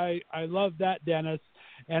shows that I love that, Dennis.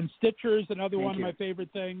 And Stitcher is another one of my favorite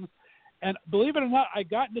things. And believe it or not, I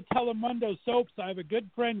got into Telemundo soaps. I have a good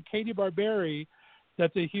friend, Katie Barberi,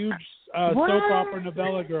 that's a huge soap opera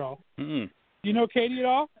novella girl. Mm-hmm. Do you know Katie at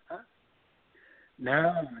all?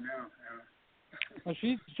 No. Well,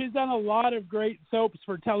 she's done a lot of great soaps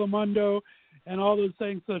for Telemundo and all those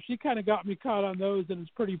things. So she kind of got me caught on those, and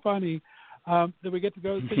it's pretty funny that we get to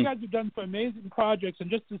go. So you guys have done some amazing projects, and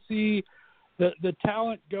just to see the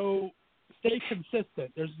talent stay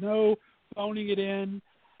consistent. There's no phoning it in.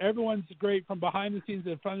 Everyone's great from behind the scenes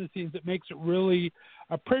and front of the scenes. It makes it really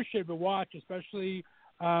appreciative to watch, especially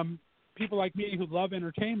people like me who love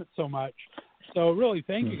entertainment so much. So really,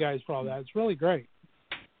 thank you guys for all that. It's really great.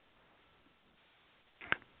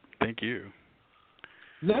 Thank you.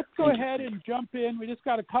 Let's go ahead and jump in. We just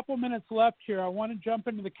got a couple minutes left here. I want to jump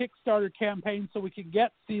into the Kickstarter campaign so we can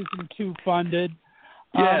get Season 2 funded.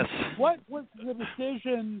 Yes. What was the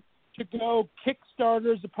decision to go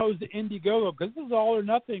Kickstarter as opposed to Indiegogo? Because this is all or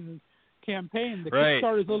nothing campaign. The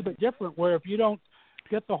Kickstarter is a little bit different, where if you don't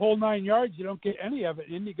get the whole 9 yards, you don't get any of it.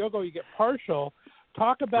 In Indiegogo, you get partial.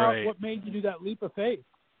 Talk about what made you do that leap of faith.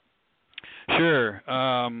 Sure.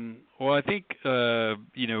 Well, I think, the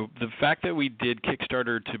fact that we did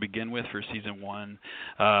Kickstarter to begin with for Season 1,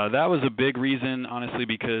 that was a big reason, honestly,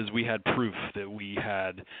 because we had proof that we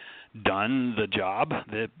had done the job,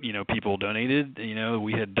 that, people donated.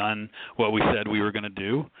 We had done what we said we were going to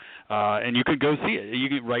do. And you could go see it. You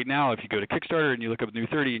could, right now, if you go to Kickstarter and you look up New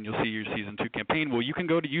 30 and you'll see your Season 2 campaign, well, you can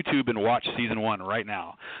go to YouTube and watch Season 1 right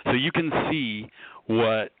now. So you can see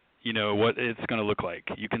what it's going to look like.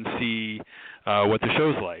 You can see what the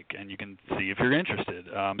show's like, and you can see if you're interested.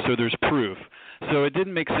 So there's proof. So it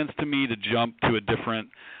didn't make sense to me to jump to a different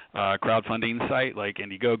crowdfunding site like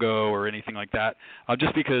Indiegogo or anything like that,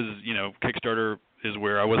 just because, Kickstarter is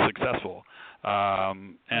where I was successful.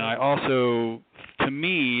 And I also, to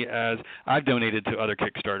me, as I've donated to other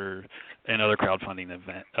Kickstarter and other crowdfunding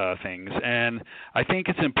things, and I think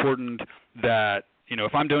it's important that,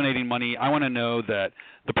 if I'm donating money, I want to know that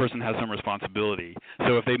the person has some responsibility.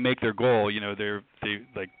 So if they make their goal, I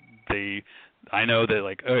know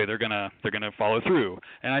that they're gonna follow through.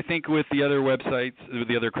 And I think with the other websites, with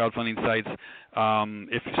the other crowdfunding sites,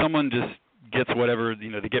 if someone just gets whatever,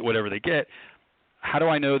 they get whatever they get, how do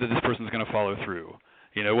I know that this person's going to follow through?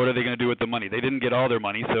 What are they going to do with the money? They didn't get all their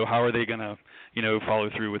money, so how are they going to, follow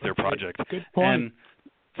through with their project? Good point. And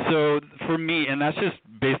so for me, and that's just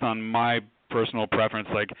based on my personal preference,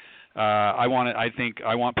 I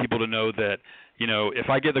want people to know that, if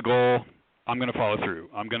I get the goal, I'm going to follow through.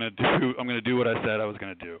 I'm going to do what I said I was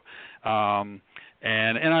going to do.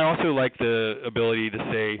 And I also like the ability to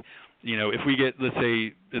say, if we get, let's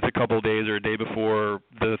say it's a couple of days or a day before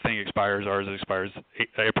the thing expires, ours expires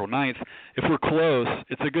April 9th, if we're close,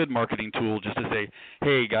 it's a good marketing tool just to say,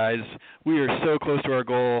 hey guys, we are so close to our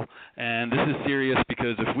goal, and this is serious,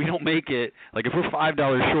 because if we don't make it, if we're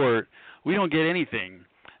 $5 short, we don't get anything,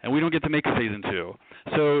 and we don't get to make a Season 2.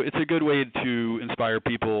 So it's a good way to inspire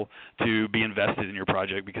people to be invested in your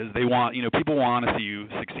project, because they want, people want to see you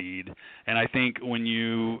succeed. And I think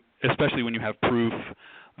especially when you have proof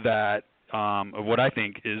that of what I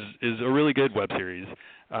think is a really good web series,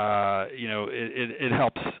 it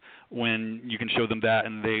helps when you can show them that,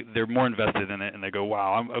 and they're more invested in it, and they go,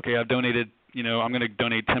 wow, I've donated, I'm going to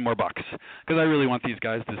donate $10 more, because I really want these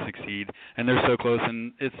guys to succeed, and they're so close,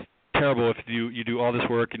 and it's terrible if you do all this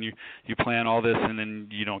work and you plan all this and then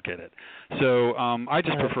you don't get it. So I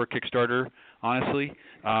just prefer Kickstarter, honestly,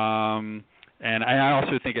 and I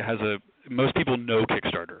also think it has most people know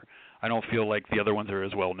Kickstarter. I don't feel like the other ones are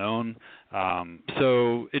as well known,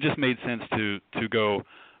 so it just made sense to go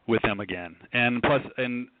with them again. And plus,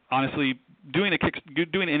 and honestly, doing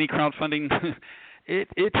any crowdfunding,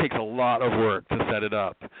 it takes a lot of work to set it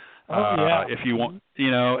up. If you want,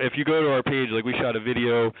 if you go to our page, we shot a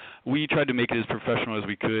video, we tried to make it as professional as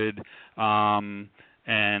we could, and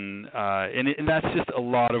that's just a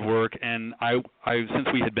lot of work. And I since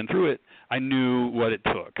we had been through it, I knew what it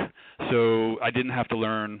took, so I didn't have to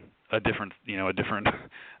learn a different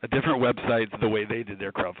website the way they did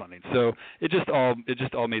their crowdfunding. So it just all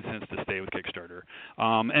made sense to stay with Kickstarter,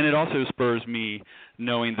 and it also spurs me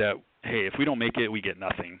knowing that, hey, if we don't make it, we get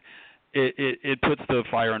nothing. it puts the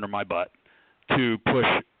fire under my butt to push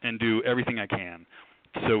and do everything I can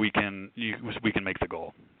so we can make the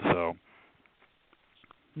goal. So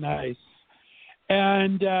nice.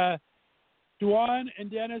 And Duan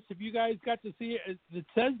and Dennis, if you guys got to see it, it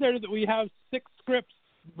says there that we have 6 scripts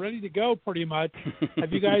ready to go pretty much.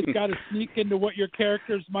 Have you guys got to sneak into what your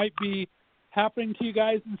characters might be happening to you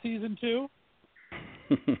guys in season 2?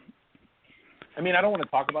 I mean, I don't want to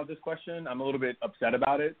talk about this question. I'm a little bit upset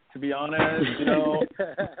about it, to be honest.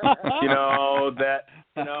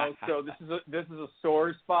 So this is a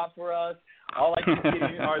sore spot for us. All I keep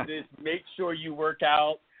getting are this: make sure you work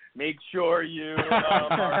out, make sure you,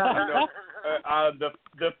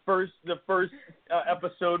 the first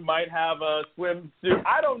episode might have a swimsuit.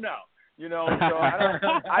 I don't know. So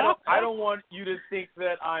I don't want you to think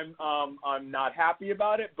that I'm not happy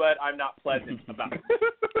about it, but I'm not pleasant about it.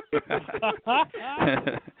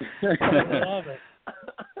 I love it.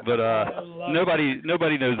 But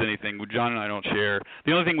nobody knows anything. John and I don't share.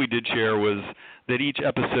 The only thing we did share was that each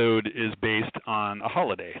episode is based on a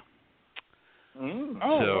holiday. Okay.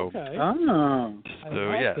 So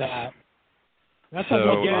yes. That's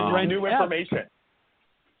new information.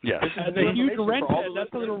 Yes. That's a huge rent.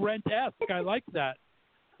 That's a little rent-esque. I like that.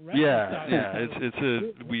 We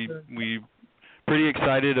pretty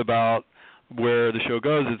excited about where the show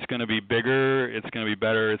goes. It's going to be bigger. It's going to be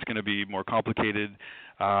better. It's going to be more complicated.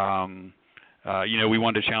 We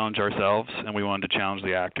wanted to challenge ourselves, and we wanted to challenge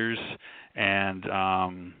the actors, and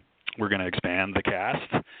we're going to expand the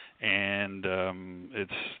cast. And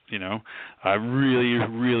I really,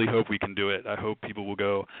 really hope we can do it. I hope people will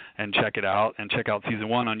go and check it out and check out season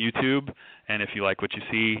 1 on YouTube. And if you like what you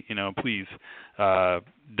see, please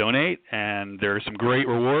donate. And there are some great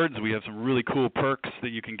rewards. We have some really cool perks that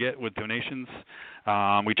you can get with donations.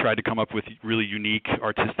 We tried to come up with really unique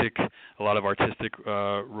a lot of artistic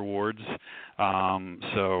rewards.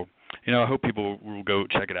 So I hope people will go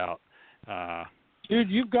check it out. Dude,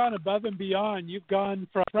 you've gone above and beyond. You've gone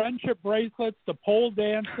from friendship bracelets to pole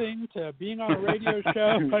dancing to being on a radio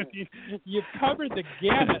show. I mean, you've covered the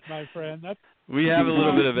gamut, my friend. We have a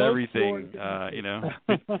little bit of everything.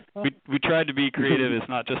 We tried to be creative. It's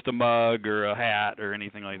not just a mug or a hat or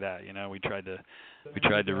anything like that. We tried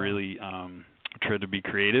to really try to be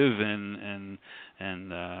creative and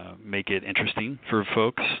make it interesting for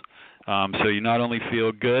folks. So you not only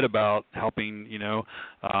feel good about helping,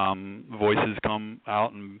 voices come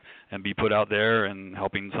out and be put out there and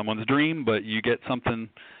helping someone's dream, but you get something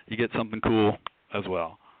cool as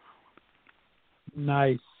well.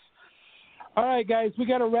 Nice. All right, guys, we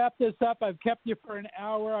got to wrap this up. I've kept you for an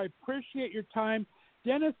hour. I appreciate your time.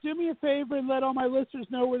 Dennis, do me a favor and let all my listeners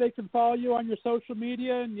know where they can follow you on your social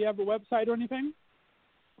media, and do you have a website or anything?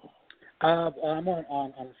 I'm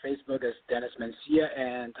on Facebook as Dennis Mencia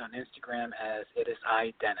and on Instagram as It Is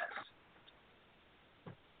I Dennis.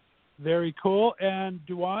 Very cool. And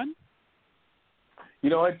Duan?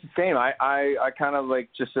 It's the same. I kind of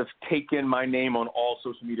just have taken my name on all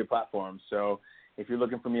social media platforms. So if you're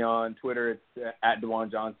looking for me on Twitter, it's at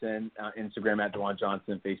Duan Johnson, Instagram at Duan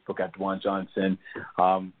Johnson, Facebook at Duan Johnson,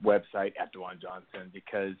 website at Duan Johnson,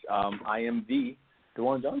 because I am the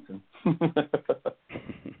Duan Johnson.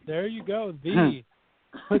 There you go.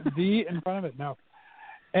 Put the in front of it now.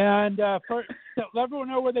 And let everyone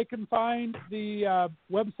know where they can find the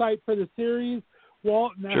website for the series,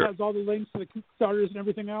 Walt, and that has all the links to the Kickstarters and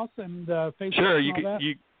everything else, and Facebook and all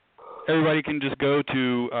that. Everybody can just go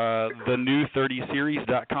to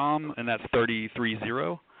thenew30series.com, and that's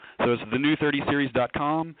 3030. So it's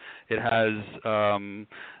thenew30series.com. It has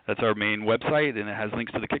that's our main website, and it has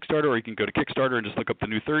links to the Kickstarter, or you can go to Kickstarter and just look up the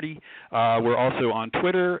New 30. We're also on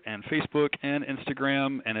Twitter and Facebook and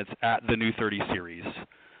Instagram, and it's at the New 30 Series.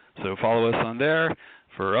 So follow us on there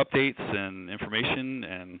for updates and information,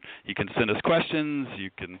 and you can send us questions. You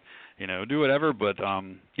can, do whatever, but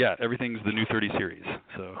everything's the New 30 Series.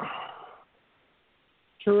 So.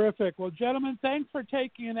 Terrific. Well, gentlemen, thanks for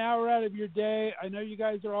taking an hour out of your day. I know you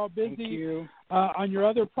guys are all busy on your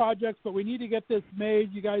other projects, but we need to get this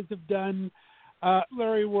made. You guys have done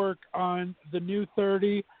Larry work on the New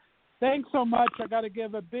 30. Thanks so much. I got to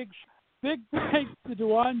give a big thanks to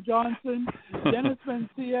Duan Johnson, Dennis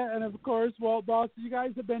Mencia, and, of course, Walt Boss. You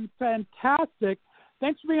guys have been fantastic.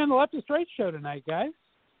 Thanks for being on the Left of Str8 show tonight, guys.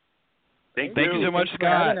 Thank you so much,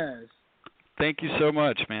 Scott. Thank you so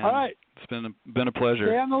much, man. All right. It's been a pleasure.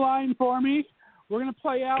 Stay on the line for me. We're going to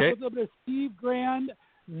play out with a little bit of Steve Grand,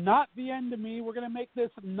 Not the End of Me. We're going to make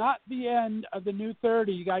this not the end of the New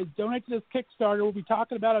 30. You guys donate to this Kickstarter. We'll be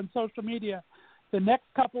talking about it on social media the next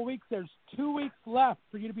couple weeks. There's 2 weeks left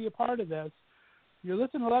for you to be a part of this. You're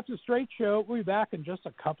listening to Left of Str8 Show. We'll be back in just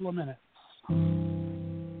a couple of minutes.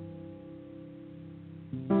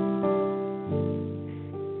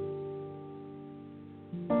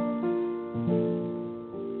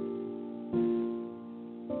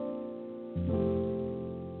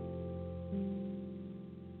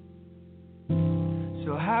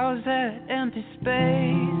 So how's that empty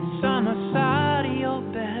space on the side of your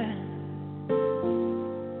bed?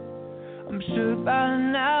 I'm sure by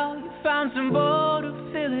now you found some bowl to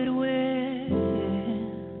fill it with.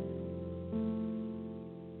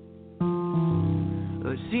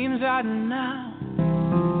 It seems right now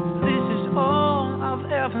this is all I've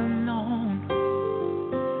ever known.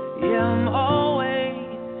 Yeah, I'm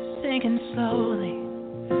always sinking slowly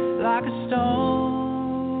like a stone.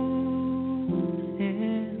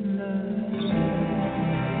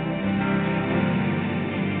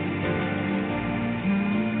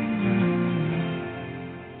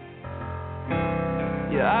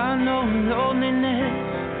 I know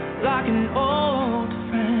loneliness like an old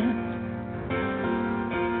friend.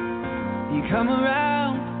 You come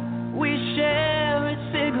around, we share a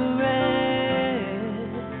cigarette.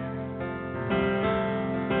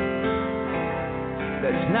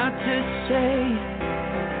 That's not to say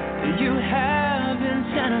that you haven't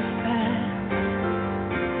sent a fact,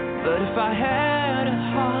 but if I had a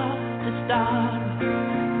heart to start,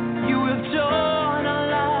 you would have torn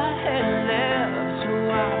all I had left.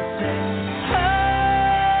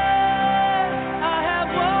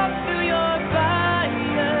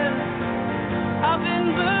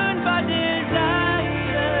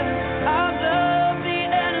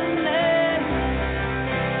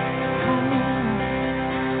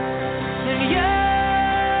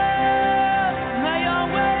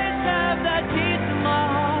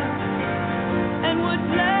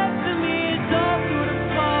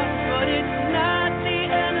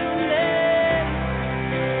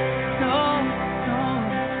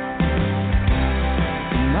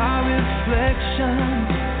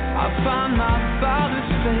 I find my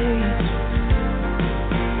father's face.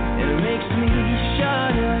 It makes me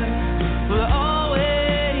shudder. Will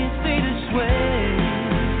always be this way.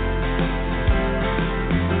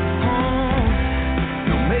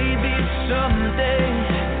 No, maybe someday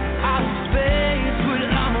I'll face what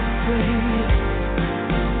I'm afraid.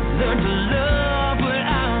 Learn to love what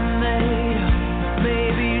I'm made.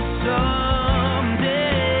 Maybe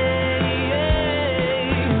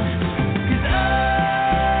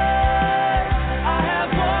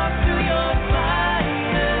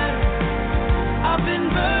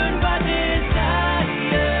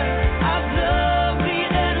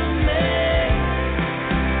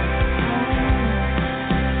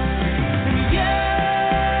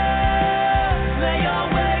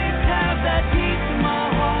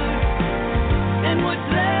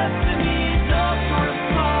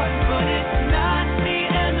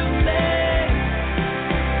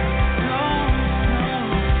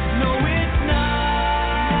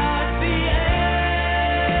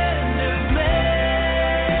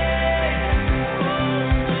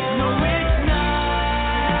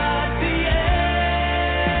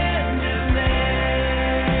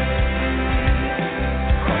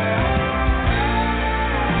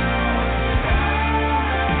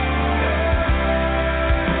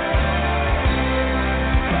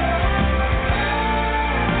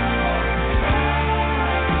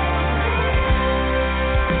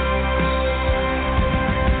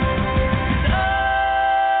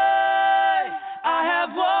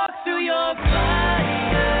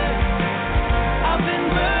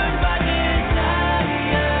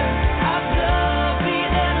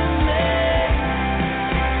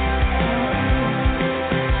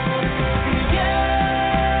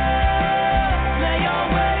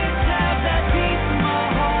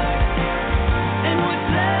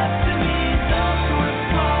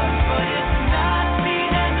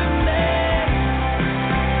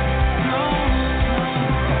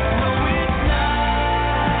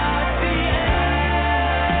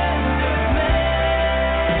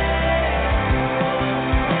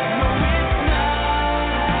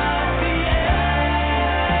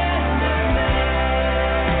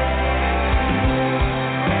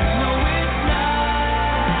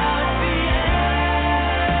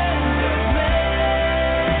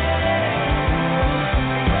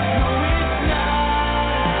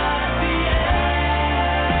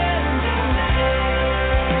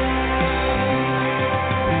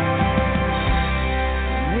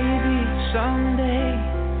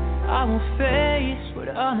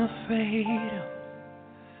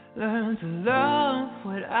learn to love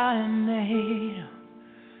what I am made of.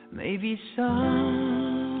 Maybe someday.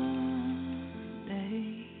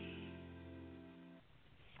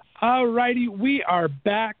 All righty, we are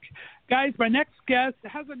back. Guys, my next guest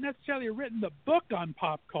hasn't necessarily written the book on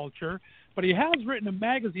pop culture, but he has written a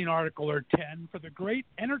magazine article or 10 for the great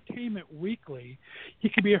Entertainment Weekly. He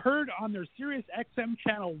can be heard on their Sirius XM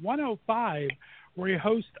channel 105, where he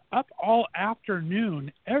hosts Up All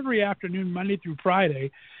Afternoon, every afternoon, Monday through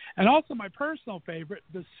Friday, and also my personal favorite,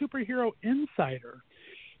 The Superhero Insider.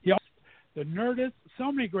 He also The Nerdist,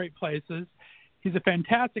 so many great places. He's a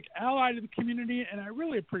fantastic ally to the community, and I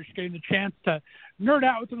really appreciate getting the chance to nerd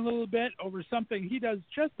out with him a little bit over something he does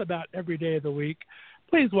just about every day of the week.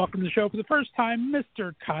 Please welcome to the show for the first time,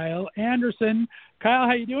 Mr. Kyle Anderson. Kyle,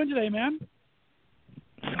 how you doing today, man?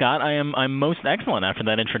 Scott, I'm most excellent after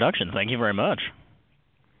that introduction. Thank you very much.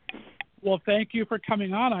 Well, thank you for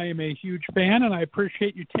coming on. I am a huge fan, and I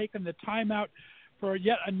appreciate you taking the time out for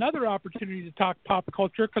yet another opportunity to talk pop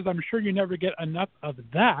culture, because I'm sure you never get enough of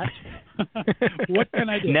that. What can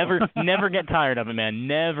I do? Never get tired of it, man.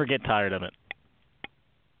 Never get tired of it.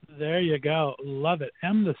 There you go. Love it.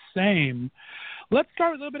 I'm the same. Let's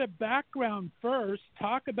start with a little bit of background first.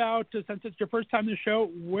 Talk about, since it's your first time on the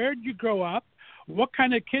show, where did you grow up? What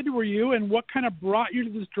kind of kid were you, and what kind of brought you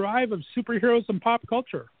to this drive of superheroes and pop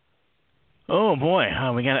culture? Oh boy,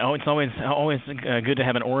 it's always good to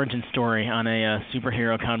have an origin story on a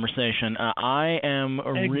superhero conversation. I am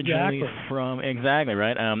originally from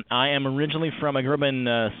I am originally from. I grew up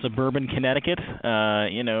in suburban Connecticut.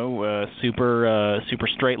 Super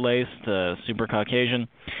straight-laced, super Caucasian.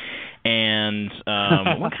 And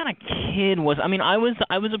what kind of kid was? I mean, I was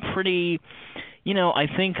a pretty. I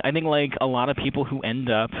think like a lot of people who end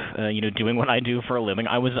up, doing what I do for a living,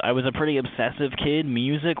 I was a pretty obsessive kid.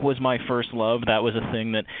 Music was my first love. That was a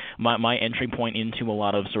thing that my entry point into a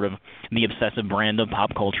lot of sort of the obsessive brand of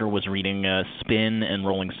pop culture was reading Spin and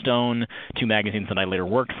Rolling Stone, two magazines that I later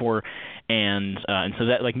worked for. And so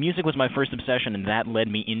that, like, music was my first obsession, and that led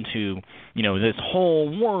me into, this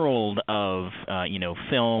whole world of,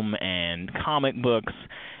 film and comic books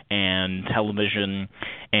and television,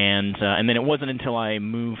 and then it wasn't until I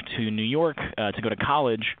moved to New York to go to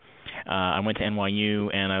college. I went to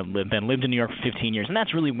NYU, and I lived in New York for 15 years, and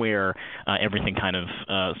that's really where everything kind of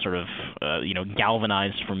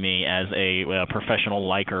galvanized for me as a professional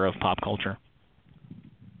liker of pop culture.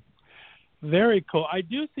 Very cool. I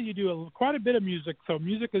do see you do quite a bit of music, so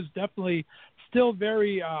music is definitely still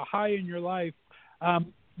very high in your life.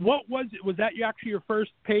 What was that actually your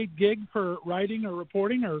first paid gig for writing or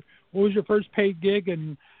reporting, or what was your first paid gig?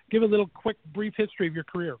 And give a little quick, brief history of your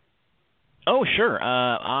career. Oh, sure.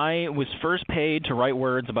 I was first paid to write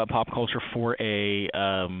words about pop culture for a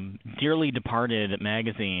dearly departed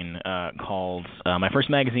magazine called. My first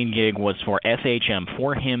magazine gig was for FHM,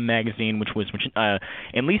 For Him magazine, which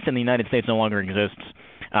at least in the United States no longer exists.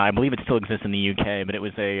 I believe it still exists in the UK, but it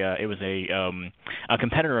was a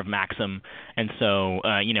competitor of Maxim, and so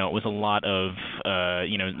it was a lot of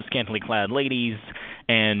scantily clad ladies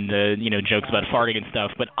and jokes about farting and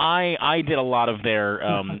stuff. But I did a lot of their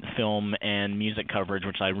film and music coverage,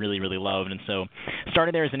 which I really, really loved, and so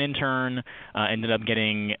started there as an intern. Ended up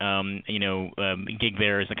getting a gig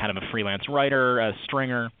there as a kind of a freelance writer, a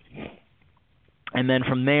stringer. And then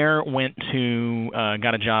from there went to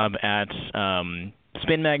got a job at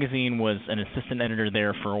Spin magazine, was an assistant editor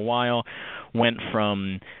there for a while, went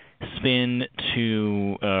from Spin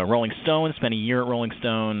to Rolling Stone, spent a year at Rolling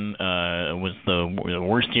Stone, was the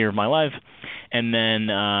worst year of my life, and then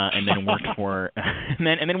worked for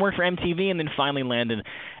and then worked for MTV, and then finally landed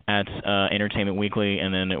at Entertainment Weekly,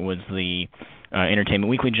 and then it was the Entertainment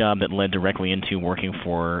Weekly job that led directly into working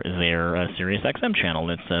for their Sirius XM channel.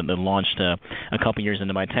 That launched a couple years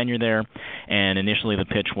into my tenure there, and initially the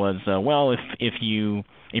pitch was, if you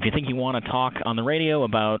think you want to talk on the radio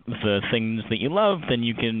about the things that you love, then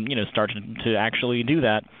you can start to actually do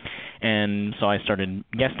that. And so I started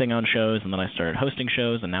guesting on shows, and then I started hosting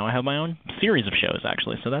shows, and now I have my own series of shows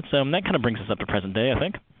actually. So that's that kind of brings us up to present day, I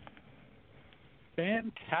think.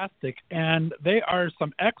 Fantastic, and they are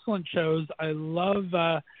some excellent shows. I love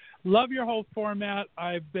your whole format.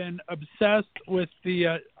 I've been obsessed with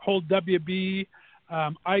the whole WB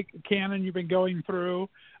canon you've been going through.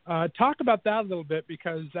 Talk about that a little bit,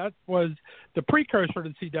 because that was the precursor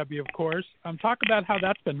to CW, of course. Talk about how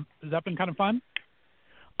that's been. Has that been kind of fun?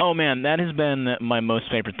 Oh man, that has been my most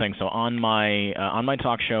favorite thing. So on my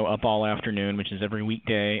talk show, Up All Afternoon, which is every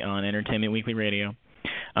weekday on Entertainment Weekly Radio.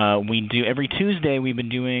 We do every Tuesday. We've been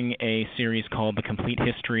doing a series called The Complete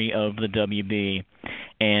History of the WB,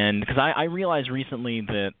 and because I realized recently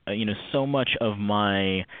that so much of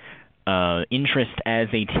my interest as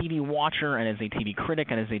a TV watcher and as a TV critic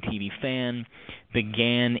and as a TV fan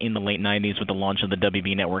began in the late 90s with the launch of the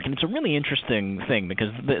WB network. And it's a really interesting thing because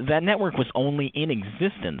that network was only in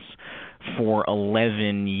existence for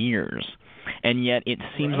 11 years. And yet it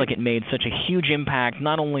seems like it made such a huge impact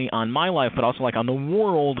not only on my life but also like on the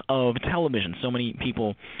world of television. So many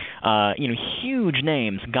people, huge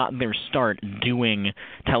names got their start doing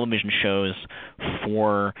television shows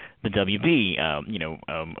for the WB.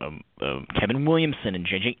 Kevin Williamson and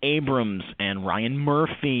J.J. Abrams and Ryan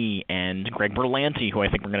Murphy and Greg Berlanti, who I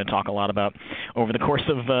think we're going to talk a lot about over the course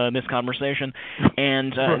of this conversation.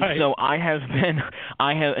 And so I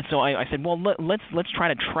said, well, let's try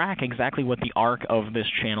to track exactly what the arc of this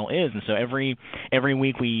channel is. And so every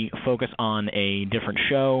week we focus on a different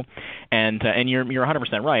show. And you're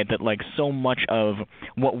 100% right that like so much of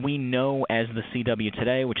what we know as the CW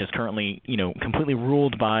today, which is currently completely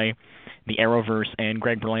ruled by the Arrowverse and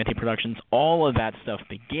Greg Berlanti Productions, all of that stuff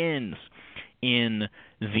begins in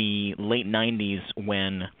the late 90s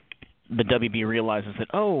when the WB realizes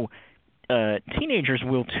that, teenagers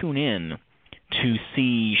will tune in to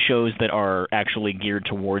see shows that are actually geared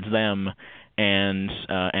towards them, and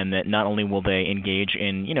that not only will they engage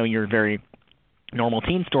in, your very normal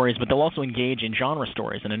teen stories, but they'll also engage in genre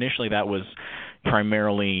stories. And initially that was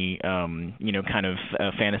primarily, kind of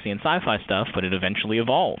fantasy and sci-fi stuff, but it eventually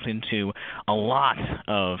evolved into a lot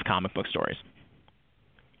of comic book stories.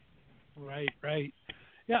 Right.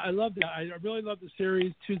 Yeah, I love that. I really love the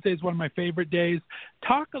series. Tuesday is one of my favorite days.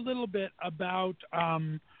 Talk a little bit about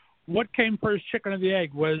what came first, chicken or the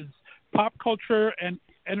egg? Was pop culture and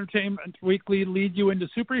Entertainment Weekly lead you into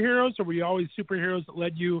superheroes, or were you always superheroes that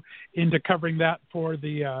led you into covering that for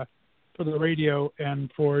the radio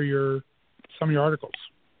and for some of your articles?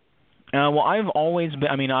 Well, I've always been.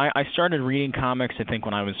 I mean, I started reading comics, I think,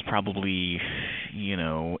 when I was probably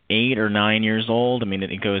 8 or 9 years old. I mean,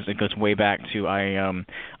 it goes way back to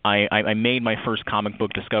I made my first comic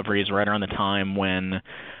book discoveries right around the time when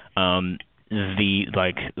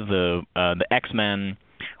the X-Men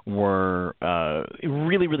were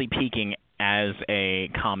really, really peaking as a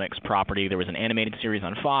comics property. There was an animated series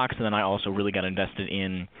on Fox, and then I also really got invested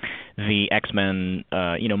in the X-Men,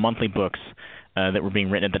 monthly books that were being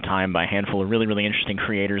written at the time by a handful of really, really interesting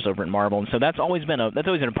creators over at Marvel. And so that's always been a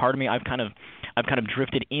part of me. I've kind of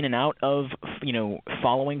drifted in and out of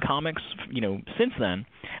following comics. Since then,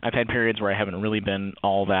 I've had periods where I haven't really been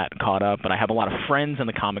all that caught up, but I have a lot of friends in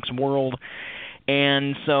the comics world.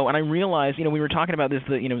 And I realized, we were talking about this,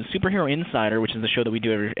 the Superhero Insider, which is the show that we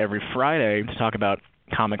do every Friday to talk about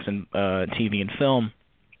comics and TV and film,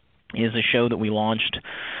 is a show that we launched,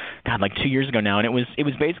 like 2 years ago now, and it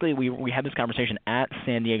was basically we had this conversation at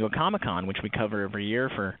San Diego Comic-Con, which we cover every year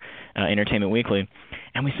for Entertainment Weekly,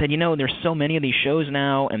 and we said, there's so many of these shows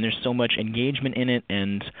now, and there's so much engagement in it,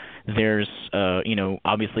 and there's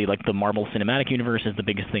obviously like the Marvel Cinematic Universe is the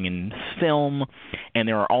biggest thing in film, and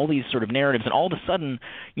there are all these sort of narratives, and all of a sudden,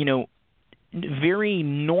 very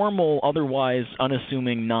normal, otherwise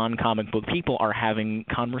unassuming non-comic book people are having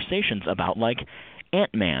conversations about like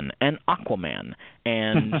Ant-Man and Aquaman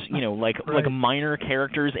and like minor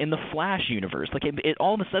characters in the Flash universe. Like it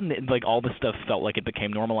all of a sudden all this stuff felt like it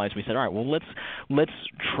became normalized. We said, all right, well let's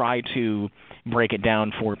try to break it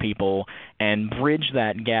down for people and bridge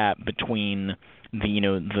that gap between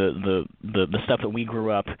the stuff that we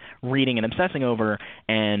grew up reading and obsessing over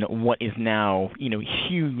and what is now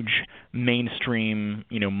huge mainstream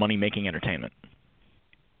money making entertainment.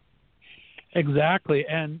 Exactly,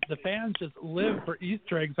 and the fans just live for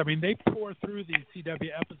Easter eggs. I mean, they pour through these CW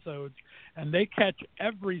episodes, and they catch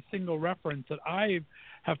every single reference that I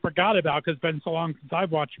have forgot about because it's been so long since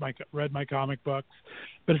I've read my comic books.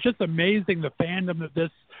 But it's just amazing the fandom that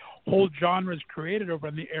this whole genre has created over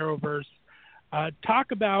in the Arrowverse.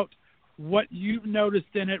 Talk about what you've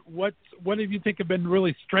noticed in it. What do you think have been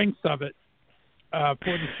really strengths of it for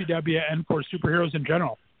the CW and for superheroes in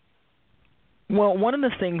general? Well, one of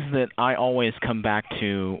the things that I always come back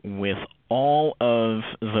to with all of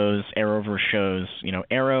those Arrowverse shows,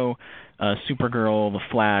 Arrow, Supergirl, The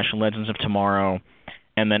Flash, Legends of Tomorrow,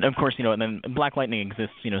 and then, of course, and then Black Lightning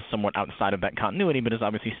exists, somewhat outside of that continuity, but is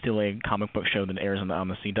obviously still a comic book show that airs on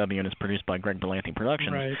the CW and is produced by Greg Berlanti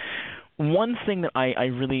Productions. Right. One thing that I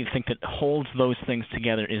really think that holds those things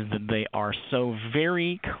together is that they are so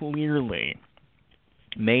very clearly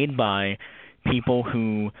made by people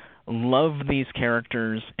who love these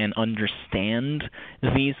characters and understand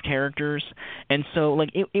these characters. And so,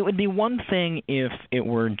 like, it would be one thing if it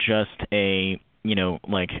were just a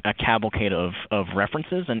like a cavalcade of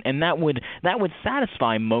references, and that would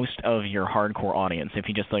satisfy most of your hardcore audience if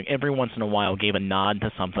you just like every once in a while gave a nod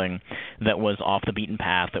to something that was off the beaten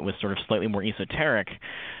path, that was sort of slightly more esoteric.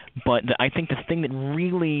 But I think the thing that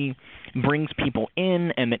really brings people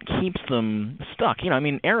in and that keeps them stuck,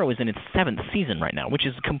 Arrow is in its 7th season right now, which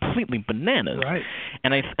is completely bananas. Right.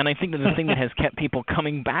 And I think that the thing that has kept people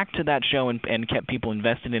coming back to that show and kept people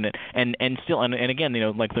invested in it, and again,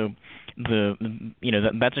 like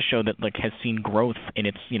that's a show that like has seen growth in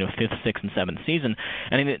its 5th, 6th, and 7th season.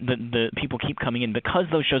 And I think the people keep coming in because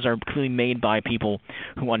those shows are clearly made by people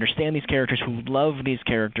who understand these characters, who love these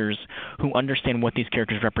characters, who understand what these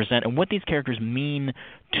characters represent and what these characters mean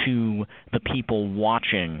to the people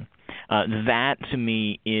watching. That to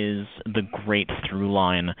me is the great through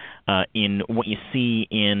line in what you see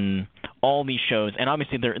in all these shows, and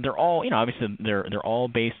obviously they're all they're all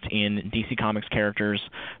based in DC Comics characters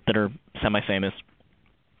that are semi-famous.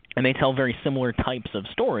 And they tell very similar types of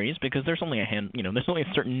stories because there's only there's only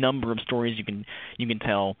a certain number of stories you can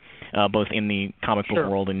tell, both in the comic book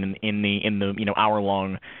world and in the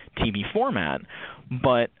hour-long TV format.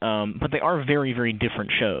 But they are very, very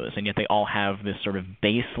different shows, and yet they all have this sort of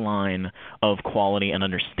baseline of quality and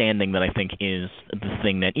understanding that I think is the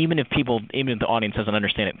thing that even if the audience doesn't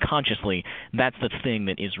understand it consciously, that's the thing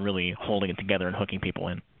that is really holding it together and hooking people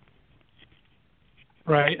in.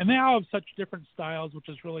 Right, and they all have such different styles, which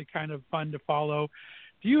is really kind of fun to follow.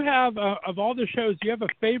 Do you have, of all the shows, do you have a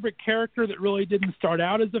favorite character that really didn't start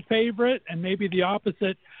out as a favorite, and maybe the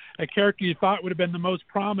opposite, a character you thought would have been the most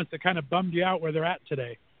promised that kind of bummed you out where they're at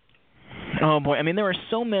today? Oh, boy. I mean, there are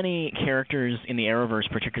so many characters in the Arrowverse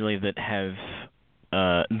particularly that have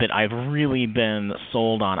that I've really been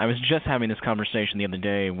sold on. I was just having this conversation the other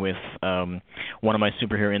day with one of my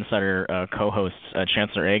Superhero Insider co-hosts,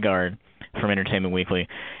 Chancellor Agard, from Entertainment Weekly,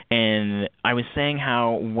 and I was saying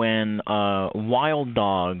how when Wild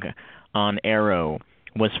Dog on Arrow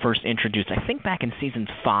was first introduced, I think back in season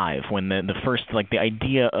 5, when the first the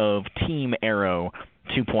idea of Team Arrow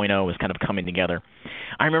 2.0 was kind of coming together.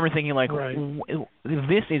 I remember thinking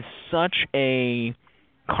this is such a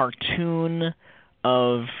cartoon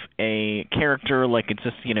of a character, it's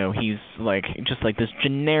just he's just this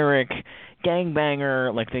generic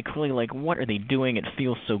gangbanger, they clearly what are they doing? It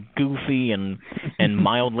feels so goofy and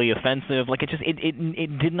mildly offensive.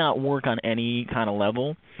 It did not work on any kind of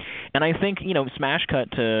level. And I think smash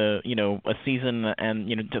cut to a season and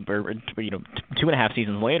 2.5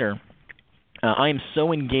 seasons later, I am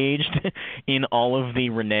so engaged in all of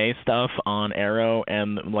the Renee stuff on Arrow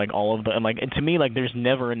and all of the and to me there's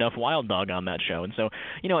never enough Wild Dog on that show. And so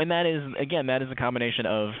and that is a combination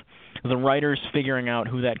of the writers figuring out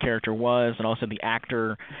who that character was, and also the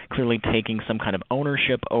actor clearly taking some kind of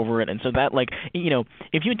ownership over it. And so that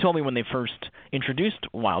if you had told me when they first introduced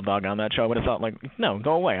Wild Dog on that show, I would have thought no,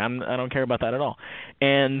 go away. I don't care about that at all.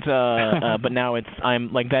 And but now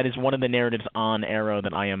that is one of the narratives on Arrow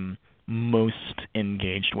that I am most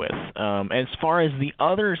engaged with. As far as the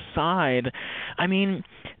other side, I mean,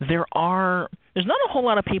 there's not a whole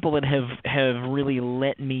lot of people that have really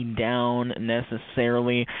let me down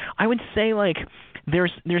necessarily. I would say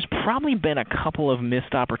there's probably been a couple of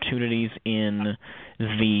missed opportunities in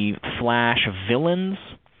the Flash villains.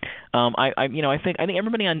 I think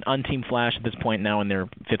everybody on Team Flash at this point now in their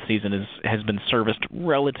 5th season has been serviced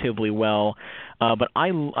relatively well. But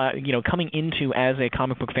coming into as a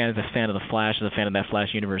comic book fan, as a fan of the Flash, as a fan of that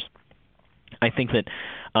Flash universe, I think that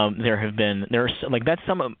that's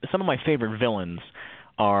some of my favorite villains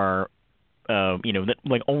are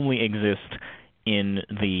that only exist in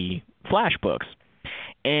the Flash books.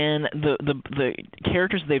 And the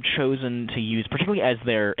characters they've chosen to use, particularly as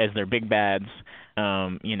their big bads,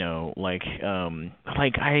 I've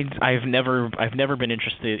never been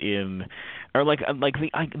interested in, or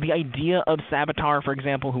the idea of Savitar, for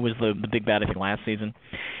example, who was the big bad I think last season,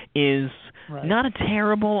 is not a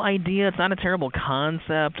terrible idea. It's not a terrible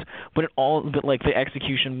concept, but the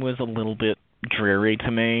execution was a little bit dreary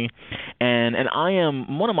to me. And I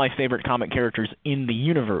am one of my favorite comic characters in the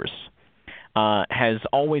universe. Has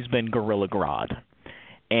always been Gorilla Grodd.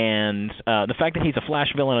 And the fact that he's a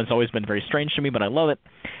Flash villain has always been very strange to me, but I love it.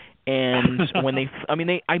 And when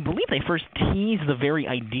I believe they first teased the very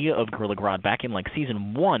idea of Gorilla Grodd back in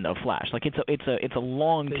season 1 of Flash. It's a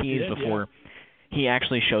long tease before he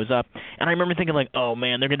actually shows up. And I remember thinking oh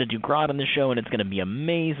man, they're going to do Grodd on this show and it's going to be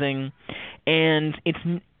amazing. And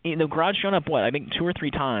Grodd's shown up I think 2 or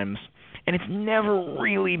 3 times, and it's never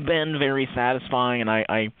really been very satisfying. And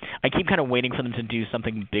I keep kind of waiting for them to do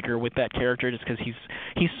something bigger with that character, just because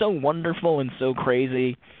he's so wonderful and so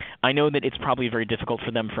crazy. I know that it's probably very difficult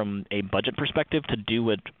for them from a budget perspective to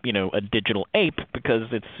do a digital ape, because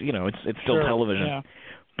it's still television. Yeah.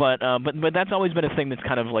 But that's always been a thing that's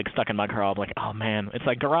kind of like stuck in my craw. Like, oh man, it's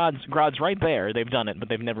like Grodd's right there. They've done it, but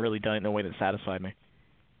they've never really done it in a way that satisfied me.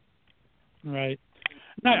 Right.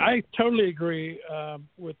 No, I totally agree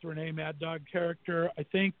with Renee Mad Dog character. I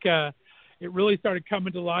think it really started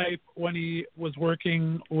coming to life when he was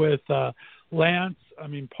working with Lance. I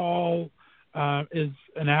mean, Paul is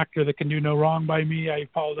an actor that can do no wrong by me. I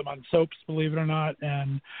followed him on Soaps, believe it or not,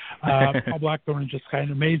 and Paul Blackthorne is just kind of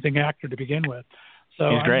an amazing actor to begin with. So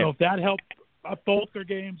I don't know if that helped up both their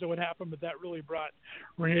games or what happened, but that really brought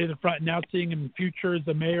Renee to the front. Now seeing him in future as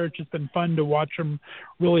the mayor, it's just been fun to watch him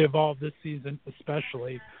really evolve this season,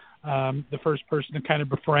 especially the first person to kind of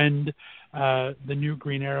befriend the new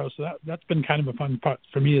Green Arrow. So that's been kind of a fun part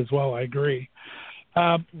for me as well. I agree.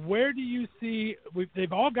 Where do you see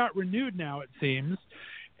they've all got renewed now, it seems,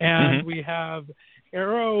 and we have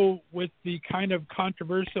Arrow with the kind of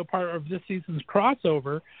controversial part of this season's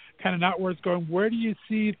crossover, kind of not where it's going. Where do you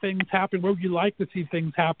see things happen? Where would you like to see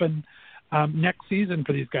things happen next season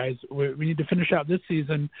for these guys? We need to finish out this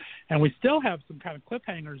season, and we still have some kind of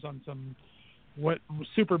cliffhangers on some what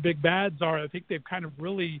super big bads are. I think they've kind of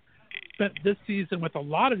really spent this season with a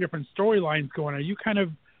lot of different storylines going. Are you kind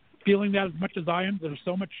of feeling that as much as I am? There's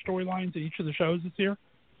so much storylines in each of the shows this year.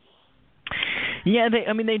 Yeah,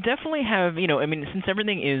 they definitely have, since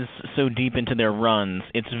everything is so deep into their runs,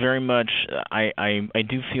 it's very much, I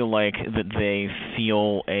do feel like that they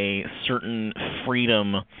feel a certain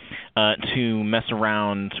freedom to mess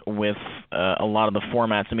around with a lot of the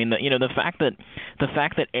formats. I mean, the fact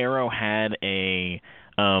that Arrow had a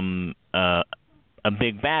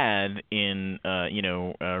big bad in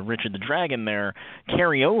Richard the Dragon there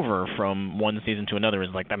carry over from one season to another is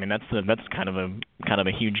like, I mean, that's kind of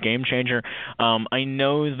a huge game changer. I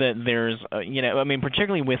know that there's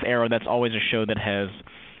particularly with Arrow, that's always a show that has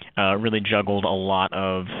really juggled a lot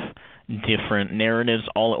of different narratives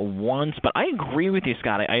all at once. But I agree with you,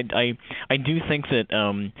 Scott. I do think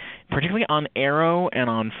that particularly on Arrow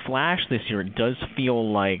and on Flash this year, it does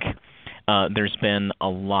feel like there's been a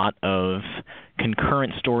lot of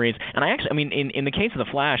concurrent stories, and in the case of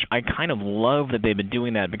the Flash, I kind of love that they've been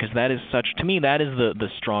doing that, because that is to me, that is the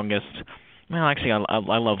strongest. Well, actually,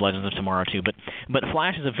 I love Legends of Tomorrow too, but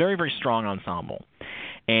Flash is a very, very strong ensemble,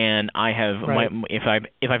 and I have if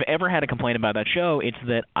I've ever had a complaint about that show, it's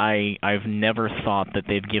that I've never thought that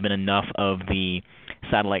they've given enough of the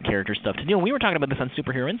satellite character stuff to deal. We were talking about this on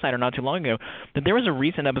Superhero Insider not too long ago, that there was a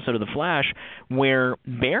recent episode of The Flash where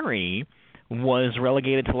Barry was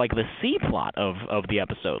relegated to like the C plot of the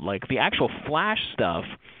episode. Like the actual Flash stuff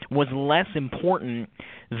was less important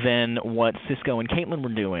than what Cisco and Caitlin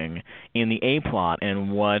were doing in the A plot,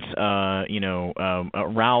 and what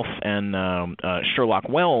Ralph and Sherlock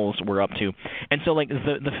Wells were up to. And so like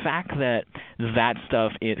the fact that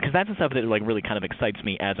stuff is, because that's the stuff that like really kind of excites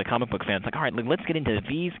me as a comic book fan. It's like, all right, let's get into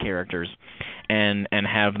these characters and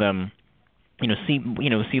have them see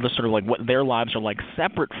the sort of like what their lives are like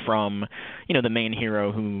separate from, the main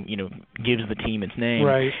hero who, gives the team its name.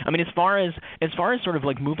 Right. I mean, as far as sort of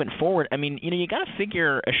like moving forward, I mean, you got to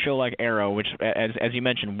figure a show like Arrow, which as you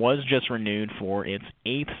mentioned was just renewed for its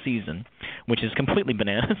 8th season, which is completely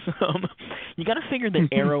bananas. You got to figure that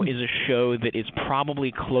Arrow is a show that is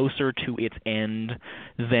probably closer to its end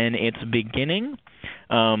than its beginning.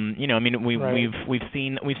 We've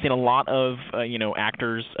seen a lot of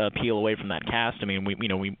actors peel away from that cast. I mean,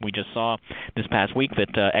 we just saw this past week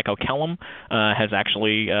that Echo Kellum has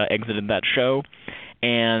actually exited that show,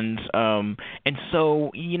 and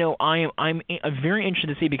so I'm very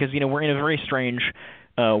interested to see, because we're in a very strange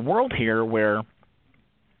world here where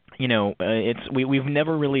we've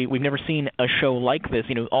never seen a show like this.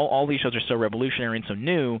 All these shows are so revolutionary and so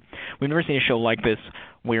new. We've never seen a show like this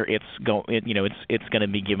where it's going to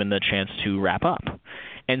be given the chance to wrap up.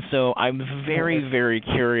 And so I'm very, very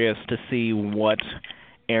curious to see what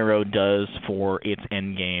Arrow does for its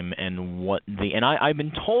end game, and I've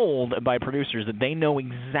been told by producers that they know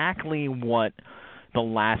exactly what the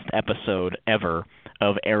last episode ever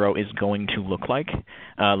of Arrow is going to look like.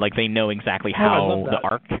 Like they know exactly how the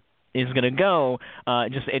arc is going to go.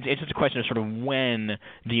 It's just a question of sort of when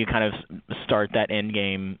do you kind of start that end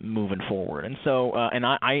game moving forward. And so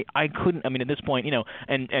I couldn't. I mean, at this point,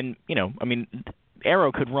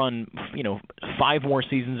 Arrow could run 5 more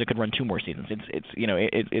seasons. It could run 2 more seasons.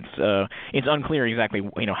 It's unclear exactly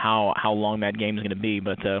how long that game is going to be,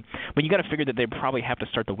 but you got to figure that they probably have to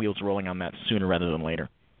start the wheels rolling on that sooner rather than later.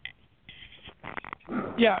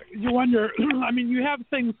 Yeah, you wonder. I mean, you have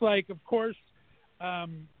things like, of course,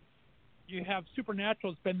 you have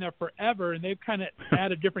Supernatural's been there forever, and they've kind of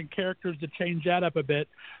added different characters to change that up a bit.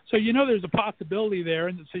 So there's a possibility there,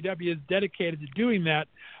 and the CW is dedicated to doing that.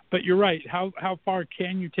 But you're right. How far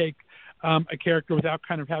can you take a character without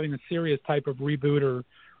kind of having a serious type of reboot or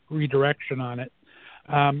redirection on it?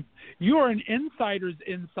 You are an insider's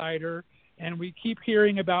insider, and we keep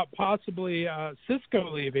hearing about possibly Cisco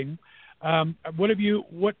leaving.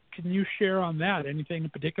 What can you share on that? Anything in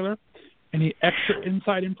particular? Any extra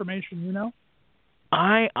inside information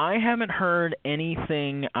I haven't heard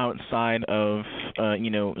anything outside of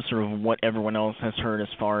sort of what everyone else has heard as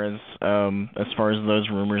far as those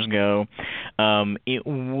rumors go. It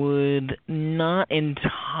would not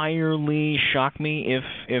entirely shock me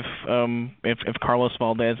if Carlos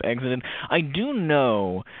Valdez exited. I do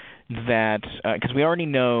know that because we already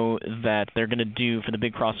know that they're going to do for the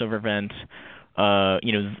big crossover event,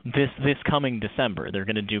 this coming December, they're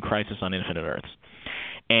going to do Crisis on Infinite Earths,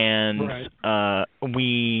 and I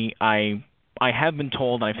have been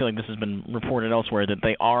told, and I feel like this has been reported elsewhere, that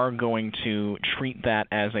they are going to treat that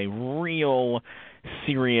as a real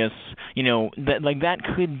serious, that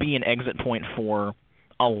could be an exit point for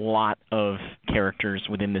a lot of characters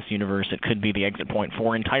within this universe. It could be the exit point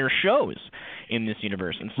for entire shows in this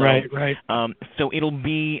universe, and so right. So it'll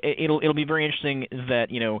be very interesting that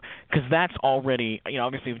because that's already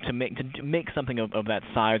obviously to make something of that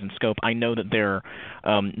size and scope. I know that there's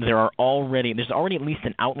already at least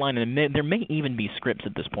an outline, and there may even be scripts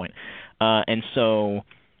at this point, and so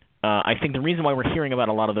I think the reason why we're hearing about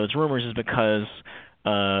a lot of those rumors is because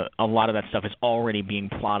a lot of that stuff is already being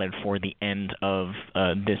plotted for the end of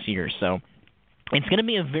this year. So it's going to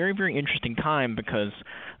be a very, very interesting time because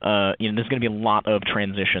there's going to be a lot of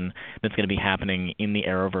transition that's going to be happening in the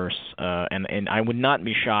Arrowverse, and I would not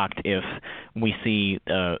be shocked if we see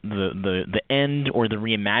the end or the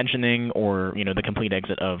reimagining or the complete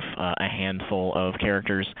exit of a handful of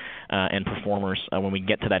characters and performers when we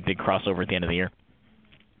get to that big crossover at the end of the year.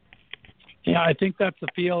 Yeah, I think that's the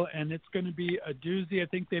feel, and it's going to be a doozy. I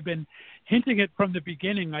think they've been hinting it from the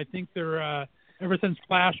beginning. I think they're ever since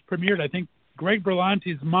Flash premiered. I think Greg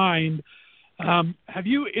Berlanti's mind. Have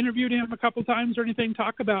you interviewed him a couple times or anything?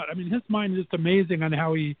 Talk about. I mean, his mind is just amazing on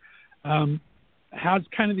how he has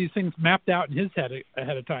kind of these things mapped out in his head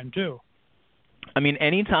ahead of time too. I mean,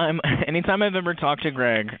 anytime I've ever talked to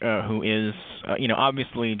Greg, who is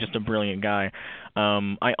obviously just a brilliant guy,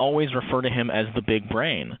 I always refer to him as the big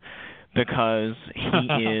brain. Because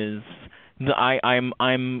he is, I'm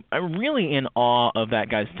really in awe of that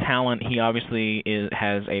guy's talent. He obviously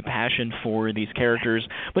has a passion for these characters,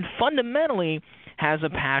 but fundamentally has a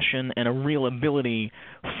passion and a real ability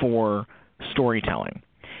for storytelling.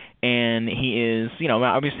 And he is,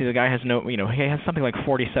 obviously the guy has he has something like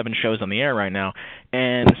 47 shows on the air right now,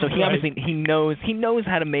 and so he obviously he knows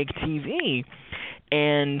how to make TV.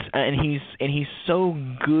 And he's so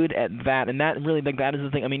good at that, and that really that is the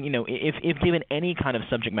thing. I mean, if given any kind of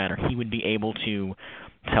subject matter, he would be able to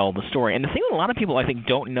tell the story. And the thing that a lot of people I think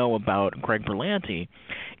don't know about Greg Berlanti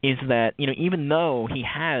is that even though he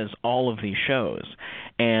has all of these shows,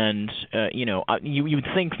 and you would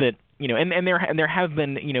think that and there have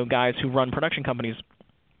been guys who run production companies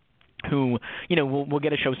who will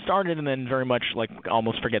get a show started and then very much like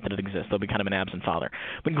almost forget that it exists. They'll be kind of an absent father.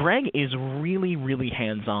 But Greg is really, really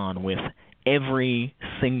hands-on with every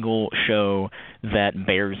single show that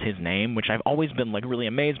bears his name, which I've always been like really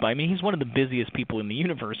amazed by. I mean, he's one of the busiest people in the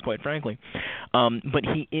universe, quite frankly. But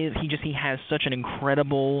he has such an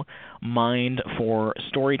incredible mind for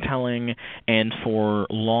storytelling and for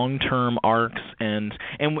long-term arcs, and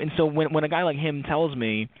so when a guy like him tells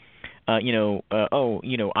me, I know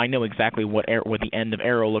exactly what the end of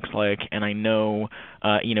Arrow looks like, and I know,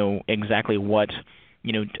 exactly what,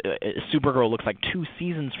 Supergirl looks like 2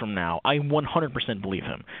 seasons from now. I 100% believe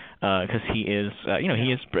him, because he is, he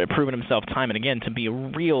has proven himself time and again to be a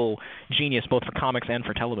real genius, both for comics and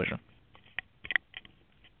for television.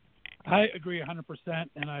 I agree 100%,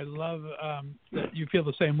 and I love that you feel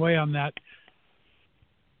the same way on that.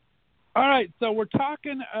 All right, so we're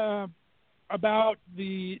talking about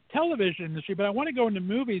the television industry, but I want to go into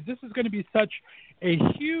movies. This is going to be such a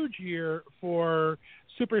huge year for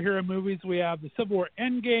superhero movies. We have the Civil War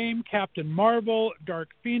Endgame, Captain Marvel, Dark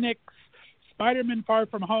Phoenix, Spider-Man Far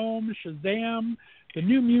From Home, Shazam, The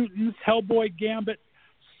New Mutants, Hellboy, Gambit.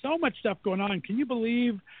 So much stuff going on. Can you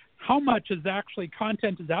believe how much is actually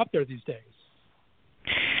content is out there these days.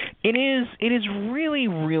 It is really,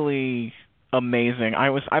 really amazing.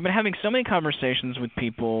 I've been having so many conversations with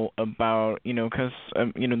people about, because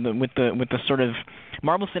with the sort of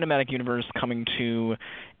Marvel Cinematic Universe coming to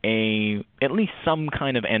at least some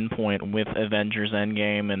kind of endpoint with Avengers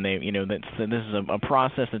Endgame, and this is a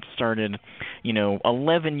process that started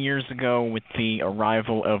 11 years ago with the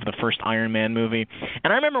arrival of the first Iron Man movie.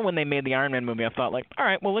 And I remember when they made the Iron Man movie, I thought, like, all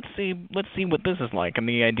right, well, let's see what this is like. And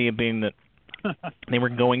the idea being that the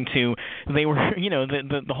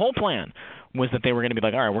whole plan was that they were going to be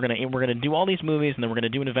like, all right, we're going to do all these movies, and then we're going to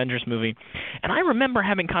do an Avengers movie. And I remember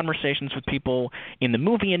having conversations with people in the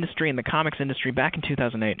movie industry and the comics industry back in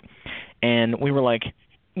 2008, and we were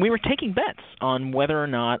taking bets on whether or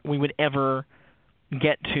not we would ever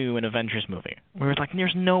get to an Avengers movie. We were like,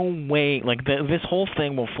 there's no way, like this whole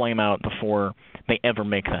thing will flame out before they ever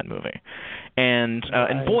make that movie. And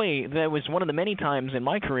boy, that was one of the many times in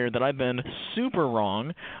my career that I've been super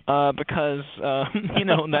wrong, because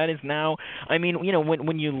that is now. I mean,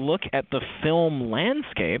 when you look at the film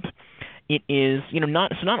landscape, it is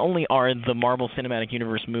not only are the Marvel Cinematic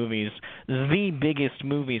Universe movies the biggest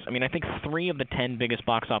movies. I mean, I think 3 of the 10 biggest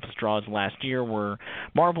box office draws last year were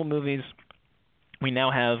Marvel movies. We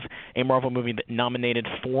now have a Marvel movie that nominated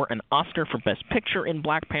for an Oscar for Best Picture in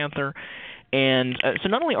Black Panther. And so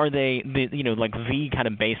not only are they the kind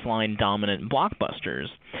of baseline dominant blockbusters,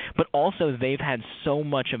 but also they've had so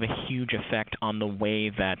much of a huge effect on the way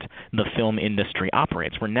that the film industry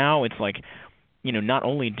operates. Where now it's like, not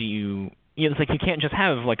only do you it's like you can't just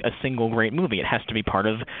have like a single great movie. It has to be part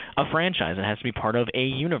of a franchise. It has to be part of a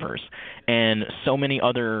universe. And so many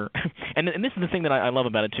other and this is the thing that I love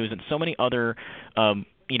about it too, is that so many other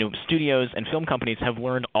studios and film companies have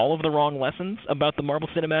learned all of the wrong lessons about the Marvel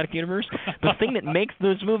Cinematic Universe. The thing that makes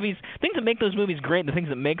those movies great, the things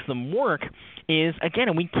that makes them work is, again,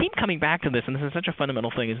 and we keep coming back to this, and this is such a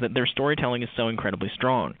fundamental thing, is that their storytelling is so incredibly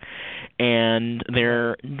strong, and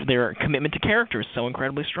their commitment to character is so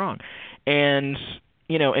incredibly strong, and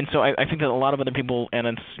so I think that a lot of other people, and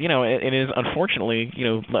it's it is unfortunately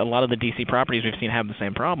a lot of the DC properties we've seen have the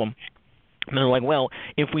same problem. And they're like, well,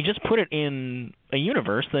 if we just put it in a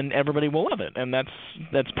universe, then everybody will love it, and that's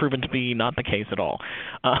proven to be not the case at all.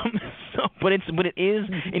 But it is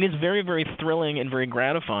very, very thrilling and very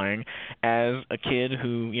gratifying as a kid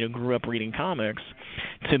who grew up reading comics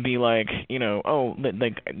to be like because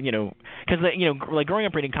growing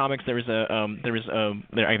up reading comics, there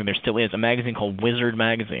still is a magazine called Wizard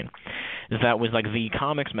magazine that was like the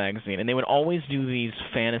comics magazine, and they would always do these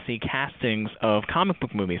fantasy castings of comic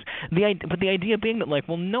book movies. But the idea being that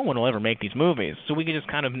no one will ever make these movies, so we can just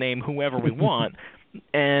kind of name whoever we want,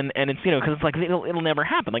 and it's because it's like it'll never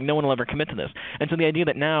happen. Like no one will ever commit to this. And so the idea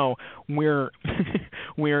that now we're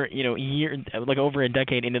over a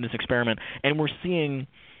decade into this experiment, and we're seeing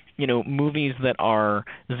movies that are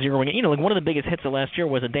zeroing in. Like one of the biggest hits of last year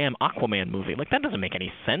was a damn Aquaman movie. Like that doesn't make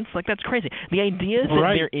any sense. Like that's crazy. The idea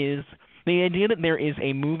that there is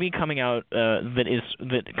a movie coming out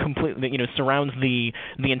that completely surrounds the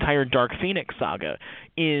entire Dark Phoenix saga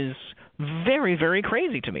is very, very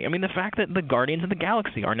crazy to me. I mean, the fact that the Guardians of the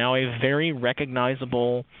Galaxy are now a very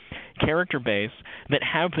recognizable character base that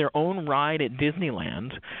have their own ride at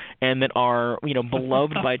Disneyland and that are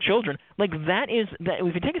beloved by children, like that if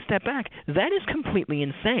you take a step back, that is completely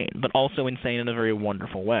insane, but also insane in a very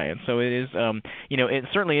wonderful way. And so it is it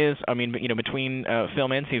certainly is. I mean, between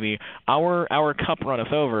film and TV, our cup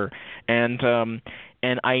runneth over, and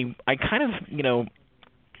I kind of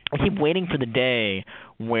I keep waiting for the day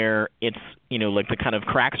where it's the kind of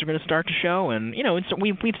cracks are going to start to show, and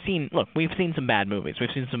we've seen some bad movies. We've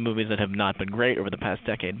seen some movies that have not been great over the past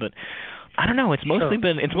decade, but I don't know. It's mostly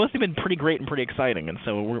been pretty great and pretty exciting, and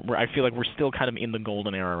so I feel like we're still kind of in the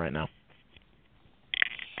golden era right now.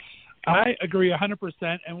 I agree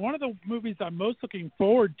 100%. And one of the movies I'm most looking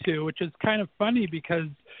forward to, which is kind of funny because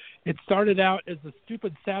it started out as a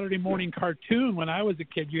stupid Saturday morning cartoon when I was a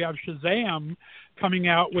kid. You have Shazam coming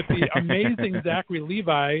out with the amazing Zachary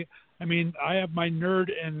Levi. I mean, I have my nerd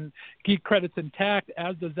and geek credits intact,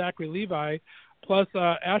 as does Zachary Levi, plus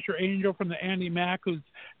Asher Angel from the Andy Mack, who's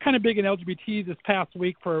kind of big in LGBT this past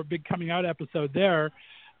week for a big coming out episode there.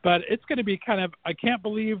 But it's going to be kind of, I can't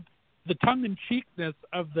believe the tongue-in-cheekness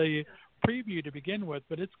of the preview to begin with,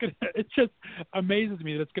 but it just amazes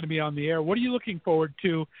me that it's going to be on the air. What are you looking forward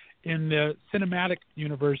to in the cinematic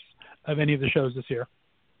universe of any of the shows this year?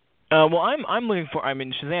 Well, I'm looking for. I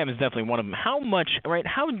mean, Shazam is definitely one of them. How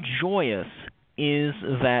joyous is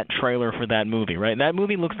that trailer for that movie? Right, that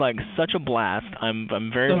movie looks like such a blast. I'm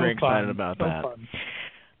very excited about that.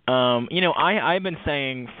 I've been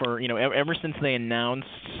saying for, ever since they announced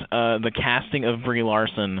the casting of Brie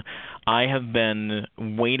Larson, I have been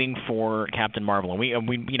waiting for Captain Marvel, and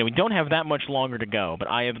we don't have that much longer to go. But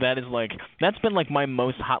that's been like my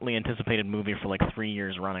most hotly anticipated movie for like 3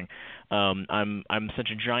 years running. I'm such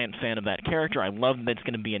a giant fan of that character. I love that it's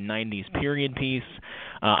going to be a 90s period piece.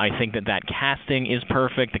 I think that casting is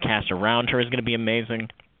perfect. The cast around her is going to be amazing.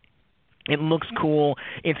 It looks cool.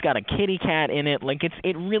 It's got a kitty cat in it. Like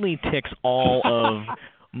it really ticks all of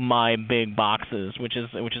my big boxes, which is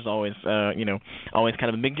always always kind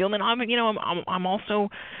of a big deal. And I'm also,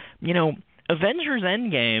 Avengers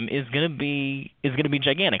Endgame is gonna be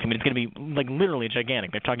gigantic. I mean, it's gonna be like literally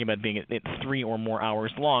gigantic. They're talking about being it's 3 or more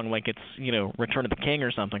hours long, like it's Return of the King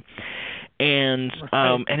or something. And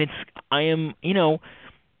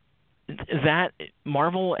that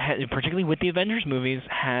Marvel, particularly with the Avengers movies,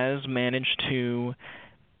 has managed to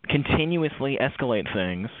continuously escalate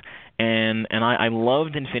things, and I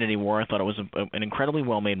loved Infinity War. I thought it was an incredibly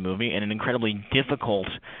well-made movie and an incredibly difficult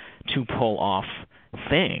to pull off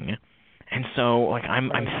thing. And so, like, I'm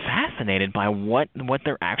fascinated by what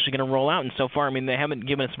they're actually going to roll out. And so far, I mean, they haven't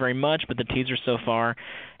given us very much, but the teasers so far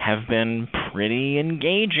have been pretty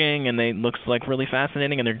engaging, and they looks like really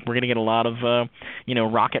fascinating. And we're going to get a lot of,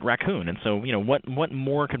 Rocket Raccoon. And so, what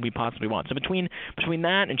more could we possibly want? So between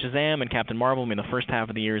that and Shazam and Captain Marvel, I mean, the first half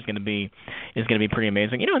of the year is going to be pretty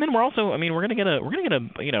amazing. And then we're also, I mean, we're going to get a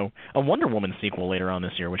Wonder Woman sequel later on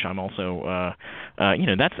this year, which I'm also,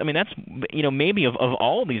 that's maybe of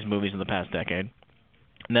all these movies in the past decade,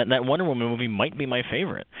 that Wonder Woman movie might be my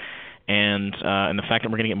favorite, and the fact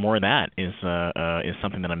that we're going to get more of that is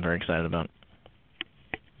something that I'm very excited about.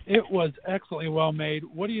 It was excellently well made.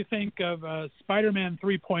 What do you think of Spider-Man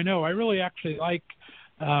 3.0? I really actually like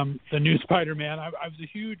the new Spider-Man. I was a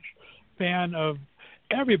huge fan of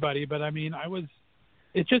everybody, but I mean,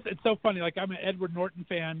 it's so funny. Like, I'm an Edward Norton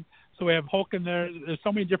fan, so we have Hulk in there. There's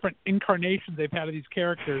so many different incarnations they've had of these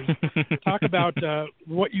characters. Talk about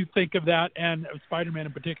what you think of that and of Spider-Man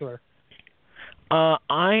in particular.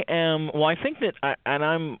 I think that, I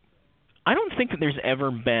don't think that there's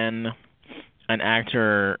ever been an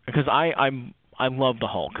actor, because I love the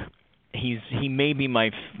Hulk. He may be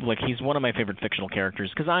he's one of my favorite fictional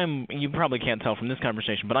characters, because you probably can't tell from this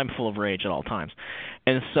conversation, but I'm full of rage at all times.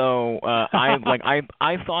 And so I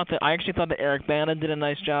actually thought that Eric Bana did a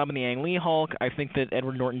nice job in the Ang Lee Hulk. I think that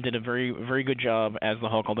Edward Norton did a very, very good job as the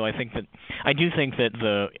Hulk, although I do think that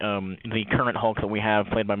the current Hulk that we have,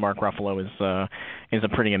 played by Mark Ruffalo, is a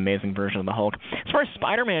pretty amazing version of the Hulk. As far as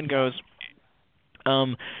Spider-Man goes,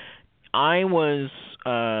 I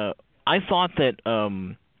thought that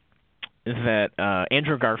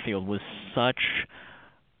Andrew Garfield was such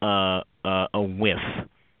a whiff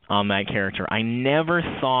on that character. I never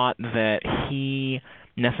thought that he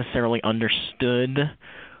necessarily understood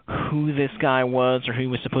who this guy was, or who he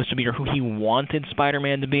was supposed to be, or who he wanted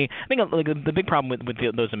Spider-Man to be. I think the big problem with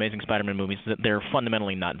those Amazing Spider-Man movies is that they're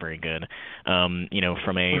fundamentally not very good. From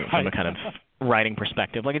a kind of writing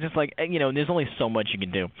perspective, like it's just like there's only so much you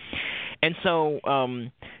can do, and so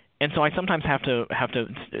I sometimes have to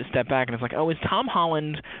step back, and it's like, is Tom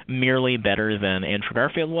Holland merely better than Andrew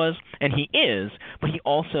Garfield was? And he is, but he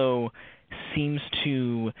also seems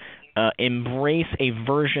to embrace a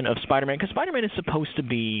version of Spider-Man, because Spider-Man is supposed to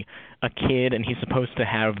be a kid, and he's supposed to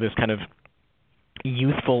have this kind of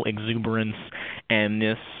youthful exuberance and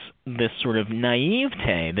this sort of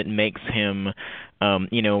naivete that makes him, a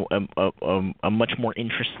much more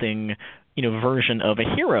interesting, version of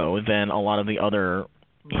a hero than a lot of the other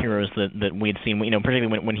heroes that we had seen,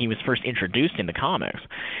 particularly when he was first introduced into comics.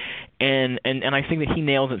 And I think that he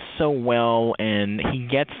nails it so well, and he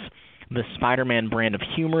gets the Spider-Man brand of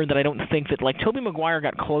humor that I don't think that, like, Tobey Maguire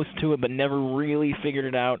got close to it but never really figured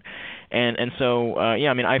it out. And so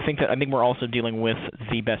I think we're also dealing with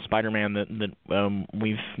the best Spider-Man that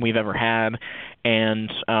we've ever had.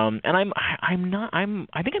 And I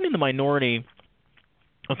think I'm in the minority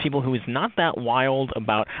of people who is not that wild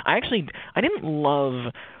about. I didn't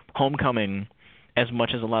love Homecoming as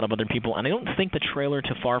much as a lot of other people, and I don't think the trailer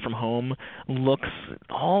to Far From Home looks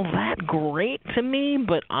all that great to me,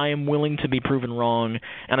 but I am willing to be proven wrong,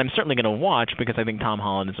 and I'm certainly going to watch, because I think Tom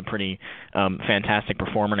Holland is a pretty fantastic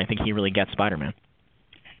performer, and I think he really gets Spider-Man.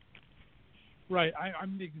 Right.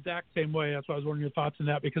 I'm the exact same way. That's why I was wondering your thoughts on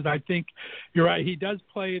that, because I think you're right. He does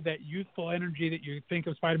play that youthful energy that you think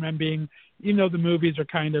of Spider-Man being, even though the movies are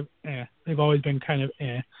kind of they've always been kind of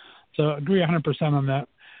So I agree 100% on that.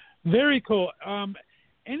 Very cool.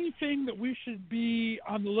 Anything that we should be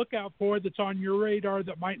on the lookout for that's on your radar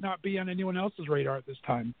that might not be on anyone else's radar at this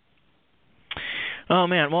time? Oh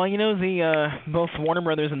man, well the both Warner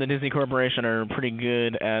Brothers and the Disney Corporation are pretty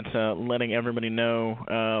good at letting everybody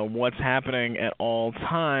know what's happening at all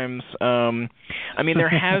times. I mean, there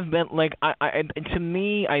has been to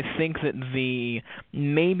me, I think that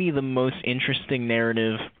maybe the most interesting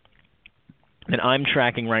narrative that I'm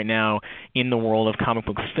tracking right now in the world of comic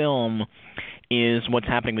book film is what's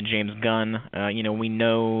happening with James Gunn. We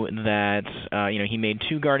know that he made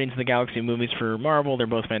 2 Guardians of the Galaxy movies for Marvel. They're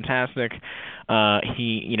both fantastic.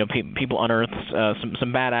 People unearthed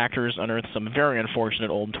some bad actors unearthed some very unfortunate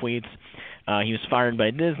old tweets. He was fired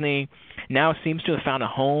by Disney. Now seems to have found a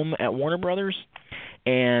home at Warner Brothers,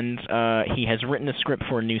 and he has written a script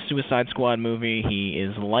for a new Suicide Squad movie. He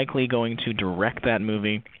is likely going to direct that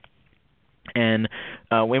movie. And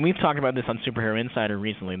when we've talked about this on Superhero Insider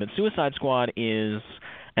recently, that Suicide Squad is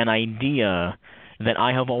an idea that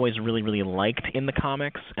I have always really, really liked in the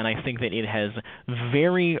comics, and I think that it has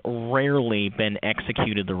very rarely been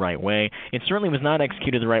executed the right way. It certainly was not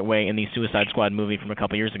executed the right way in the Suicide Squad movie from a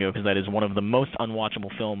couple years ago, because that is one of the most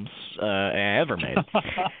unwatchable films ever made.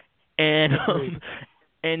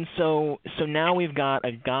 And so now we've got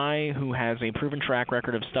a guy who has a proven track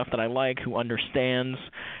record of stuff that I like, who understands,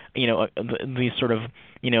 these sort of,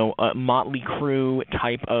 motley crew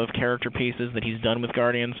type of character pieces that he's done with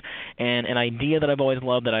Guardians, and an idea that I've always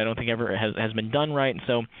loved that I don't think ever has been done right. And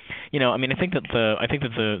so, I think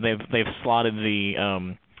that they've slotted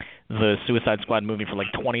the Suicide Squad movie for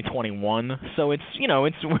 2021, so it's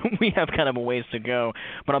we have kind of a ways to go,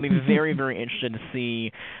 but I'll be very, very interested to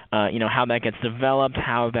see how that gets developed,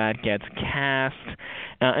 how that gets cast,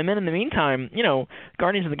 and then in the meantime,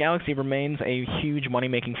 Guardians of the Galaxy remains a huge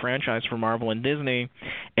money-making franchise for Marvel and Disney,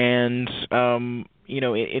 and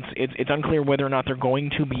it's unclear whether or not they're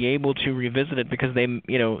going to be able to revisit it, because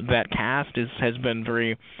that cast has been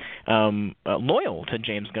very loyal to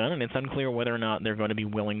James Gunn, and it's unclear whether or not they're going to be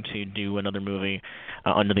willing to do another movie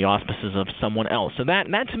under the auspices of someone else. So that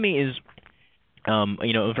to me is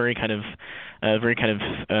a very kind of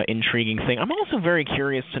intriguing thing. I'm also very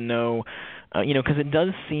curious to know, because it does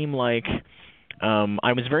seem like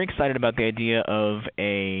I was very excited about the idea of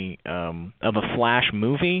a Flash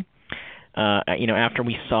movie. After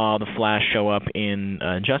we saw the Flash show up in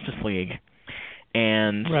Justice League,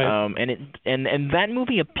 and right. And that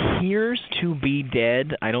movie appears to be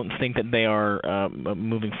dead. I don't think that they are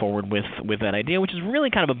moving forward with that idea, which is really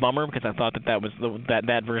kind of a bummer, because I thought that was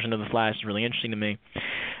that version of the Flash is really interesting to me.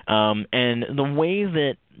 And the way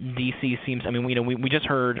that DC seems, we just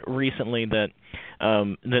heard recently that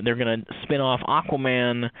they're going to spin off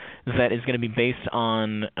Aquaman, that is going to be based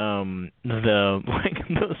on the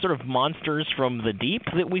sort of monsters from the deep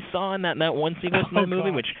that we saw in that one sequence in that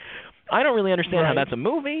movie, which I don't really understand how that's a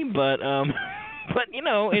movie, but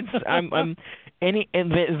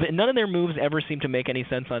it's none of their moves ever seem to make any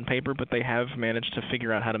sense on paper, but they have managed to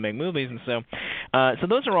figure out how to make movies, and so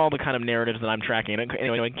those are all the kind of narratives that I'm tracking. And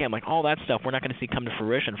again, all that stuff we're not going to see come to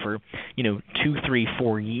fruition for 2, 3,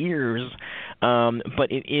 4 years,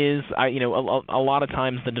 but it is a lot of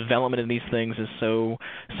times the development of these things is so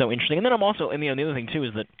interesting. And then I'm also, and the other thing too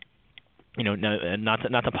is that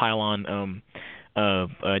not to pile on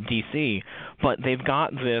DC, but they've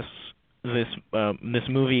got this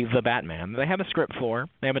movie, The Batman. They have a script for,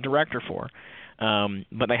 they have a director for,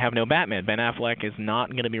 but they have no Batman. Ben Affleck is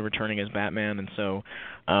not going to be returning as Batman, and so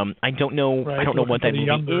I don't know. Right. I don't know what that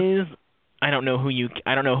movie is. I don't know who you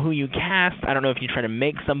cast. I don't know if you try to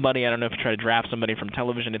make somebody. I don't know if you try to draft somebody from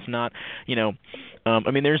television. It's not, there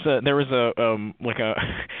was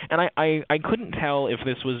and I couldn't tell if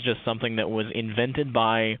this was just something that was invented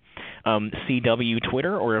by CW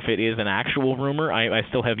Twitter, or if it is an actual rumor. I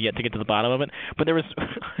still have yet to get to the bottom of it. But there was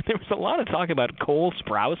a lot of talk about Cole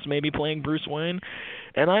Sprouse maybe playing Bruce Wayne.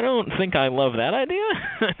 And I don't think I love that idea.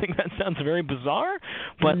 I think that sounds very bizarre.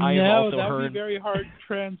 But I also that heard would be very hard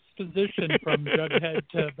transposition from Jughead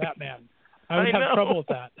to Batman. I would have trouble with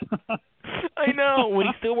that. I know. Would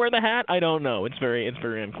he still wear the hat? I don't know. It's very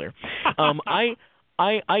unclear. I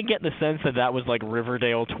get the sense that was like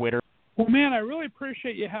Riverdale Twitter. Well, man, I really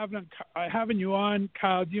appreciate you having you on,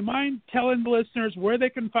 Kyle. Do you mind telling the listeners where they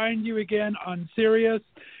can find you again on Sirius,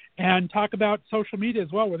 and talk about social media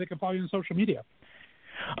as well, where they can follow you on social media?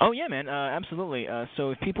 Oh, yeah, man, absolutely.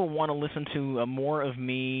 So if people want to listen to more of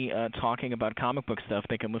me talking about comic book stuff,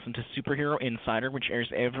 they can listen to Superhero Insider, which airs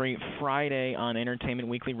every Friday on Entertainment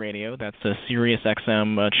Weekly Radio. That's Sirius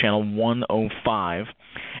XM channel 105.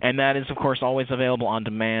 And that is, of course, always available on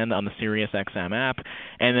demand on the Sirius XM app.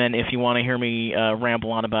 And then if you want to hear me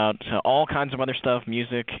ramble on about all kinds of other stuff,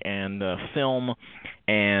 music and film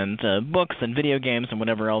and books and video games and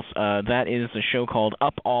whatever else. That is a show called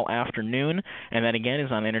Up All Afternoon, and that again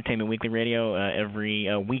is on Entertainment Weekly Radio every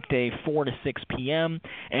weekday 4 to 6 p.m.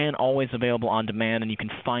 and always available on demand. And you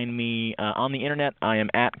can find me on the internet. I am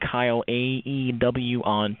at Kyle AEW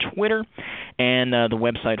on Twitter, and the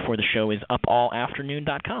website for the show is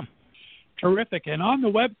upallafternoon.com. Terrific. And on the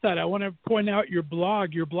website, I want to point out your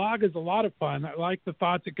blog. Your blog is a lot of fun. I like the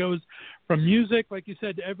thoughts. It goes from music, like you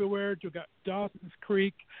said, to everywhere, to Dawson's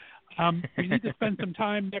Creek. We need to spend some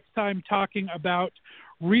time next time talking about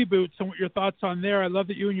reboots and what your thoughts on there. I love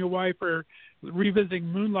that you and your wife are revisiting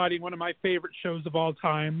Moonlighting, one of my favorite shows of all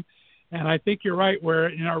time. And I think you're right, where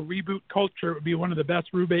in our reboot culture, it would be one of the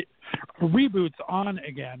best reboots on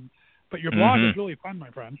again. But your blog is really fun, my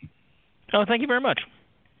friend. Oh, thank you very much.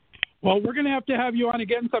 Well, we're going to have you on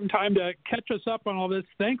again sometime to catch us up on all this.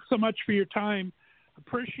 Thanks so much for your time.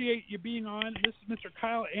 Appreciate you being on. This is Mr.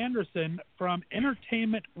 Kyle Anderson from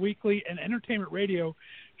Entertainment Weekly and Entertainment Radio,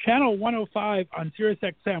 Channel 105 on Sirius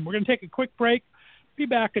XM. We're going to take a quick break. Be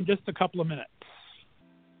back in just a couple of minutes.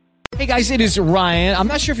 Hey guys, it is Ryan. I'm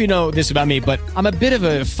not sure if you know this about me, but I'm a bit of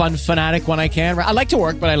a fun fanatic when I can. I like to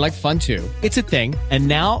work, but I like fun too. It's a thing. And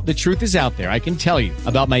now the truth is out there. I can tell you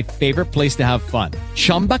about my favorite place to have fun.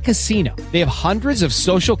 Chumba Casino. They have hundreds of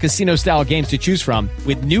social casino style games to choose from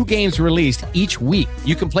with new games released each week.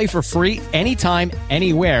 You can play for free anytime,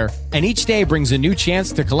 anywhere. And each day brings a new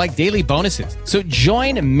chance to collect daily bonuses. So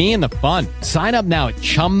join me in the fun. Sign up now at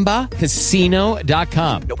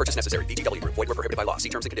ChumbaCasino.com. No purchase necessary. VGW. Void where prohibited by law. See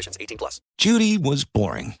terms and conditions. 18+. Judy was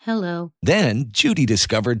boring. Hello. Then Judy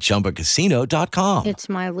discovered ChumbaCasino.com. It's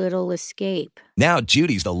my little escape. Now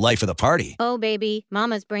Judy's the life of the party. Oh, baby,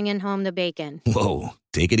 mama's bringing home the bacon. Whoa,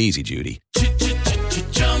 take it easy, Judy.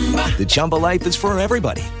 The Chumba life is for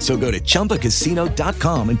everybody. So go to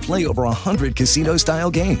ChumbaCasino.com and play over 100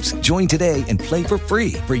 casino-style games. Join today and play for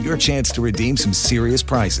free for your chance to redeem some serious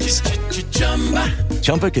prizes.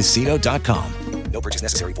 ChumbaCasino.com. No purchase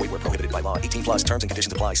necessary. Void where prohibited by law. 18+. Terms and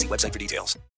conditions apply. See website for details.